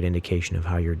not a good indication of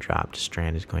how your dropped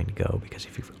strand is going to go. Because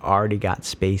if you've already got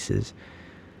spaces,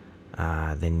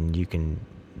 then you can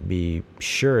be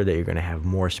sure that you're going to have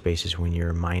more spaces when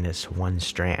you're minus one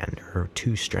strand or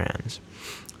two strands.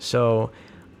 So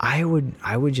I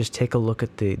would just take a look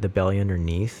at the belly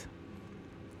underneath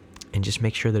and just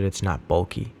make sure that it's not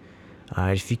bulky.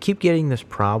 If you keep getting this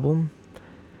problem,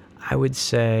 I would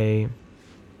say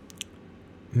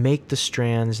make the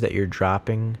strands that you're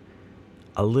dropping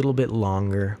a little bit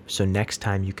longer, so next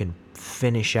time you can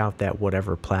finish out that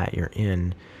whatever plat you're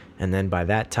in, and then by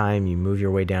that time you move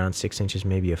your way down 6 inches,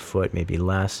 maybe a foot, maybe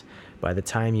less. By the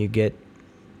time you get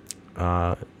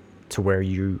to where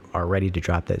you are ready to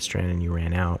drop that strand and you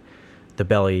ran out, the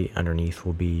belly underneath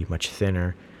will be much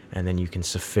thinner, and then you can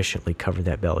sufficiently cover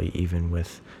that belly even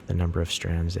with the number of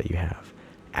strands that you have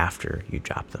after you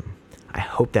drop them. I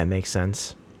hope that makes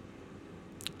sense.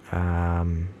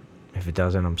 If it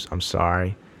doesn't, I'm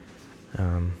sorry.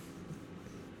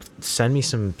 Send me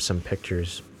some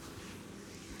pictures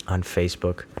on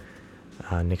Facebook,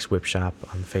 Nick's Whip Shop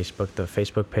on Facebook. The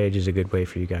Facebook page is a good way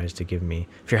for you guys to give me,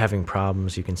 if you're having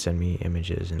problems, you can send me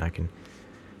images and I can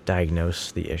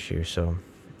diagnose the issue. So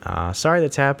sorry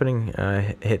that's happening,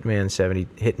 Hitman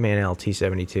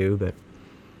LT72, but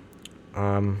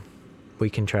we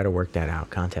can try to work that out.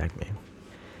 Contact me.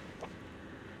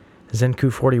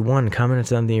 Zenku41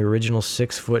 commented on the original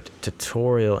 6 foot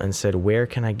tutorial and said, where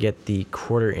can I get the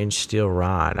 1/4 inch steel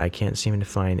rod? I can't seem to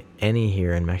find any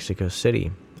here in Mexico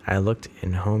City. I looked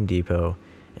in Home Depot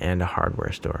and a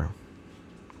hardware store.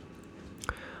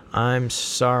 I'm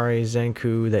sorry,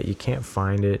 Zenku, that you can't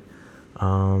find it.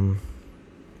 I've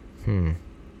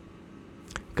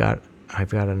got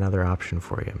another option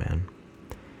for you, man.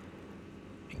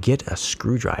 Get a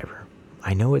screwdriver.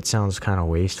 I know it sounds kind of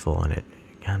wasteful, and it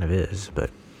kind of is, but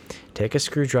take a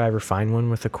screwdriver, find one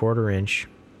with a 1/4 inch.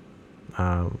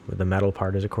 The metal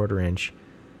part is a 1/4 inch,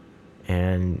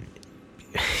 and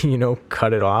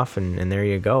cut it off, and there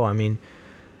you go. I mean,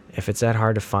 if it's that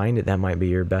hard to find it, that might be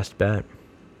your best bet.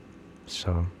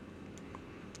 So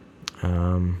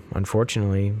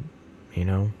unfortunately,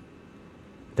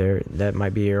 that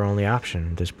might be your only option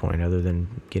at this point, other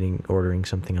than ordering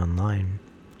something online.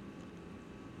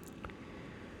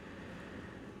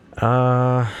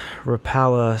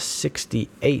 Rapala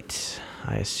 68.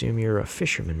 I assume you're a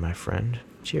fisherman, my friend.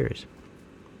 Cheers.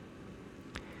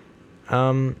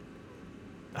 How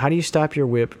do you stop your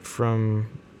whip from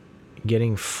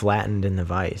getting flattened in the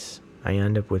vise? I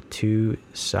end up with two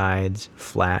sides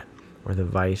flat where the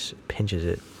vise pinches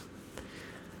it.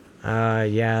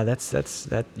 Yeah,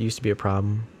 that used to be a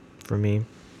problem for me.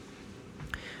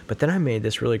 But then I made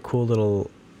this really cool little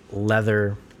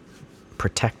leather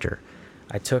protector.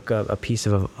 I took a piece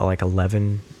of like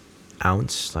 11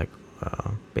 ounce, like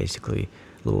basically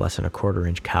a little less than a 1/4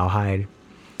 inch cowhide,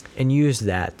 and used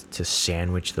that to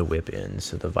sandwich the whip in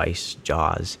so the vice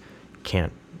jaws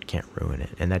can't ruin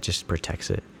it, and that just protects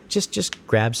it. Just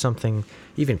grab something,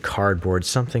 even cardboard,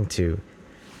 something to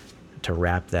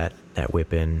wrap that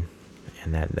whip in,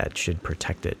 and that should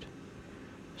protect it.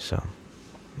 So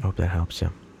I hope that helps you.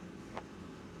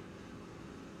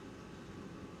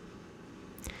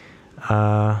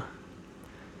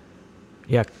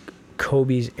 Yeah,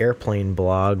 Kobe's Airplane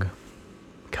blog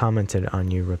commented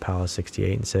on you, Rapala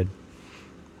 68, and said,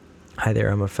 "Hi there,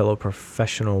 I'm a fellow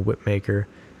professional whip maker.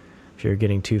 If you're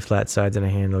getting two flat sides and a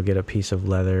handle, get a piece of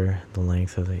leather, the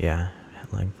length of the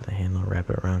handle, wrap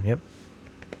it around." Yep.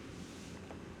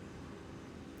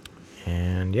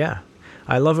 And yeah,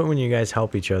 I love it when you guys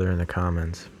help each other in the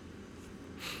comments.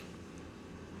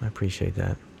 I appreciate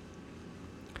that.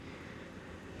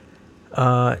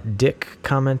 Dick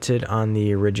commented on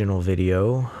the original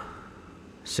video,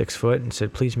 6 foot, and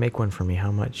said, "Please make one for me.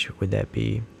 How much would that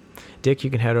be?" Dick, you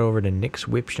can head over to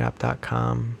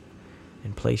nickswhipshop.com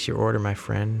and place your order, my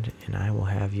friend, and I will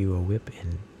have you a whip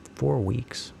in 4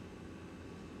 weeks.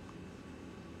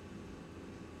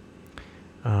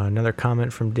 Another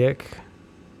comment from Dick.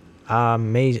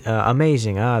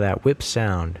 Amazing. That whip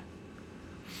sound.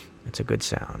 It's a good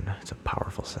sound. It's a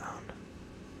powerful sound.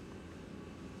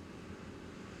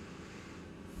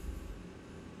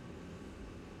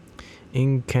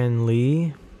 Inken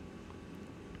Lee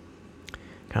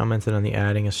commented on the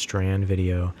adding a strand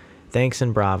video. "Thanks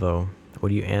and bravo.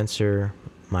 Would you answer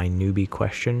my newbie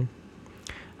question?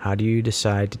 How do you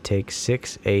decide to take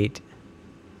 6, 8,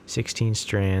 16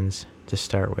 strands to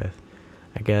start with?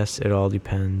 I guess it all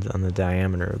depends on the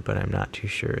diameter, but I'm not too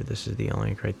sure this is the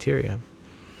only criteria."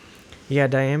 Yeah,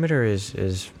 diameter is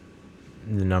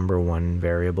the number one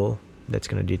variable that's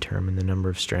going to determine the number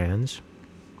of strands.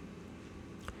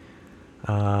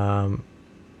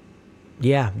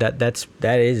 Yeah,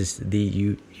 that is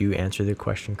the you answered the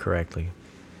question correctly.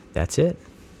 That's it.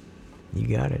 You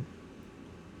got it.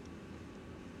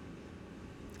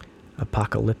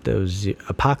 Apocalypto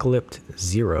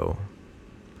Zero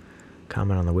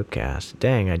comment on the Whipcast.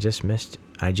 "Dang, I just missed,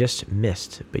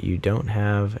 but you don't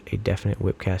have a definite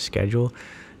Whipcast schedule?"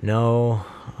 No,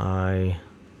 I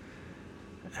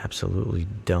absolutely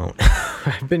don't.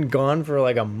 I've been gone for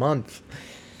like a month.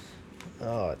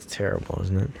 Oh, it's terrible,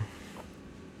 isn't it?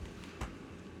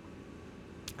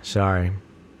 Sorry.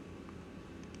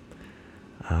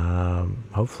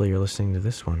 Hopefully you're listening to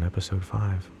this one, episode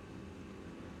 5.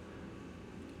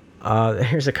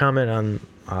 Here's a comment on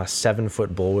a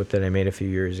 7-foot bullwhip that I made a few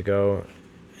years ago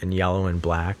in yellow and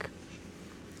black.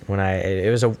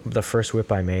 It was the first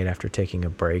whip I made after taking a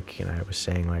break, and I was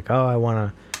saying like, "Oh, I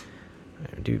want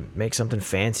to make something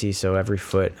fancy." So every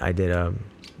foot I did a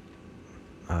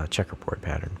checkerboard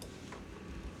pattern,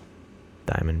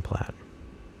 diamond plat.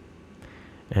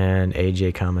 And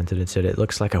AJ commented and said, "It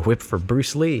looks like a whip for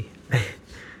Bruce Lee." I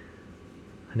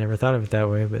never thought of it that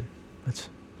way, but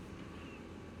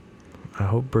I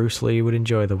hope Bruce Lee would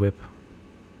enjoy the whip.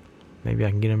 Maybe I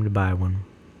can get him to buy one.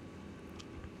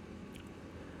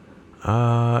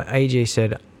 AJ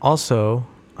said, "Also,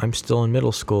 I'm still in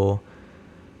middle school,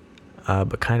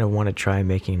 but kind of want to try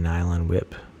making nylon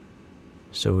whip.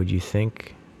 So would you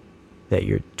think that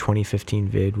your 2015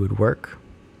 vid would work?"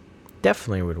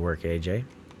 Definitely would work, AJ.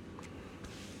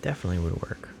 Definitely would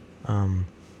work.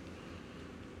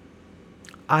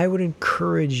 I would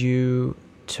encourage you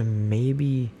to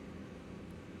maybe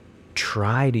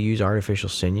try to use artificial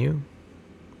sinew.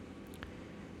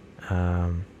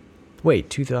 Wait,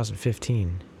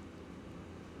 2015.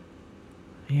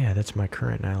 Yeah, that's my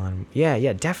current nylon.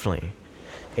 Yeah, definitely.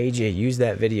 AJ, use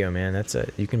that video, man.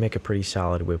 You can make a pretty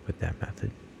solid whip with that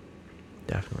method.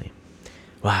 Definitely.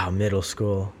 Wow, middle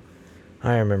school.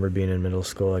 I remember being in middle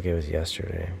school like it was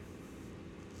yesterday.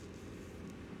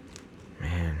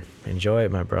 Man, enjoy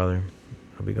it, my brother.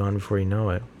 I'll be gone before you know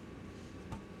it.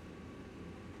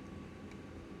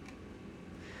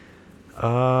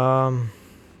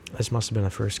 This must have been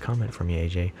the first comment from you,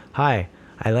 AJ. "Hi,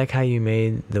 I like how you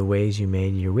made the ways you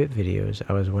made your whip videos.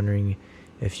 I was wondering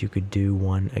if you could do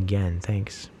one again.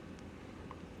 Thanks."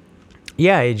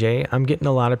 Yeah, AJ, I'm getting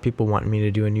a lot of people wanting me to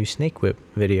do a new snake whip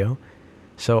video,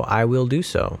 so I will do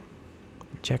so.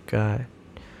 Check,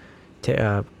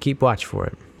 keep watch for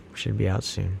it. Should be out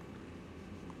soon.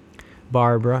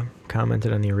 Barbara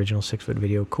commented on the original 6-foot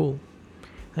video. Cool.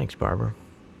 Thanks, Barbara.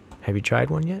 Have you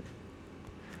tried one yet?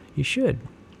 You should.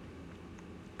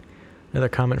 Another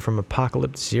comment from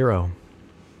Apocalypse Zero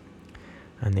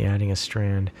on the adding a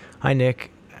strand. Hi, Nick.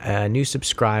 A new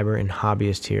subscriber and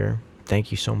hobbyist here. Thank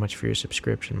you so much for your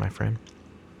subscription, my friend.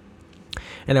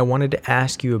 And I wanted to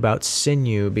ask you about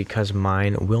sinew because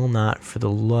mine will not, for the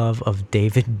love of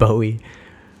David Bowie.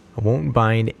 I won't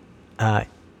bind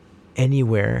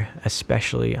anywhere,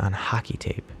 especially on hockey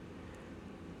tape.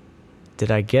 Did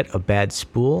I get a bad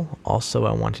spool? Also,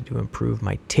 I wanted to improve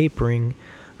my tapering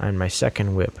on my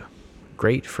second whip.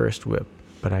 Great first whip,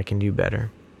 but I can do better.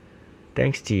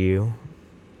 Thanks to you,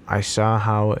 I saw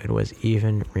how it was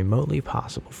even remotely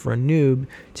possible for a noob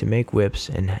to make whips,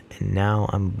 and now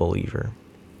I'm a believer.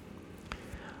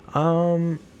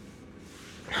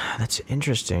 That's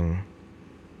interesting.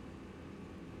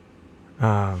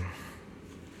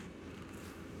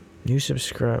 New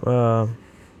subscribe.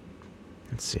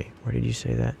 Let's see. Where did you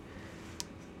say that?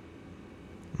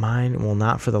 Mine will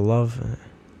not, for the love.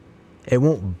 It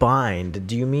won't bind.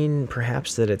 Do you mean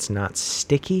perhaps that it's not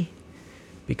sticky?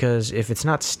 Because if it's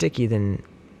not sticky, then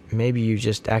maybe you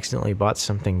just accidentally bought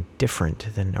something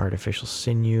different than artificial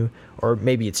sinew. Or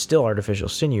maybe it's still artificial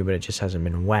sinew, but it just hasn't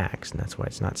been waxed, and that's why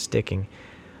it's not sticking.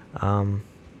 I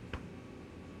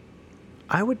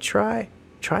would try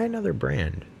another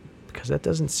brand, because that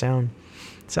doesn't sound...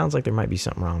 Sounds like there might be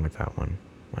something wrong with that one,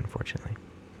 unfortunately.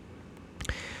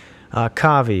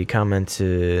 Kavi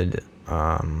commented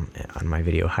on my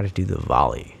video how to do the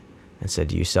volley and said,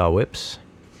 do you sell whips?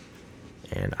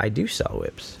 And I do sell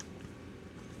whips.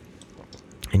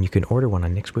 And you can order one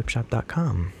on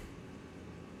nickswhipshop.com.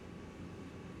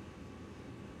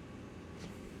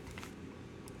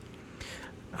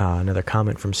 Another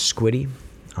comment from Squiddy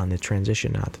on the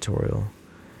transition knot tutorial.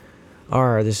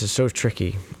 This is so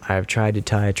tricky. I've tried to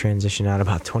tie a transition knot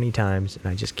about 20 times, and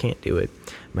I just can't do it.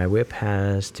 My whip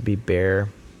has to be bare.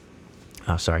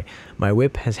 My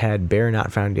whip has had bare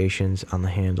knot foundations on the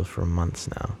handle for months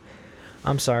now.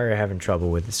 I'm sorry you're having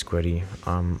trouble with the Squiddy.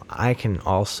 I can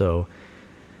also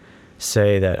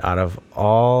say that out of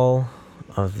all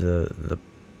of the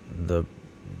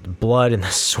blood and the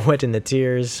sweat and the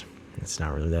tears, it's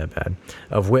not really that bad,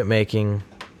 of whip making,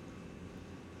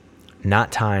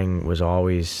 knot tying was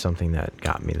always something that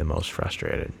got me the most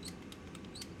frustrated.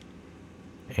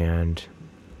 And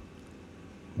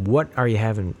what are you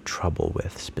having trouble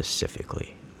with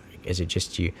specifically? Is it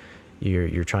just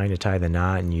you're trying to tie the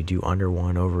knot and you do under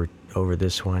one over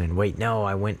this one, and wait,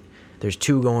 no, there's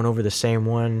two going over the same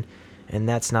one, and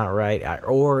that's not right?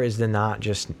 Or is the knot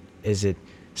is it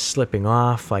slipping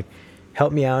off? Like,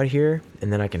 help me out here,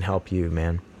 and then I can help you,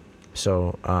 man.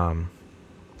 So,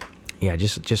 yeah,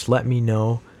 just let me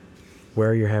know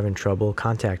where you're having trouble.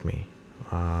 Contact me.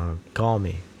 Call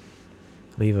me.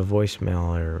 Leave a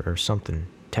voicemail or something.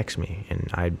 Text me, and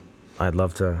I'd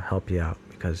love to help you out,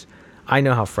 because I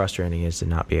know how frustrating it is to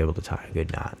not be able to tie a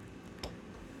good knot.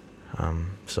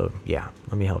 So, yeah,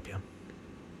 let me help you.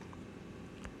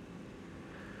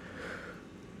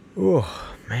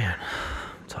 Oh, man.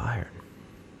 I'm tired.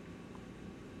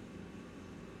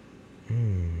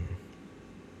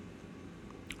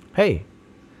 Hey,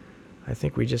 I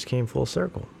think we just came full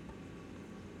circle.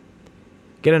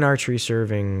 Get an archery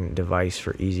serving device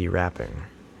for easy wrapping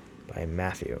by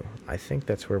Matthew. I think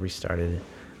that's where we started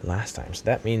last time. So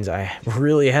that means I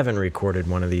really haven't recorded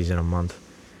one of these in a month.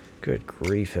 Good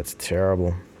grief, that's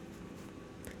terrible.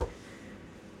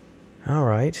 All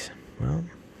right, well.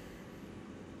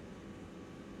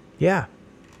 Yeah,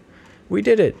 we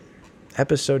did it.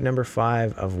 Episode number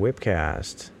 5 of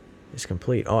Whipcast is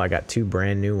complete. Oh, I got 2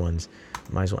 brand new ones.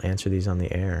 Might as well answer these on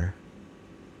the air.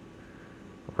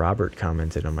 Robert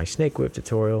commented on my snake whip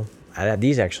tutorial.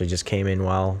 These actually just came in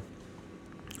while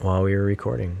we were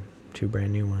recording. 2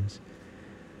 brand new ones.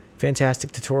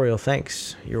 Fantastic tutorial.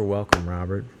 Thanks. You're welcome,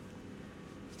 Robert.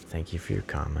 Thank you for your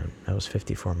comment. That was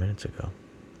 54 minutes ago.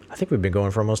 I think we've been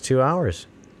going for almost 2 hours.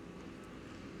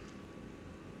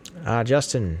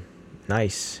 Justin,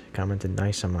 nice. Commented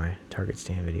nice on my target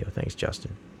stand video. Thanks,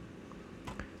 Justin.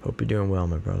 Hope you're doing well,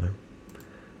 my brother.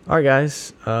 Alright,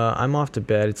 guys. I'm off to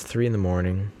bed. It's 3 in the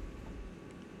morning.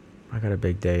 I got a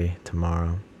big day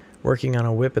tomorrow. Working on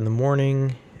a whip in the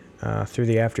morning through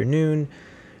the afternoon.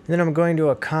 And then I'm going to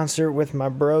a concert with my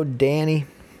bro, Danny,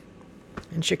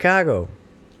 in Chicago.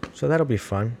 So that'll be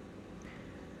fun.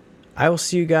 I will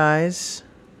see you guys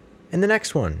in the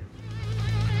next one.